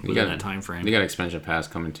out. I think within that time frame. They got expansion pass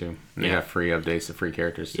coming too. And They got free updates to free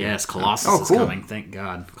characters too. Yes, Colossus Oh, cool. is coming. Thank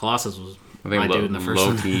God. Colossus was I think my dude in the first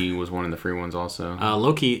one. Loki was one of the free ones also.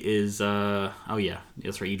 Loki is oh yeah,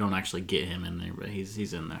 that's right. You don't actually get him in there, but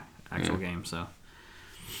he's in the actual game. So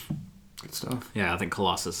Good stuff. yeah, I think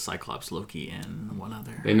Colossus, Cyclops, Loki, and one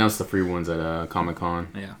other. They announced the free ones at Comic-Con.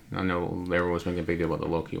 Yeah. I know everyone was making a big deal about the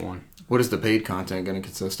Loki one. What is the paid content going to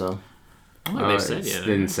consist of? I don't think they've said yet.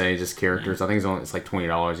 Didn't say, just characters. I think it's like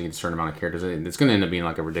 $20. You get a certain amount of characters. It's going to end up being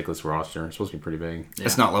like a ridiculous roster. It's supposed to be pretty big. Yeah.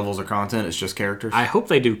 It's not levels or content. It's just characters. I hope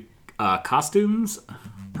they do costumes.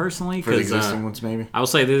 Personally, For the because existing ones, maybe. I will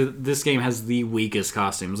say this game has the weakest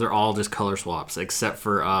costumes. They're all just color swaps, except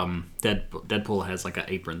for Deadpool has like an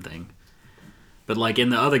apron thing. But like in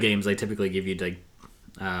the other games, they typically give you like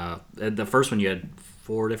the first one you had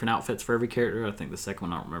 4 different outfits for every character. I think the second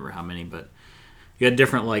one I don't remember how many, but you had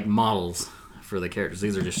different like models for the characters.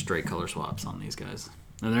 These are just straight color swaps on these guys,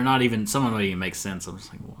 and they're not even. Some of them don't even make sense. I'm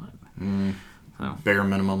just like, what? So Bare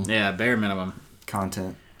minimum yeah, bare minimum.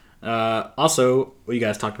 content. Also, what you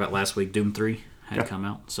guys talked about last week, Doom 3 had come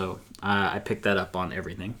out, so I picked that up on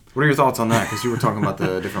everything. What are your thoughts on that? Because you were talking about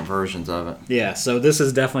the different versions of it. Yeah, so this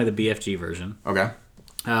is definitely the BFG version, Okay.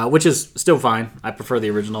 which is still fine. I prefer the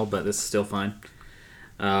original, but this is still fine.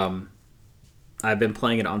 I've been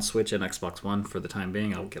playing it on Switch and Xbox One for the time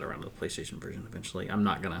being. I'll get around to the PlayStation version eventually. I'm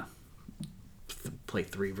not going to play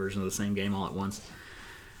 3 versions of the same game all at once.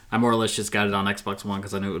 I more or less just got it on Xbox One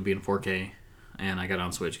because I knew it would be in 4K, and I got it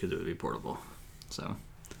on Switch because it would be portable. So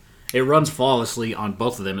it runs flawlessly on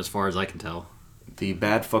both of them as far as I can tell. The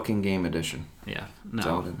Bad Fucking Game Edition. Yeah. Is that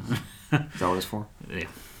No. what it is? Is that what it's for? Yeah.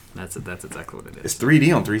 That's exactly what it is. It's 3D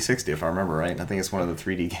on 360, if I remember right. I think it's one of the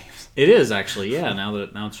 3D games. It is actually, yeah. Now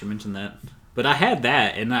that you mentioned that, but I had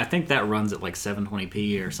that, and I think that runs at like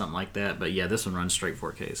 720p or something like that. But yeah, this one runs straight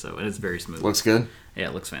 4K, so and it's very smooth. Looks good. Yeah,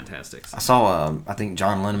 it looks fantastic. I saw, I think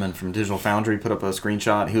John Linneman from Digital Foundry put up a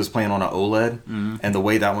screenshot. He was playing on an OLED, and the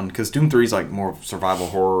way that one, because Doom 3 is like more survival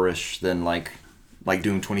horror-ish than like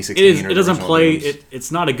Doom 2016. It is. or It the doesn't original play. Dooms.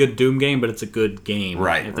 It's not a good Doom game, but it's a good game.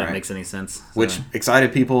 Right, If that right. makes any sense. So, Which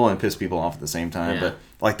excited people and pissed people off at the same time. Yeah. But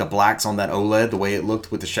like the blacks on that OLED, the way it looked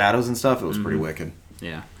with the shadows and stuff, it was pretty wicked.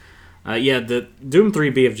 yeah, the Doom 3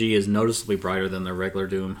 BFG is noticeably brighter than the regular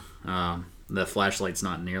Doom. The flashlight's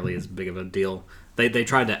not nearly as big of a deal. They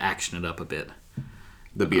tried to action it up a bit.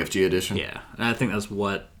 The BFG edition. Yeah, and I think that's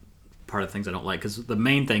what part of the things I don't like, because the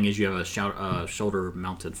main thing is you have a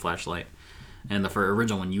shoulder-mounted flashlight, and the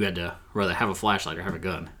original one you had to rather have a flashlight or have a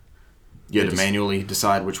gun. You had to manually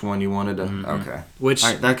decide which one you wanted to. Okay. Which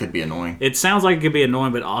That could be annoying. it sounds like it could be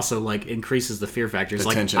annoying, but also like increases the fear factor. It's The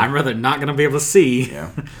like tension. I'm rather not going to be able to see,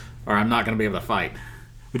 Yeah. or I'm not going to be able to fight.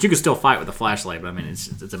 But you can still fight with a flashlight. But I mean,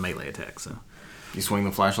 it's a melee attack. So, You swing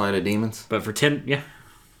the flashlight at demons. but for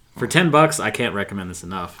 $10, I can't recommend this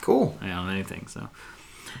enough. Cool. On anything. So,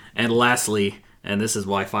 and lastly, and this is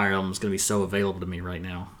why Fire Emblem is going to be so available to me right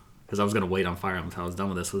now, because I was going to wait on Fire Emblem until I was done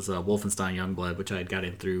with this. Was Wolfenstein Youngblood, which I had got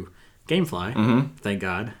in through GameFly. Thank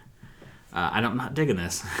God. I'm not digging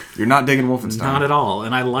this, You're not digging Wolfenstein. not at all.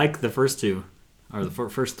 And I like the first 2, or the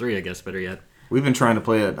first 3, I guess. Better yet, We've been trying to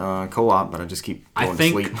play it co-op, but I just keep I going to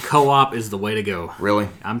think sleep. co-op is the way to go. Really?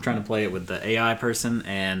 I'm trying to play it with the AI person,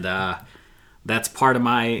 and that's part of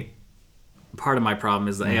my problem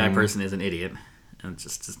is the AI person is an idiot and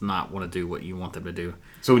just does not want to do what you want them to do.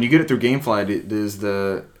 So when you get it through GameFly, is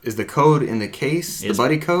the code in the case the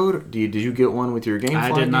buddy code? Did you get one with your GameFly?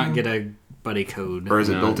 I did not game? get a buddy code. Or is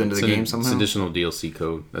it built into the game It's somehow? additional DLC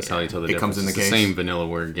code. That's how you tell the It difference. comes in the It's case? the same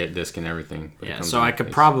vanillaware get disc and everything. But it Yeah, comes so in I the could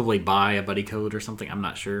case. probably buy a buddy code or something. I'm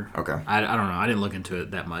not sure. Okay. I don't know. I didn't look into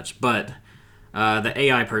it that much. But the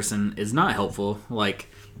AI person is not helpful. Like,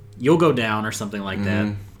 you'll go down or something like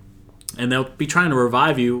that, and they'll be trying to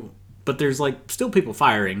revive you, but there's, like, still people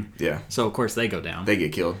firing. Yeah. So, of course, they go down. They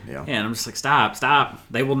get killed. Yeah. Yeah, and I'm just like, stop.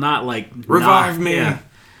 They will not, like... Revive me. Yeah.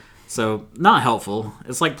 So, not helpful.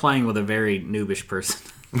 It's like playing with a very noobish person.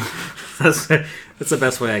 that's the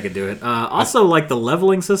best way I could do it. Also, like, the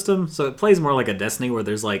leveling system. So, it plays more like a Destiny where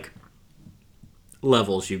there's, like,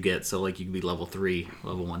 levels you get. So, like, you can be level 3,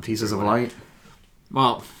 level 1, 2, Pieces 3, of whatever. light.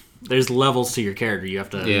 Well, there's levels to your character. You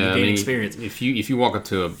have to gain experience. If you walk up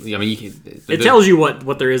to you can. It tells you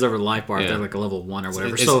what there is over the life bar if Yeah. they're like a level 1 or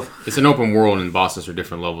whatever. It's an open world and bosses are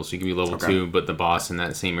different levels. So you can be level Okay. 2, but the boss in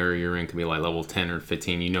that same area you're in can be like level 10 or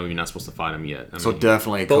 15. You know you're not supposed to fight him yet. So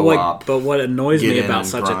definitely a but co-op. what annoys get me in about and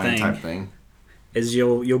such a grind thing type thing. is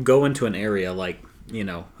you'll go into an area like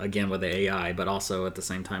again with the AI, but also at the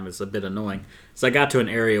same time it's a bit annoying. So I got to an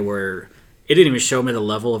area where it didn't even show me the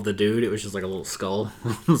level of the dude. It was just like a little skull.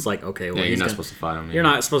 It was like, okay, well, you're not supposed to fight him. You're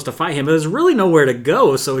not supposed to fight him, but there's really nowhere to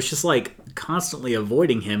go. So it's just like constantly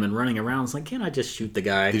avoiding him and running around. It's like, can't I just shoot the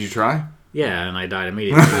guy? Did you try? Yeah, and I died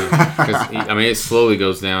immediately. Because it slowly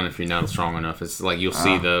goes down if you're not strong enough. It's like you'll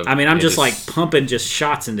see the. I mean, I'm just like pumping just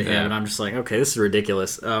shots into him, Yeah. and I'm just like, okay, this is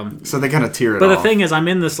ridiculous. So they kind of tear it But off. the thing is, I'm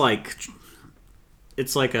in this like,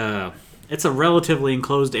 it's a relatively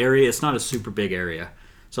enclosed area. It's not a super big area.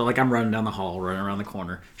 So like I'm running down the hall, running around the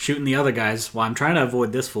corner, shooting the other guys while I'm trying to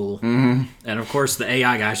avoid this fool. Mm-hmm. And of course the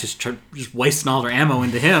AI guys just wasting all their ammo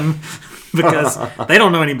into him because they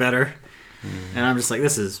don't know any better. And I'm just like,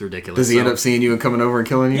 this is ridiculous. Does he end up seeing you and coming over and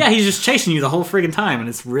killing you? Yeah, he's just chasing you the whole friggin' time, and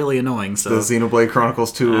it's really annoying. So The Xenoblade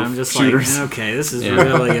Chronicles 2 I'm of just shooters. like, okay, this is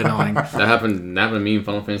really annoying. That happened to me in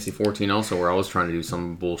Final Fantasy 14 also, where I was trying to do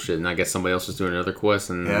some bullshit, and I guess somebody else was doing another quest,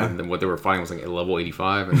 and then what they were fighting was like at level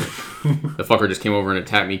 85, and the fucker just came over and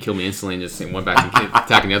attacked me, killed me instantly, and just went back and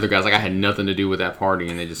attacking the other guys. Like I had nothing to do with that party,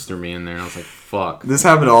 and they just threw me in there, and I was like, fuck. This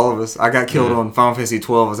happened to all of us. I got killed on Final Fantasy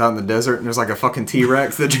 12. I was out in the desert, and there's like a fucking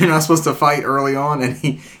T-Rex that you're not supposed to fight early on, and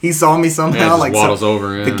he saw me somehow. Yeah, like waddles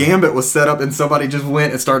over. Yeah. The gambit was set up, and somebody just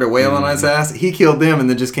went and started wailing on his ass. He killed them, and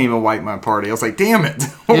then just came and wiped my party. I was like, damn it,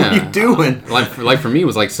 what were you doing? Like for me, it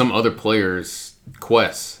was like some other player's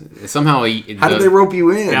quest. Somehow, How did they rope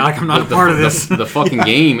you in? Yeah, like I'm not a part of this. The fucking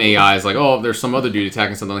game AI is like, oh, there's some other dude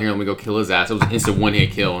attacking something here. Let me go kill his ass. It was an instant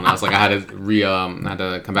one-hit kill, and I was like, I had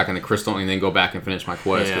to come back in the crystal and then go back and finish my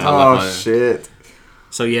quest. 'Cause I left my, shit.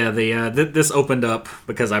 So yeah, this opened up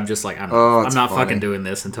because I'm just like I'm it's not funny. fucking doing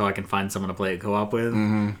this until I can find someone to play it co-op with.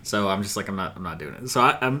 Mm-hmm. So I'm just like I'm not doing it. So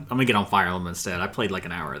I'm gonna get on Fire Emblem instead. I played like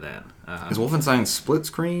an hour of that. Is Wolfenstein split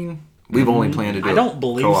screen? We've only planned to do I don't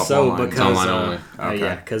believe co-op so online. because online only. Okay.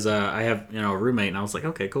 yeah, because I have a roommate and I was like,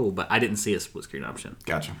 okay, cool, but I didn't see a split screen option.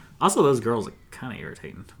 Gotcha. Also, those girls are kind of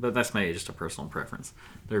irritating, but that's maybe just a personal preference.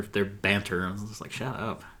 Their banter, I was just like, shut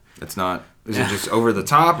up. It's not. Is it just over the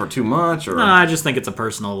top or too much? Or No, I just think it's a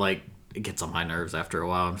personal like. It gets on my nerves after a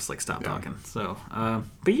while. I'm just like, stop talking. So,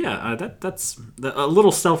 but yeah, that's a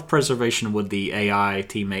little self-preservation with the AI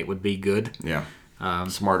teammate would be good. Yeah.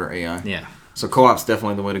 Smarter AI. Yeah. So co-op's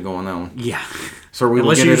definitely the way to go on that one. Yeah. So we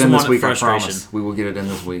Unless will you get it just in this want week. I frustration. promise. We will get it in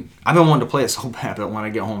this week. I've been wanting to play it so bad, but when I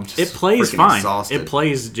get home, just It plays freaking fine. Exhausted. It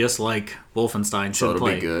plays just like Wolfenstein should it'll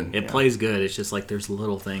play. be good, It yeah. plays good. It's just like there's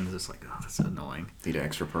little things. It's like, oh, that's annoying. Need an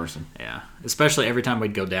extra person. Yeah. Especially every time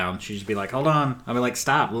we'd go down, she'd just be like, hold on. I'd be like,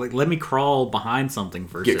 stop. Like, let me crawl behind something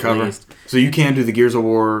first. Get at cover. least. So you can do the Gears of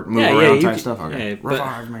War move around type stuff. Okay. Yeah,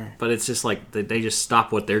 Revive me. but it's just like they just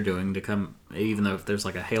stop what they're doing to come, even though if there's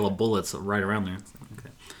like a hail of bullets right around there. It's like, okay.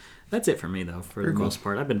 That's it for me though. For the most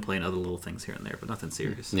part, I've been playing other little things here and there, but nothing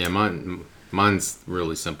serious. Yeah, mine's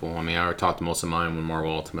really simple. I mean, I already talked to most of mine when Marvel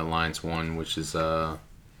Ultimate Alliance won, which is I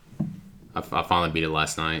finally beat it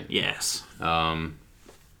last night. Yes.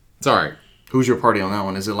 It's all right. Who's your party on that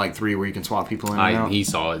one? Is it like 3 where you can swap people in and out? He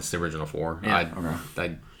saw it's the original 4. Yeah.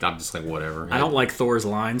 I'm just like whatever. I don't like Thor's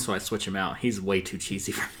line, so I switch him out. He's way too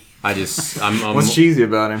cheesy for me. I'm What's cheesy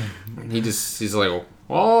about him? he's like,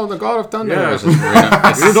 oh, the God of Thunder. Yeah. It's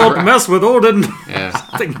just You don't mess with Odin. Yeah.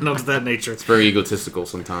 Something of that nature. It's very egotistical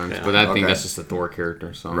sometimes, but I think Okay. that's just a Thor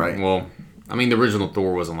character. So, Right. well, I mean, the original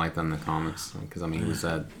Thor wasn't like that in the comics because I mean he was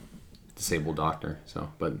that disabled doctor. So,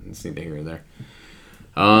 but it's neither here or there.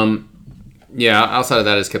 Yeah, outside of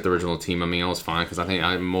that, I just kept the original team. I mean, I was fine because I think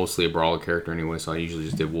I'm mostly a brawler character anyway, so I usually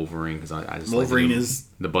just did Wolverine because I just Wolverine like to do is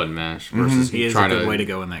the button mash versus he is a trying good to way to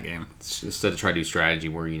go in that game. instead of try to do strategy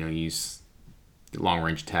where you use long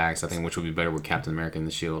range attacks. I think which would be better with Captain America and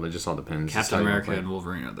the Shield. It just all depends. It's Captain how you wanna America play. and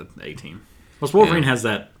Wolverine are the A team. Plus, Wolverine Yeah. has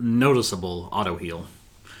that noticeable auto heal.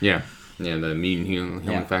 Yeah, the mutant healing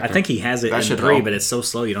factor. I think he has it That in should 3, help. but it's so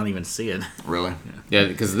slow you don't even see it. Really? Yeah,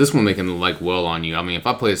 because this one they can like well on you. I mean, if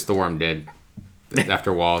I play as Thor, I'm dead.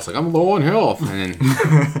 After a while, it's like I'm low on health, and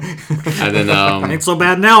then Ain't so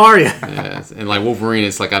bad now, are you? yeah, and like Wolverine,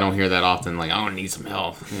 it's like I don't hear that often. Like I don't need some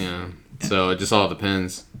health. Yeah, so it just all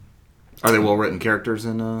depends. Are they well written characters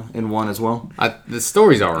in 1 as well? The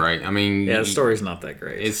story's all right. I mean, Yeah, the story's not that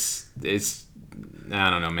great. it's I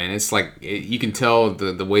don't know, man. It's like you can tell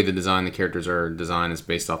the way the characters are designed is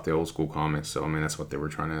based off the old school comics. So I mean, that's what they were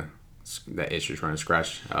trying to trying to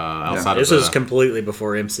scratch outside This of was completely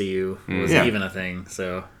before MCU was Yeah. even a thing.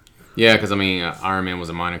 So yeah, because I mean, Iron Man was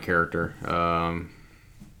a minor character.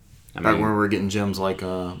 Back when we were getting gems like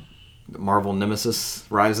Marvel Nemesis,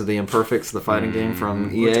 Rise of the Imperfects, the fighting game from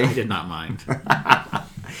which EA. I did not mind.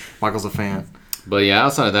 Michael's a fan. But yeah,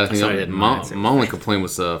 outside of that, I think Sorry, I didn't mind my only complaint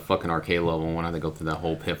was the fucking arcade level when I had to go through that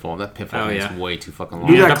whole pitfall. That pitfall is way too fucking long.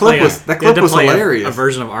 Dude, that clip was hilarious. A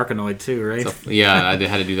version of Arkanoid too, right? Yeah, I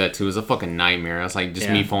had to do that too. It was a fucking nightmare. It's like just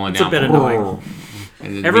me falling it's down. It's a bit annoying.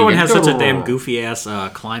 Everyone has such a damn goofy ass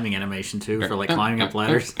climbing animation too for like climbing up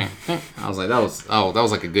ladders. I was like, that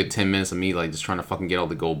was like a good 10 minutes of me like just trying to fucking get all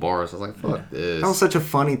the gold bars. I was like, fuck this. That was such a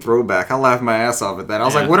funny throwback. I laughed my ass off at that. I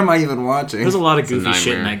was like, what am I even watching? There's a lot of goofy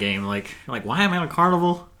shit in that game. Like why am I on a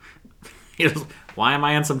carnival? Why am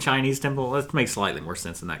I in some Chinese temple? That makes slightly more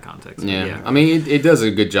sense in that context. Yeah. I mean, it does a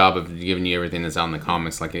good job of giving you everything that's out in the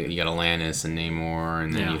comics. Like, you got Atlantis and Namor,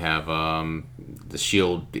 and then you have the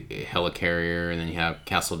S.H.I.E.L.D. helicarrier, and then you have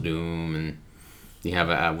Castle Doom, and you have,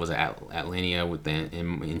 Atlantia with the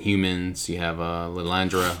Inhumans. You have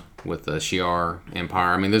Lilandra with the Shi'ar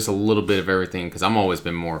Empire. I mean, there's a little bit of everything, because I've always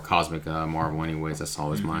been more cosmic Marvel anyways. That's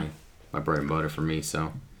always my bread and butter for me,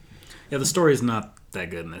 so. Yeah, the story's not that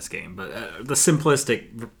good in this game, but the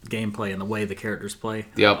simplistic gameplay and the way the characters play.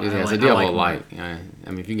 Yep, it's a Diablo Light. Yeah, I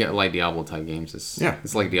mean, if you get light Diablo type games,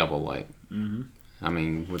 it's like Diablo Light. Mm-hmm. I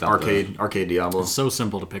mean, without arcade Diablo. It's so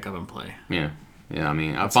simple to pick up and play. Yeah. I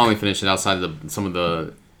mean, I finally finished it. Outside of some of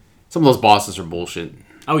those bosses are bullshit.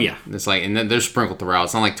 Oh yeah, it's like, and they're sprinkled throughout.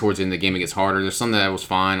 It's not like towards the end of the game it gets harder. There's some that was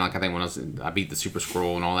fine. Like I think when I beat the Super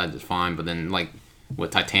Scroll and all that is fine, but then like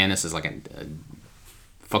with Titanus is like a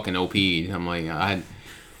fucking OP. I'm like, I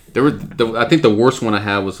think the worst one I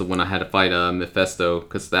had was when I had to fight Mephisto,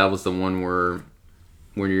 because that was the one where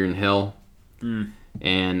you're in hell,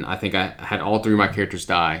 and I think I had all three of my characters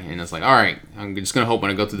die, and it's like, all right, I'm just gonna hope when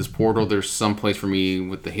I go through this portal, there's some place for me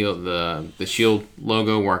with the shield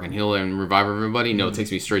logo where I can heal and revive everybody. No, it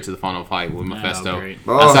takes me straight to the final fight with Mephisto.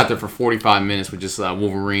 I sat there for 45 minutes with just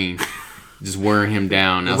Wolverine. Just wearing him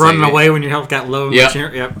down. Running away when your health got low. Yep.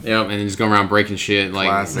 And then just going around breaking shit.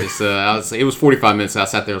 Like it was 45 minutes. I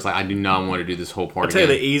sat there. I was like, I do not want to do this whole part. I'll tell you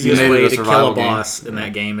the easiest way to kill a boss in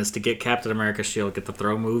that game is to get Captain America's shield, get the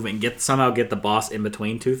throw move, and somehow get the boss in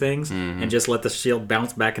between two things, and just let the shield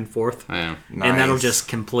bounce back and forth. Yeah. Nice. And that'll just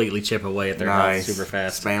completely chip away at their health super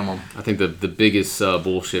fast. Spam them. I think the biggest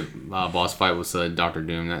bullshit boss fight was Doctor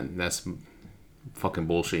Doom. That's fucking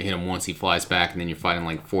bullshit. Hit him once, he flies back, and then you're fighting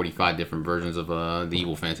like 45 different versions of the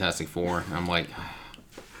evil Fantastic Four. And I'm like,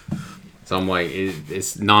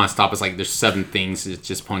 it's nonstop. It's like there's 7 things that's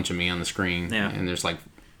just punching me on the screen, and there's like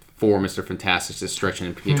 4 Mr. Fantastics just stretching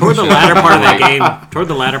and toward the latter part of that game. Toward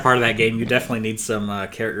the latter part of that game, you definitely need some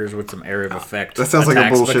characters with some area of effect. That sounds like a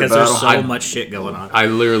bullshit because battle. There's so much shit going on. I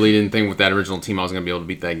literally didn't think with that original team I was gonna be able to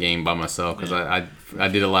beat that game by myself, because I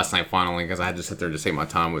did it last night finally, because I had to sit there and just take my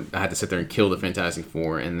time. I had to sit there and kill the Fantastic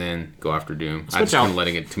Four and then go after Doom. I just couldn't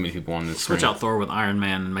letting it too many people on this. Switch out Thor with Iron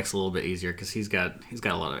Man and makes it a little bit easier, because he's got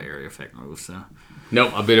a lot of area effect moves. So.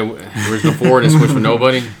 Nope, I beat original 4 and switched with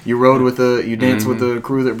nobody. You rode with you danced with the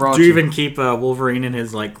crew that brought you. Did you even keep Wolverine in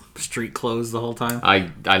his like street clothes the whole time? I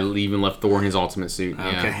even left Thor in his ultimate suit.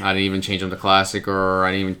 Okay. Yeah, I didn't even change him to classic or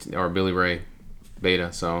Billy Ray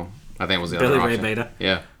Beta. So I think it was the other option. Billy Ray Beta.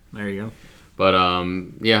 Yeah. There you go. But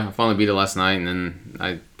I finally beat it last night, and then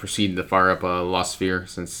I proceeded to fire up Lost Sphere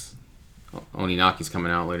since Oninaki's coming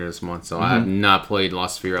out later this month. So I have not played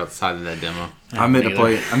Lost Sphere outside of that demo. I meant to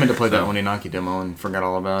play that Oninaki demo and forgot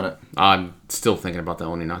all about it. I'm still thinking about the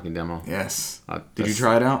Oninaki demo. Yes. Did you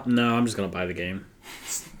try it out? No, I'm just gonna buy the game.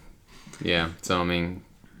 Yeah. So I mean,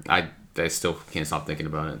 I still can't stop thinking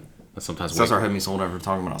about it. Sometimes that's our head me sold ever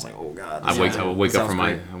talking about. I was like, oh god. I wake up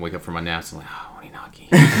from my naps and like, oh, Oninaki.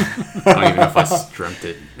 I don't even know if I dreamt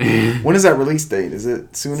it. When is that release date? Is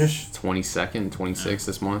it soonish? 22nd, 26th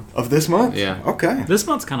this month. Of this month? Yeah. Okay. This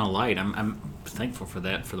month's kind of light. I'm thankful for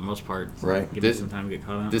that for the most part. Right. Give me some time to get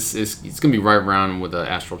caught up. It's gonna be right around with the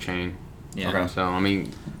Astral Chain. Yeah. Okay. So I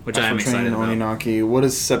mean, which I am excited about. Oninaki. What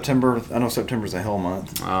is September? I know September's a hell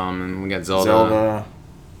month. And we got Zelda.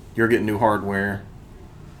 You're getting new hardware.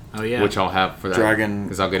 Oh yeah. Which I'll have for that. Dragon.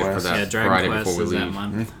 Because I'll get it for that Dragon Friday Quest before we leave. That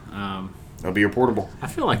month. That'll be your portable. I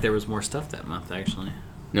feel like there was more stuff that month actually.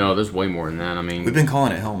 No, there's way more than that. I mean, we've been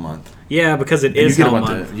calling it Hell Month. Yeah, because it is Hell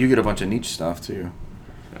Month. You get a bunch of niche stuff too.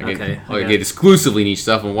 I get exclusively niche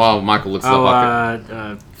stuff, and while Michael looks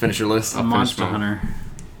up, finish your list. Monster Hunter.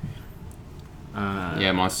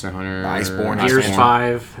 Monster Hunter. Iceborne. Gears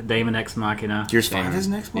 5, Daemon X Machina. Gears 5 is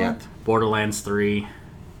next month? Borderlands 3.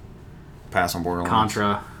 Pass on Borderlands.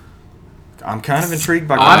 Contra. I'm kind of intrigued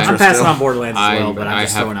by Contra. I'm passing on Borderlands as well, but I'm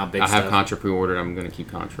just throwing out big stuff. I have Contra pre-ordered. I'm going to keep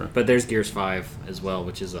Contra. But there's Gears 5 as well,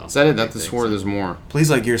 which is awesome. Is that it? That's the swore there's more. Please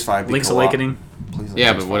let Gears 5 be Link's Awakening.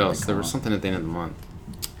 Yeah, but what else? There was something at the end of the month.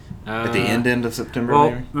 At the end of September,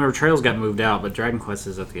 Well, maybe? remember Trails got moved out, but Dragon Quest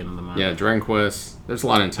is at the end of the month. Yeah, Dragon Quest. There's a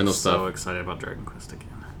lot of Nintendo I'm stuff. so excited about Dragon Quest again.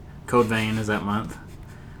 Code Vein is that month.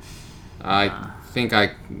 I think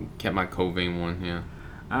I kept my Code Vein one. Yeah.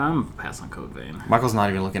 I'm pass on Code Vein. Michael's not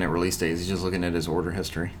even looking at release days. He's just looking at his order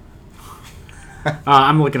history.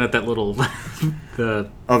 I'm looking at that little the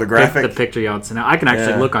graphic? the picture y'all sent out. I can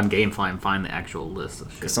actually Yeah. look on GameFly and find the actual list of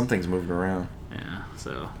shit. Because some things moved around. Yeah,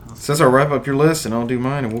 so Since I'll wrap up your list and I'll do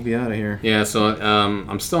mine and we'll be out of here. Yeah, so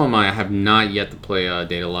I'm still on my. I have not yet to play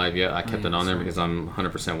Data Live yet. I kept it on there because I'm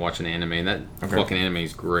 100% watching anime, and that fucking anime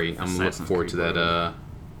is great. I'm looking Assassin's forward to Creed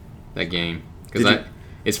that game Did because you-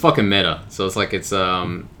 it's fucking meta. So it's like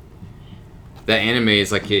that anime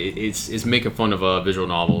is like it's making fun of visual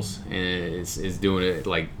novels, and it's doing it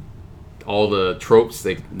like all the tropes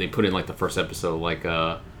they put in like the first episode, like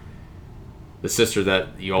the sister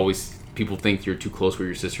that people think you're too close with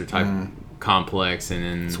your sister type complex, and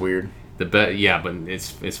then It's weird. but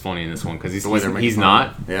it's funny in this one because The way they're making he's fun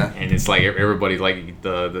not, of it. Yeah. and it's like everybody like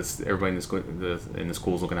everybody in the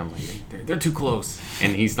school's looking at him like they're too close,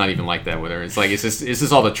 and he's not even like that with her. It's like it's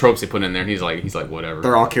just all the tropes they put in there, and he's like whatever.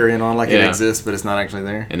 They're all carrying on like it Yeah. exists, but it's not actually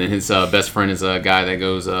there. And then his best friend is a guy that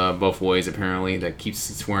goes both ways apparently, that keeps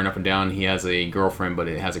swearing up and down he has a girlfriend, but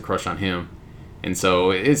it has a crush on him. And so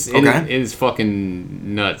it is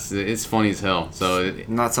fucking nuts. It's funny as hell. So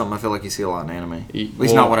Not something I feel like you see a lot in anime. At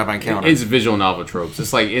least not what I've encountered. It's visual novel tropes.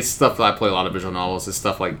 It's stuff that I play a lot of visual novels. It's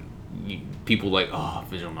stuff like people like, oh,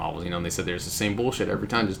 visual novels. You know, and they said there's the same bullshit every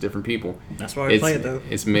time, just different people. that's why I play it though.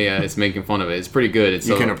 It's making fun of it. It's pretty good.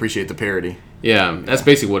 You can appreciate the parody. Yeah, that's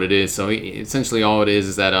basically what it is. So essentially, all it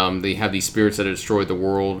is that they have these spirits that have destroyed the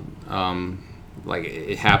world. Like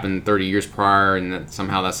it happened 30 years prior, and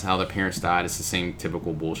somehow that's how the parents died. It's the same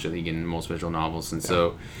typical bullshit that you get in most visual novels, and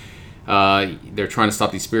so they're trying to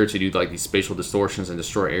stop these spirits who do like these spatial distortions and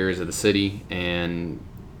destroy areas of the city. And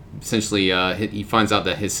essentially, he finds out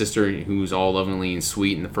that his sister, who's all lovingly and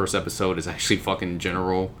sweet in the first episode, is actually fucking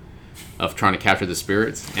general of trying to capture the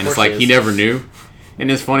spirits, and it's like he never knew. And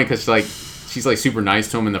it's funny because she's like super nice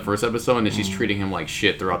to him in the first episode, and then she's treating him like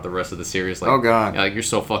shit throughout the rest of the series. Like, Oh, God. like you're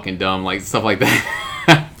so fucking dumb, like stuff like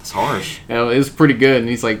that. It's harsh. You know, it was pretty good, and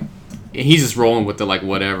he's just rolling with it like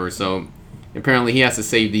whatever. So apparently he has to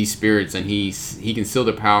save these spirits, and he can seal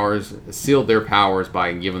their powers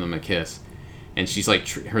by giving them a kiss. And she's like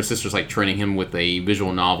her sister's like training him with a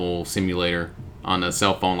visual novel simulator on a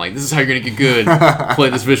cell phone. Like, this is how you're gonna get good. Play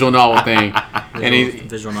this visual novel thing, and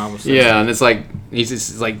Visual novels. yeah, and it's like he's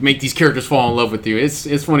just like make these characters fall in love with you.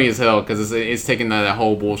 It's funny as hell because it's taking that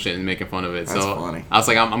whole bullshit and making fun of it. That's so funny. I was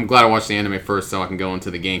like, I'm glad I watched the anime first so I can go into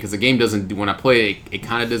the game, because the game doesn't do, when I play it, it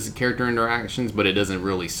kind of does the character interactions, but it doesn't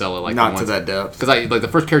really sell it like Not to that depth. Because like the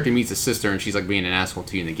first character meets his sister and she's like being an asshole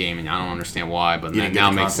to you in the game, and I don't understand why, but You didn't now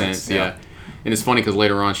it get the makes context, sense. Yeah. And it's funny because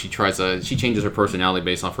later on she changes her personality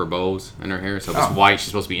based off her bows and her hair. So if it's white, she's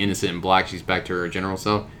supposed to be innocent, and black, she's back to her general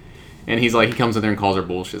self. And he comes in there and calls her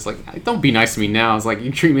bullshit. It's like, don't be nice to me now. It's like,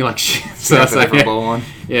 you treat me like shit. So That's it's like, like, bow on.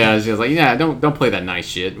 yeah, she was like, yeah, don't play that nice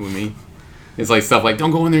shit with me. It's like stuff like,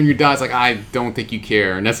 don't go in there and you die. It's like, I don't think you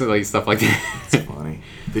care, and that's like stuff like that. It's funny.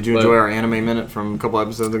 Did you enjoy our anime minute from a couple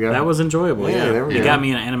episodes ago? That was enjoyable. Yeah, Yeah, there we it go. got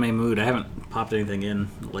me in an anime mood. I haven't popped anything in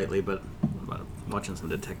lately, but watching some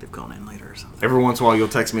Detective Conan later or something. Every once in a while, you'll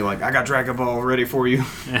text me like, "I got Dragon Ball ready for you.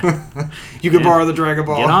 You can borrow the Dragon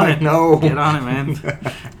Ball." Get on it. No. Get on it, man.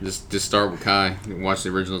 just start with Kai, watch the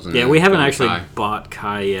originals. And Yeah, then we haven't go with actually Kai. bought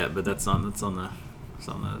Kai yet, but that's on the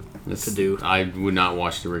to do. I would not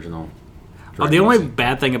watch the original. The only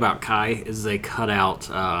bad thing about Kai is they cut out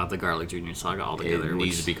the Garlic Jr. saga altogether. It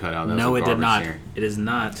needs to be cut out. That's No, a it did garbage not. here. It is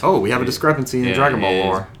not. Oh, we have a discrepancy in Yeah, Dragon Ball it is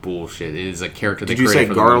lore. bullshit. It is a character. Did they you say created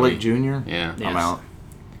for the Garlic movie. Jr.? Yeah. Yes. I'm out.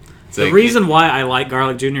 It's The like- reason why I like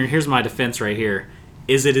Garlic Jr., here's my defense right here,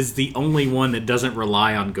 is it is the only one that doesn't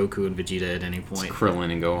rely on Goku and Vegeta at any point. It's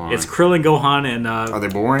Krillin and Gohan. It's Krillin, Gohan, and Are they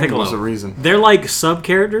boring? Piccolo. What's the reason? They're like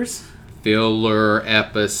sub-characters. filler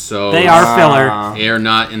episodes. They are filler. They're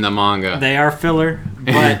not in the manga. They are filler,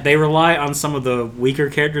 but they rely on some of the weaker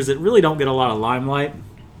characters that really don't get a lot of limelight.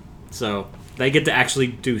 So they get to actually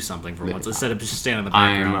do something for once instead of just standing in the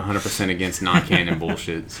I am background. 100% against non-canon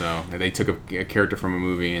bullshit. So they took a character from a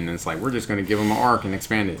movie and it's like, we're just going to give him an arc and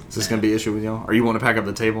expand it. Is this going to be an issue with y'all? Or you want to pack up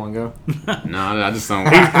the table and go? No, I just don't.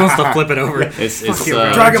 He wants to flip it over. It's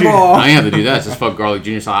Dragon Ball! I have to do that. It's just fuck Garlic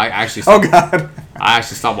Jr. So I actually Oh, God.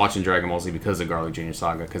 stopped watching Dragon Ball Z because of Garlic Jr.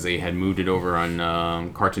 Saga, because they had moved it over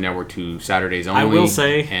on Cartoon Network to Saturdays only. I will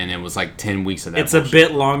say, and it was like 10 weeks of that. it's a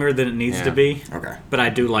bit longer than it needs Yeah. to be. Okay. But I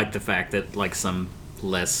do like the fact that like some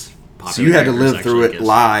less popular. So you had to characters live through actually it gets-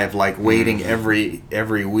 live, like waiting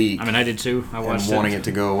every week I mean, I did too. I and watched wanting it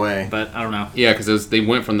to go away. but I don't know. Yeah, because they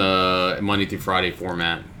went from the Monday through Friday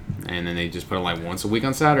format, and then they just put it like once a week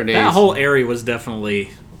on Saturdays. That whole area was definitely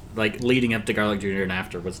like leading up to Garlic Jr. and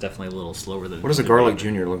after was definitely a little slower than. What does a Garlic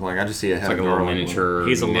Jr. look like? I just see a it's head like a of little garlic. miniature.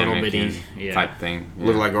 He's a little mannequin bitty, yeah. type thing. Yeah.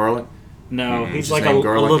 Look like garlic? No, Mhm. he's His like name a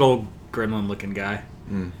Garlic? little gremlin looking guy.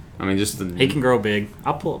 I mean, just the He can grow big.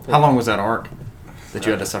 I'll pull. How long was that arc that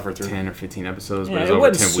you had to suffer through? 10 or 15 episodes, but Yeah, it was it over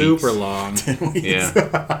wasn't 10 weeks. super long. 10 weeks. Yeah,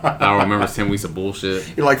 I don't remember 10 weeks of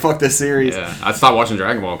bullshit. You're like, fuck this series. Yeah, I stopped watching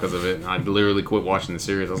Dragon Ball because of it. I literally quit watching the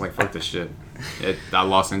series. I was like, fuck this shit. I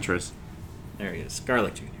lost interest. There he is,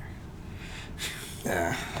 Garlic Jr.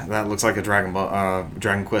 Yeah, that looks like a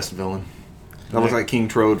Dragon Quest villain. That looks like King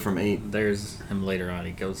Trode from 8. There's him later on.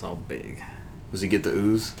 He goes all big. Does he get the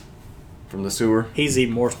ooze from the sewer? He's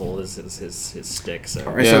immortal. Is his stick. So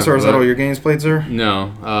All right, Yeah, so is that but- all your games played, sir? No.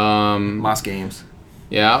 Moss games.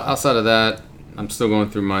 Yeah, outside of that, I'm still going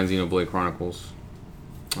through my Xenoblade Chronicles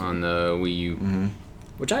on the Wii U. Mm-hmm.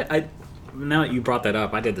 which I now that you brought that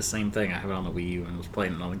up, I did the same thing. I have it on the Wii U and was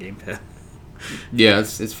playing it on the gamepad. Yeah,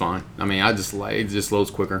 it's fine. I mean, I just like it just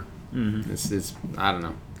loads quicker. Mm-hmm. It's I don't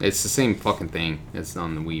know. It's the same fucking thing. It's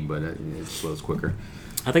on the Wii, but it just loads quicker.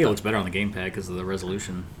 I think it looks better on the gamepad because of the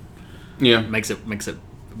resolution. Yeah, Makes it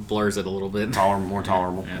blurs it a little bit. More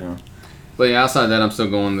tolerable. Yeah. Yeah. but yeah, outside of that, I'm still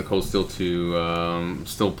going the Cold Steel 2.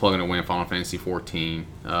 Still plugging away in Final Fantasy 14.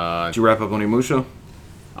 Did you wrap up on Onimusha?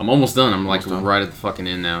 I'm almost done. I'm like Almost done. right at the fucking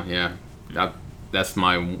end now. Yeah, that's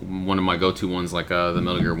one of my go-to ones, like the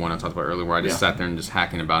Metal Gear one I talked about earlier, where I just Yeah. sat there and just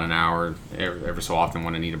hacking about an hour every so often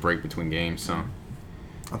when I need a break between games. So I'm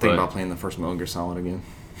thinking But- about playing the first Metal Gear Solid again.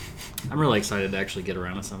 I'm really excited to actually get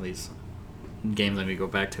around to some of these games I need to go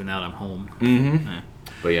back to now that I'm home. Mm-hmm. Yeah.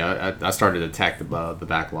 But yeah, I started to attack the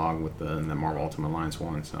backlog with the Marvel Ultimate Alliance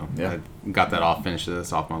one, so Yeah. I got that off, finished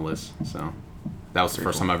this off my list. So that was the Very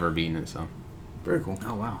first cool. time I've ever beaten it. Very cool.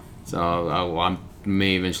 Oh wow. So I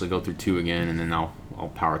may eventually go through 2 again, and then I'll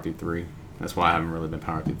power through 3. That's why I haven't really been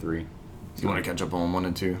powering through 3. You want to catch up on 1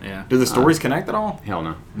 and 2? Yeah. Do the stories connect at all? Hell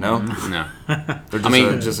no, No. no. They're just I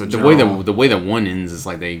mean, just a the way general- the way that 1 ends is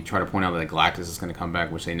like they try to point out that Galactus is going to come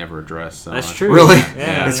back, which they never address. So That's true. Really?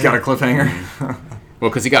 Yeah. It's got a cliffhanger. Well,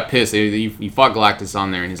 because he got pissed. He fought Galactus on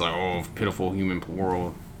there, and he's like, "Oh, pitiful human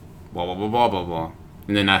world," blah blah blah blah blah blah.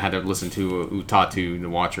 And then I had to listen to Utatu, the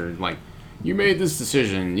Watcher, like, "You made this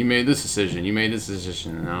decision. You made this decision. You made this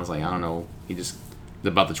decision." And I was like, "I don't know." He just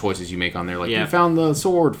about the choices you make on there. Like, Yeah. you found the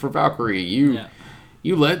sword for Valkyrie. Yeah.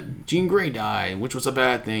 You let Jean Grey die, which was a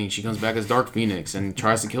bad thing. She comes back as Dark Phoenix and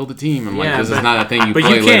tries to kill the team. I'm Yeah, like, this but- is not a thing you But play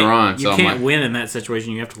you can't. later on. You So I'm can't like, win in that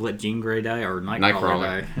situation. You have to let Jean Grey die or Nightcrawler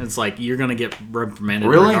Nightcrawler. die. It's like you're gonna get reprimanded.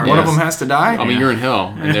 Really? regardless. One of Yes. them has to die? I mean, you're in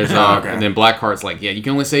hell, and there's Oh, okay. and then Blackheart's like, yeah, you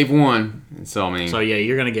can only save one. And so I mean, So yeah,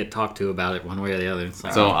 you're gonna get talked to about it one way or the other. It's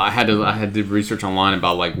like, so I had to do research online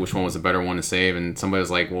about like which one was the better one to save, and somebody was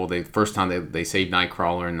like, well, the first time they saved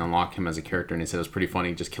Nightcrawler and unlocked him as a character, and they said it was pretty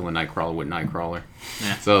funny just killing Nightcrawler with Nightcrawler.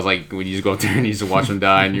 Yeah. So I was like, when you just go up there and you just watch him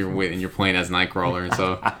die, and you're playing as Nightcrawler, and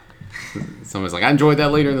so somebody's like, I enjoyed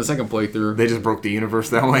that later in the second playthrough. They just broke the universe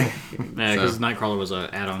that way. yeah, because so- Nightcrawler was an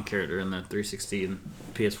add-on character in the 360 and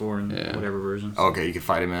PS4 and Yeah. whatever versions. Okay, you could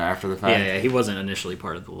fight him after the fact. Yeah, he wasn't initially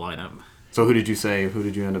part of the lineup. So who did you save? Who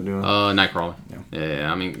did you end up doing? Nightcrawler. Yeah.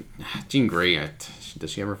 Yeah, I mean, Jean Grey. Does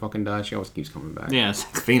she ever fucking die? She always keeps coming back. Yes.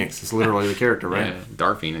 It's Phoenix. It's literally the character, right? Yeah,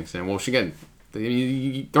 Dark Phoenix, and well, she got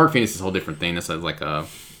Dark Phoenix is a whole different thing. That's like a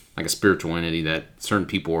spiritual entity that certain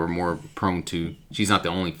people are more prone to. She's not the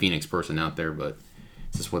only Phoenix person out there, but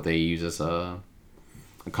it's just what they use as a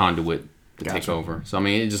conduit to take Gotcha. over. So I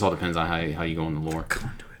mean, it just all depends on how you go in the lore.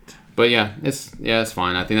 Conduit. But yeah, it's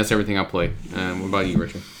fine. I think that's everything I played. What about you,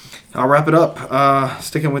 Richard? I'll wrap it up.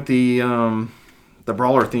 Sticking with the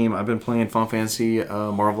brawler theme, I've been playing Final Fantasy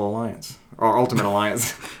Marvel Alliance or Ultimate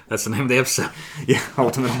Alliance. That's the name of the episode. Yeah,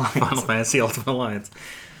 Ultimate Alliance. Final Fantasy Ultimate Alliance.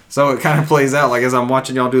 So it kind of plays out like as I'm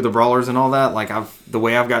watching y'all do the brawlers and all that. Like the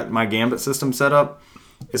way I've got my Gambit system set up,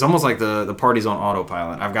 it's almost like the party's on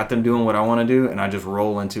autopilot. I've got them doing what I want to do, and I just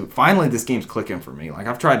roll into. Finally, this game's clicking for me. Like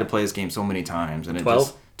I've tried to play this game so many times, and it 12?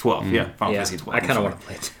 just 12. Yeah, Final Yeah, Fantasy 12. I kind of I'm want to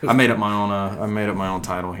sorry. play it too. I made up my own. I made up my own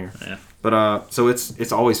title here. Yeah. But so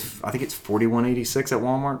it's always. I think it's $41.86 at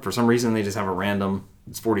Walmart. For some reason, they just have a random.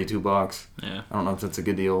 It's $42. Yeah. I don't know if that's a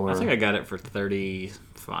good deal. Or, I think I got it for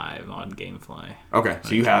 35 on GameFly. okay,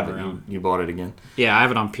 so you have it. around. You bought it again. Yeah, I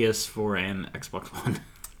have it on PS4 and Xbox One.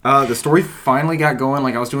 The story finally got going.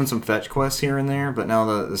 Like I was doing some fetch quests here and there, but now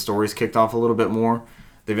the story's kicked off a little bit more.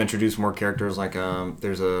 They've introduced more characters. Like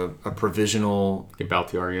there's a provisional. Get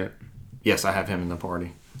Baltiar yet? Yes, I have him in the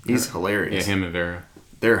party. He's hilarious. Yeah, him and Vera.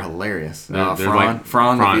 They're hilarious. They're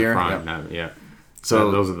Fran the Beer. Yeah.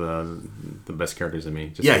 So those are the best characters in me.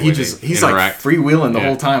 Just yeah, the way he's interact. like freewheeling the Yeah.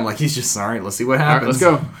 whole time. Like he's just all right. Let's see what All right, happens.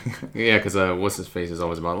 let's go. Yeah, because what's his face is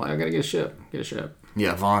always about like I gotta get a ship.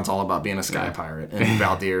 Yeah, Vaughn's all about being a sky pirate, and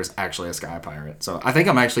Valdir's actually a sky pirate. So I think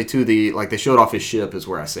I'm actually to the they showed off his ship is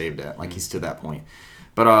where I saved at. Like he's to that point.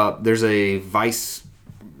 But there's a vice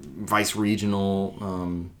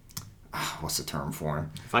regional. What's the term for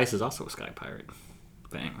him? Vice is also a sky pirate.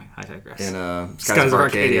 But anyway, I digress. In Skies of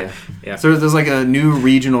Arcadia. Yeah. So there's like a new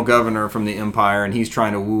regional governor from the Empire, and he's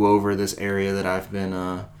trying to woo over this area that I've been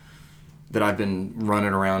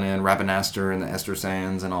running around in, Rabanastre and the Ester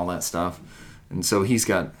Sands and all that stuff. And so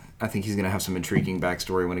I think he's going to have some intriguing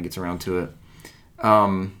backstory when it gets around to it.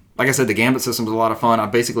 Like I said, the Gambit system's a lot of fun. I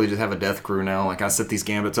basically just have a death crew now. Like I set these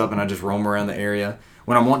Gambits up and I just roam around the area.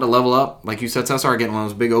 When I'm wanting to level up, like you said, Cesar, I get in one of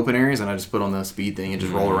those big open areas and I just put on the speed thing and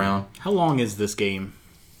just roll around. How long is this game?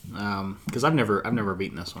 Because I've never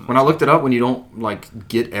beaten this one. When I looked it up, when you don't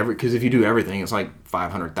get because if you do everything, it's like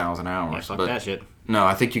 500,000 hours. Yeah, fuck but that shit. No,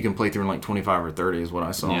 I think you can play through in like 25 or 30 is what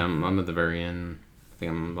I saw. Yeah, I'm at the very end. I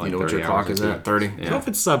think I'm like 30 what your clock is at? 30? So if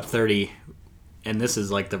it's sub 30, and this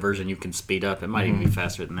is like the version you can speed up, it might even be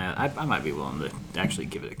faster than that. I might be willing to actually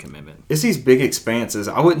give it a commitment. It's these big expanses.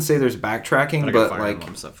 I wouldn't say there's backtracking, but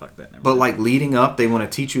like, so fuck that. Never but mind. like leading up, they want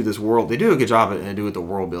to teach you this world. They do a good job at the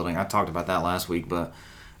world building. I talked about that last week, but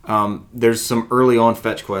there's some early on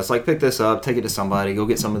fetch quests. Like pick this up, take it to somebody, go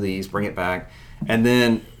get some of these, bring it back, and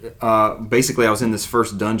then basically I was in this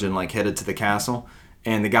first dungeon, like headed to the castle.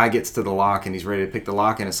 And the guy gets to the lock, and he's ready to pick the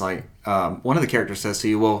lock, and it's like, one of the characters says to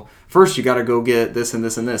you, well, first you got to go get this and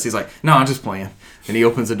this and this. He's like, no, I'm just playing. And he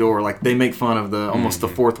opens the door. Like, they make fun of almost the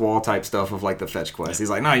fourth wall type stuff of, like, the fetch quest. He's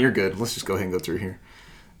like, no, you're good. Let's just go ahead and go through here.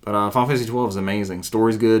 But Final Fantasy 12 is amazing.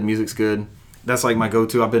 Story's good. Music's good. That's, like, my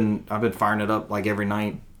go-to. I've been firing it up, like, every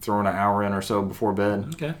night, throwing an hour in or so before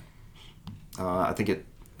bed. Okay. I think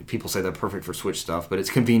people say they're perfect for Switch stuff, but it's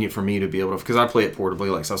convenient for me to be able to, because I play it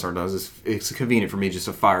portably like Cesar does. It's convenient for me just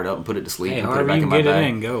to fire it up and put it to sleep and put it back in my bag. Get it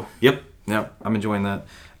in, go. Yep, I'm enjoying that.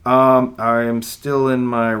 I am still in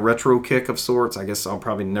my retro kick of sorts. I guess I'll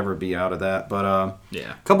probably never be out of that, but a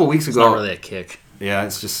couple weeks ago, it's not really a kick. Yeah,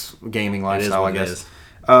 it's just gaming It lifestyle, I is what it guess. is.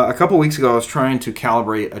 A couple weeks ago, I was trying to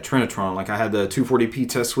calibrate a Trinitron. Like I had the 240p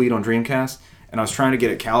test suite on Dreamcast, and I was trying to get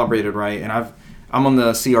it calibrated right, and I'm on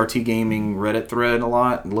the CRT Gaming Reddit thread a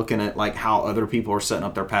lot, looking at like how other people are setting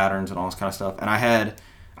up their patterns and all this kind of stuff. And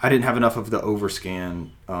I didn't have enough of the overscan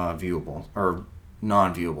viewable or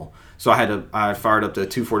non-viewable, so I fired up the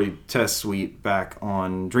 240 test suite back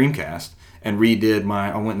on Dreamcast and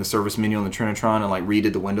I went in the service menu on the Trinitron and like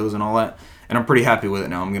redid the windows and all that. And I'm pretty happy with it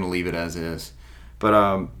now. I'm gonna leave it as is.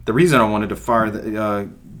 But the reason I wanted to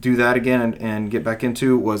do that again and get back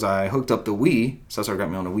into was I hooked up the Wii. Cesar got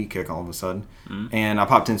me on a Wii kick all of a sudden. And I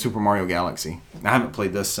popped in Super Mario Galaxy. I haven't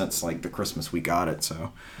played this since like the Christmas we got it.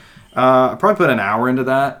 So I probably put an hour into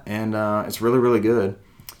that, and it's really, really good.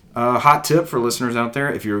 Hot tip for listeners out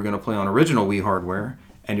there, if you're going to play on original Wii hardware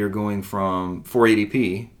and you're going from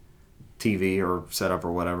 480p TV or setup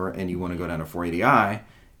or whatever, and you want to go down to 480i,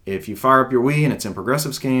 if you fire up your Wii and it's in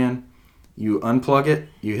progressive scan, you unplug it,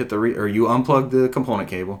 you hit you unplug the component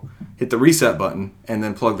cable, hit the reset button, and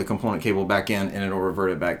then plug the component cable back in, and it'll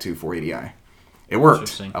revert it back to 480i. It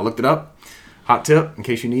worked. I looked it up. Hot tip, in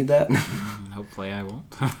case you need that. Hopefully I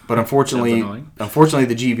won't. But unfortunately, the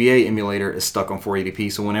GBA emulator is stuck on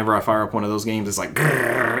 480p, so whenever I fire up one of those games, it's like,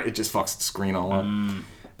 grrr, it just fucks the screen all up.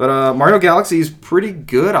 But Mario Galaxy is pretty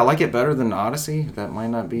good. I like it better than Odyssey. That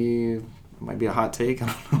might be a hot take. I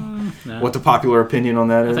don't know what the popular opinion on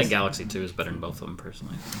that is. I think Galaxy 2 is better than both of them,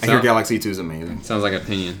 personally. I hear Galaxy 2 is amazing. Sounds like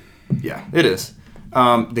opinion. Yeah, it is.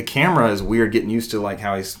 The camera is weird, getting used to like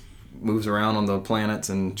how he moves around on the planets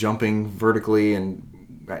and jumping vertically, and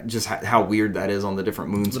just how weird that is on the different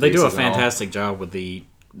moon spaces. But they do a fantastic job with the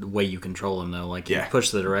way you control him, though. Like, you push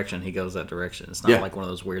the direction, he goes that direction. It's not like one of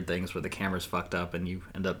those weird things where the camera's fucked up and you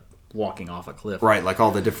end up walking off a cliff. Right, like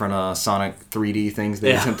all the different Sonic 3D things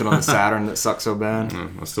they attempted on the Saturn that sucked so bad.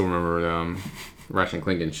 I still remember Ratchet and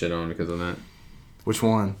Clank getting shit on because of that. Which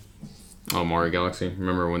one? Oh, Mario Galaxy.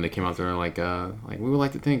 Remember when they came out there like we would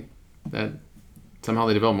like to think that somehow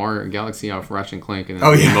they developed Mario Galaxy off Ratchet and Clank, and then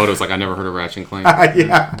Miyamoto's like, I never heard of Ratchet and Clank. He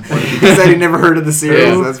said he never heard of the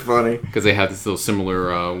series. Yeah. That's funny. Because they had this little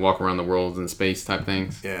similar walk around the world in space type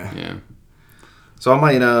things. Yeah. So I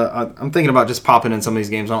might, I'm thinking about just popping in some of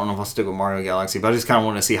these games. I don't know if I'll stick with Mario Galaxy, but I just kind of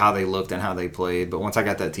want to see how they looked and how they played. But once I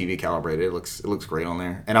got that TV calibrated, it looks great on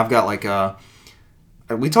there. And I've got like,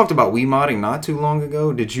 we talked about Wii modding not too long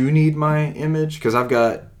ago. Did you need my image? Because I've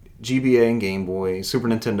got GBA and Game Boy, Super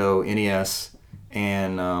Nintendo, NES,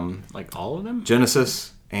 and Like all of them?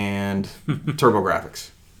 Genesis and TurboGrafx.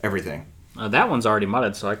 Everything. That one's already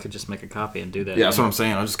modded, so I could just make a copy and do that. Yeah, that's what I'm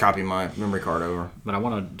saying. I'll just copy my memory card over. But I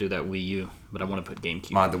want to do that Wii U, but I want to put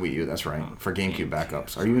GameCube. Mod the Wii U, that's right. For GameCube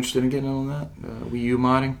backups. Are you interested in getting on that? Wii U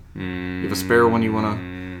modding? You have a spare one you want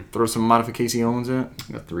to throw some modifications at?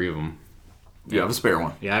 I got 3 of them. You have a spare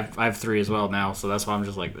one. Yeah, I have 3 as well now, so that's why I'm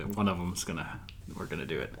just like, one of them's we're gonna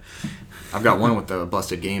do it. I've got one with the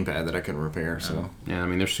busted gamepad that I couldn't repair, so. Yeah, I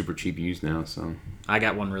mean, they're super cheap used now, so. I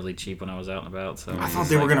got one really cheap when I was out and about, so.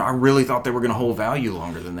 I really thought they were gonna hold value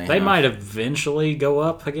longer than they They have. might eventually go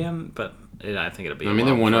up again, but I think it'll be. I mean,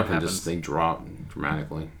 they went up and happens. they dropped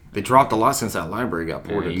dramatically. They dropped a lot since that library got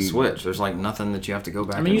ported Yeah, to Switch. There's like nothing that you have to go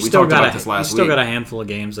back. I mean, you we still talked got about this last week. got a handful of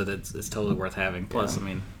games that it's totally worth having. Plus, I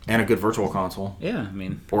mean, And a good virtual console. yeah, I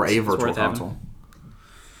mean, Or a it's virtual worth having. console.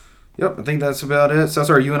 Yep, I think that's about it. So,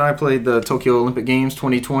 sorry, you and I played the Tokyo Olympic Games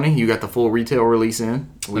 2020. You got the full retail release in.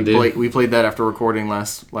 I did. We played that after recording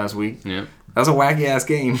last week. Yeah. That was a wacky ass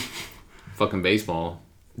game. Fucking baseball.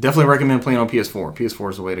 Definitely recommend playing on PS4.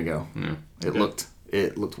 PS4 is the way to go. Yeah.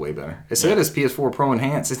 It looked way better. It said it's PS4 Pro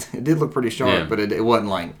Enhanced. It did look pretty sharp, Yeah. but it wasn't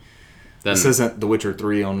like this Then isn't The Witcher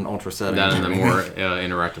 3 on ultra settings. down in the more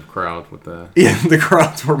interactive crowd with the. Yeah, the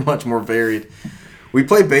crowds were much more varied. We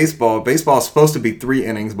played baseball. Baseball's supposed to be 3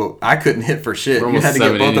 innings, but I couldn't hit for shit. We're You had to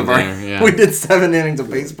almost get 7 both of our. innings there, yeah. We did 7 innings of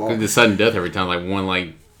baseball. The sudden death every time, like one,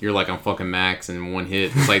 like you're like on fucking max and one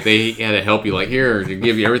hit. It's like they had to help you, like here to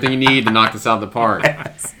give you everything you need to knock this out of the park.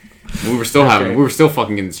 We were still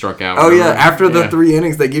fucking getting struck out. Oh yeah, remember? after the Yeah. 3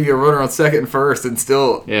 innings, they give you a runner on second and first, and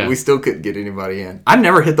we still couldn't get anybody in. I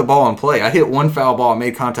never hit the ball in play. I hit one foul ball, and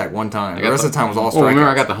made contact one time. The rest of the time was all strikeouts. remember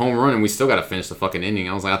I got the home run and we still got to finish the fucking inning.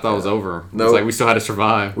 I was like, I thought it was over. Nope. It's like we still had to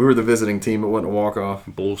survive. We were the visiting team. It wasn't a walk off.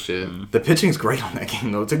 Bullshit. The pitching's great on that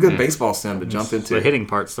game though. It's a good baseball sim to jump into. The hitting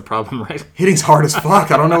part's the problem, right? Hitting's hard as fuck.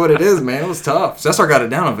 I don't know what it is, man. It was tough. Cesar got it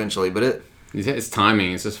down eventually, but It's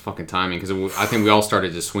timing. It's just fucking timing because I think we all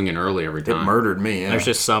started just swinging early every it time. murdered me. Yeah. There's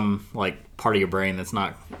just some like part of your brain that's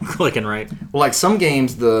not clicking right. Well, like some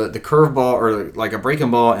games, the curveball or like a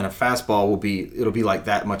breaking ball and a fastball it'll be like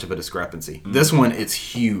that much of a discrepancy. This one, it's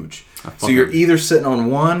huge. So you're either sitting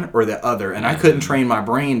on one or the other, and I couldn't train my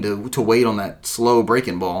brain to wait on that slow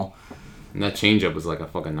breaking ball. And that changeup was like a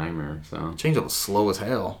fucking nightmare. So Changeup was slow as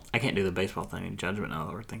hell. I can't do the baseball thing in Judgment now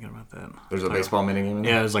that we're thinking about that. There's a baseball minigame in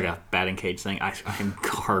there? Yeah, it was like a batting cage thing. I'm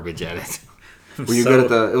garbage at it. Were you good at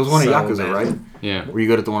the... It was one of Yakuza, right? yeah, Were you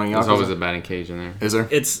good at the one in there's always Yakuza? a batting cage in there. Is there?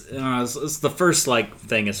 It's the first like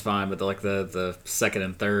thing is fine, but the second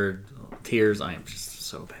and third tiers, I am just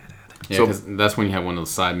so bad at. Yeah, So- because that's when you have one of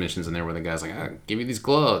those side missions in there where the guy's like, give me these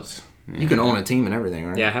gloves. You can own a team and everything,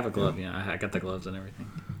 right? Yeah, I have a glove. Yeah, I got the gloves and everything.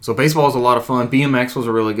 So baseball is a lot of fun. BMX was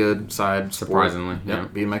a really good side sport. Surprisingly, Yep,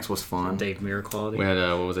 BMX was fun. Dave Mirror quality. We had,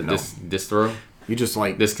 what was it, No. disc throw? You just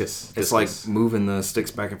like... Discus. It's like moving the sticks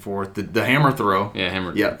back and forth. The hammer throw. Yeah,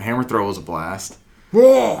 hammer. Yep, hammer throw was a blast.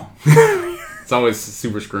 It's always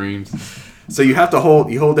super screams. So you have to hold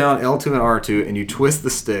down L2 and R2 and you twist the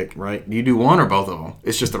stick, right? You do one or both of them.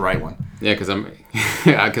 It's just the right one. Yeah, because I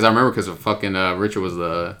remember because fucking Richard was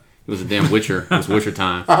the damn Witcher. It was Witcher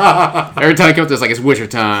time. Every time I come up, it's like it's Witcher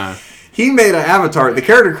time. He made an avatar. The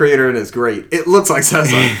character creator in it is great. It looks like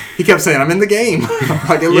Cesar. He kept saying, "I'm in the game."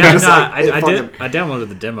 Like it looked Yeah, just no, like it I fucking- did. I downloaded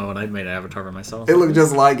the demo and I made an avatar for myself. It looked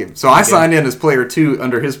just like him. So I signed in as player 2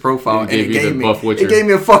 under his profile, and gave it you the gave me buff Witcher. it gave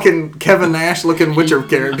me a fucking Kevin Nash looking Witcher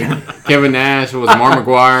character. Kevin Nash was Mark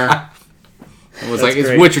McGuire. It was like, it's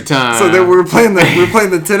great. Witcher time. So then we were playing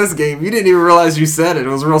the tennis game. You didn't even realize you said it. It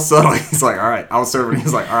was real subtle. He's like, "All right," I was serving.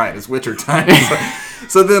 He's like, "All right, it's Witcher time."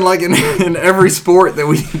 So then, like in every sport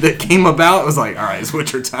that came about, it was like, "All right, it's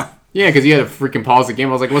Witcher time." Yeah, because you had to freaking pause the game.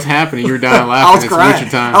 I was like, what's happening? You were dying I laughing. was It's crying. Witcher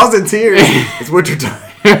time. I was in tears. It's Witcher time.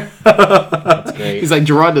 That's great. He's like,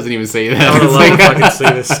 Gerard doesn't even say that. I would It's love like- if I could see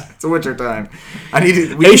this. It's Witcher time. We He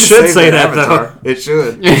need to should save say that, avatar. It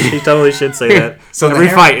should. He totally should say that. So the every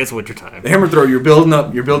hammer- fight, it's winter time. The hammer throw, you're building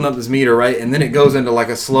up this meter, right? And then it goes into like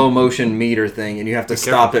a slow motion meter thing, and you have to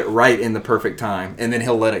stop it right in the perfect time, and then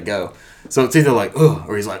he'll let it go. So it's either like, oh,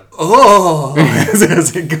 or he's like, oh,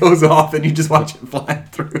 as it goes off, and you just watch it fly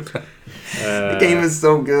through. The game is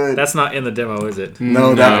so good. That's not in the demo, is it?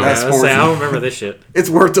 No, that's I was saying, I don't sports. remember this shit. It's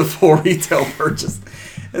worth a full retail purchase.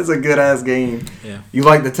 It's a good ass game. Yeah. You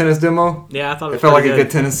like the tennis demo? Yeah, I thought it It was felt like pretty a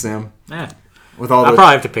good tennis sim Yeah. with all I'll the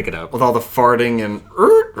probably have to pick it up. farting and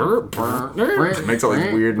it makes all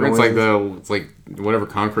these weird noises. It's like whatever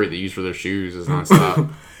concrete they use for their shoes is nonstop.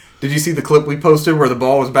 Did you see the clip we posted where the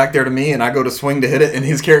ball was back there to me and I go to swing to hit it and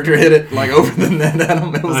his character hit it like over the net at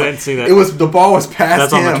him? It was I didn't see that. It was the ball was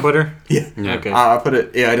past That's him. on the Twitter? Yeah. Okay. I put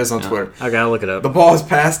it. Yeah, it is on Twitter. I gotta look it up. The ball is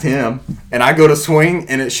past him and I go to swing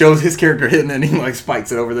and it shows his character hitting it and he like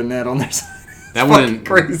spikes it over the net on their side. That fucking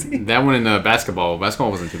crazy. That one in basketball.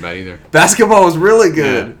 Basketball wasn't too bad either. Basketball was really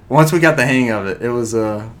good. Yeah. Once we got the hang of it, it was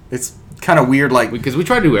it's kind of weird. Like Because we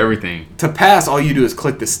try to do everything. to pass, all you do is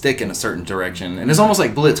click the stick in a certain direction, and it's almost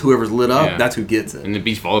like blitz. Whoever's lit up, Yeah. that's who gets it. And the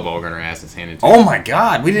beach volleyball got our asses handed to Oh my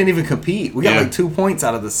god, we didn't even compete. We got Yeah. like 2 points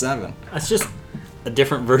out of the 7. That's just a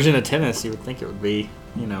different version of tennis. You would think it would be,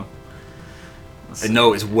 you know.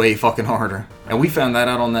 No, it's way fucking harder. And we found that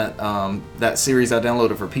out on that series I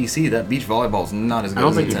downloaded for PC. That beach volleyball is not as good I don't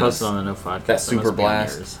as think you tennis. posted on the No Podcast. That It Super must be on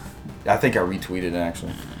Blast. yours. I think I retweeted it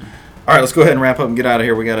actually. All right, let's go ahead and wrap up and get out of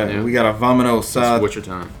here. We got a Vamanos. It's Witcher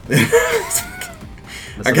time.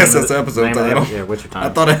 I guess that's the episode name of the- title. Yeah, Witcher Time. I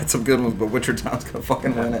thought I had some good ones, but Witcher Time's gonna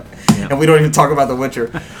fucking win it. Yeah. And we don't even talk about The Witcher.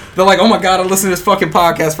 They're like, oh my god, I listened to this fucking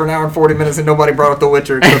podcast for an hour and 40 minutes and nobody brought up The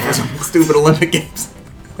Witcher except for some stupid Olympic Games.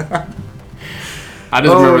 I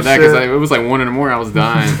just Oh, remember that because shit. it was like 1 in the morning. I was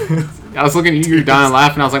dying. I was looking at you, you're dying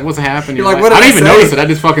laughing. I was like, what's happening? You're He's like, what did I didn't I even say? notice it. I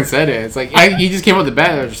just fucking said it. It's like, you just came up with the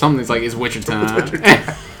bat or something. It's like, it's Witcher time.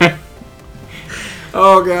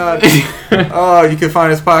 Oh god. Oh, you can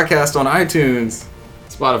find this podcast on iTunes,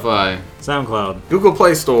 Spotify, SoundCloud, Google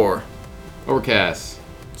Play Store, Overcast.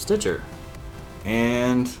 Stitcher.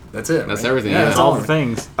 and that's it. That's right? everything, Yeah, yeah. that's All all. the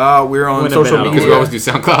things. We're on Wouldn't have social been out Because we media. always do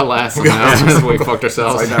SoundCloud last. Somehow. That's why we fucked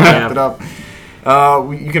ourselves. It's like that wrapped it up.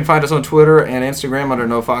 You can find us on Twitter and Instagram under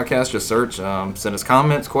No Podcast. Just search. Send us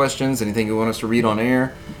comments, questions, anything you want us to read on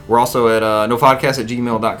air. We're also at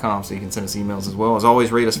nopodcast@gmail.com, so you can send us emails as well. As always,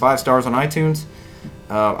 rate us 5 stars on iTunes.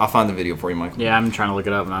 I'll find the video for you, Michael. Yeah, I'm trying to look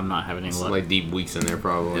it up and I'm not having any luck. Like deep weeks in there,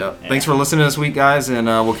 probably. Yep. Thanks for listening this week, guys, and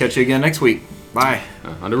we'll catch you again next week. Bye.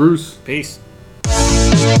 On the roost. Peace.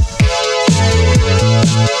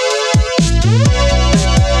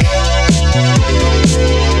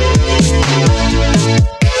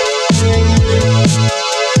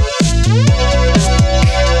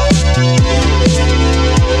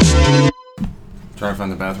 Try to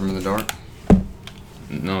find the bathroom in the dark.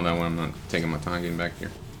 No, that one I'm not taking my time getting back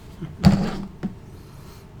here.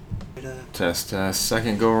 Test.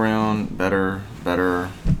 Second go around. Better. Better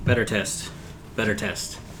test. Better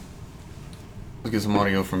test. Let's get some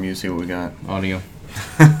audio from you. See what we got. Audio.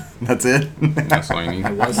 That's it. That's all you need.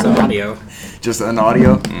 It was the audio. Just an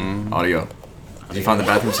audio. Mm. Audio. Did you find the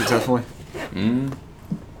bathroom successfully? Mm.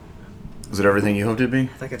 Was it everything you hoped it'd be? I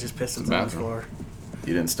think I just pissed on the bathroom. floor.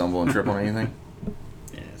 You didn't stumble and trip on anything?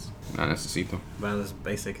 Yes. Not necesito. About as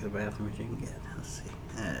basic as a bathroom as you can get. Let's see.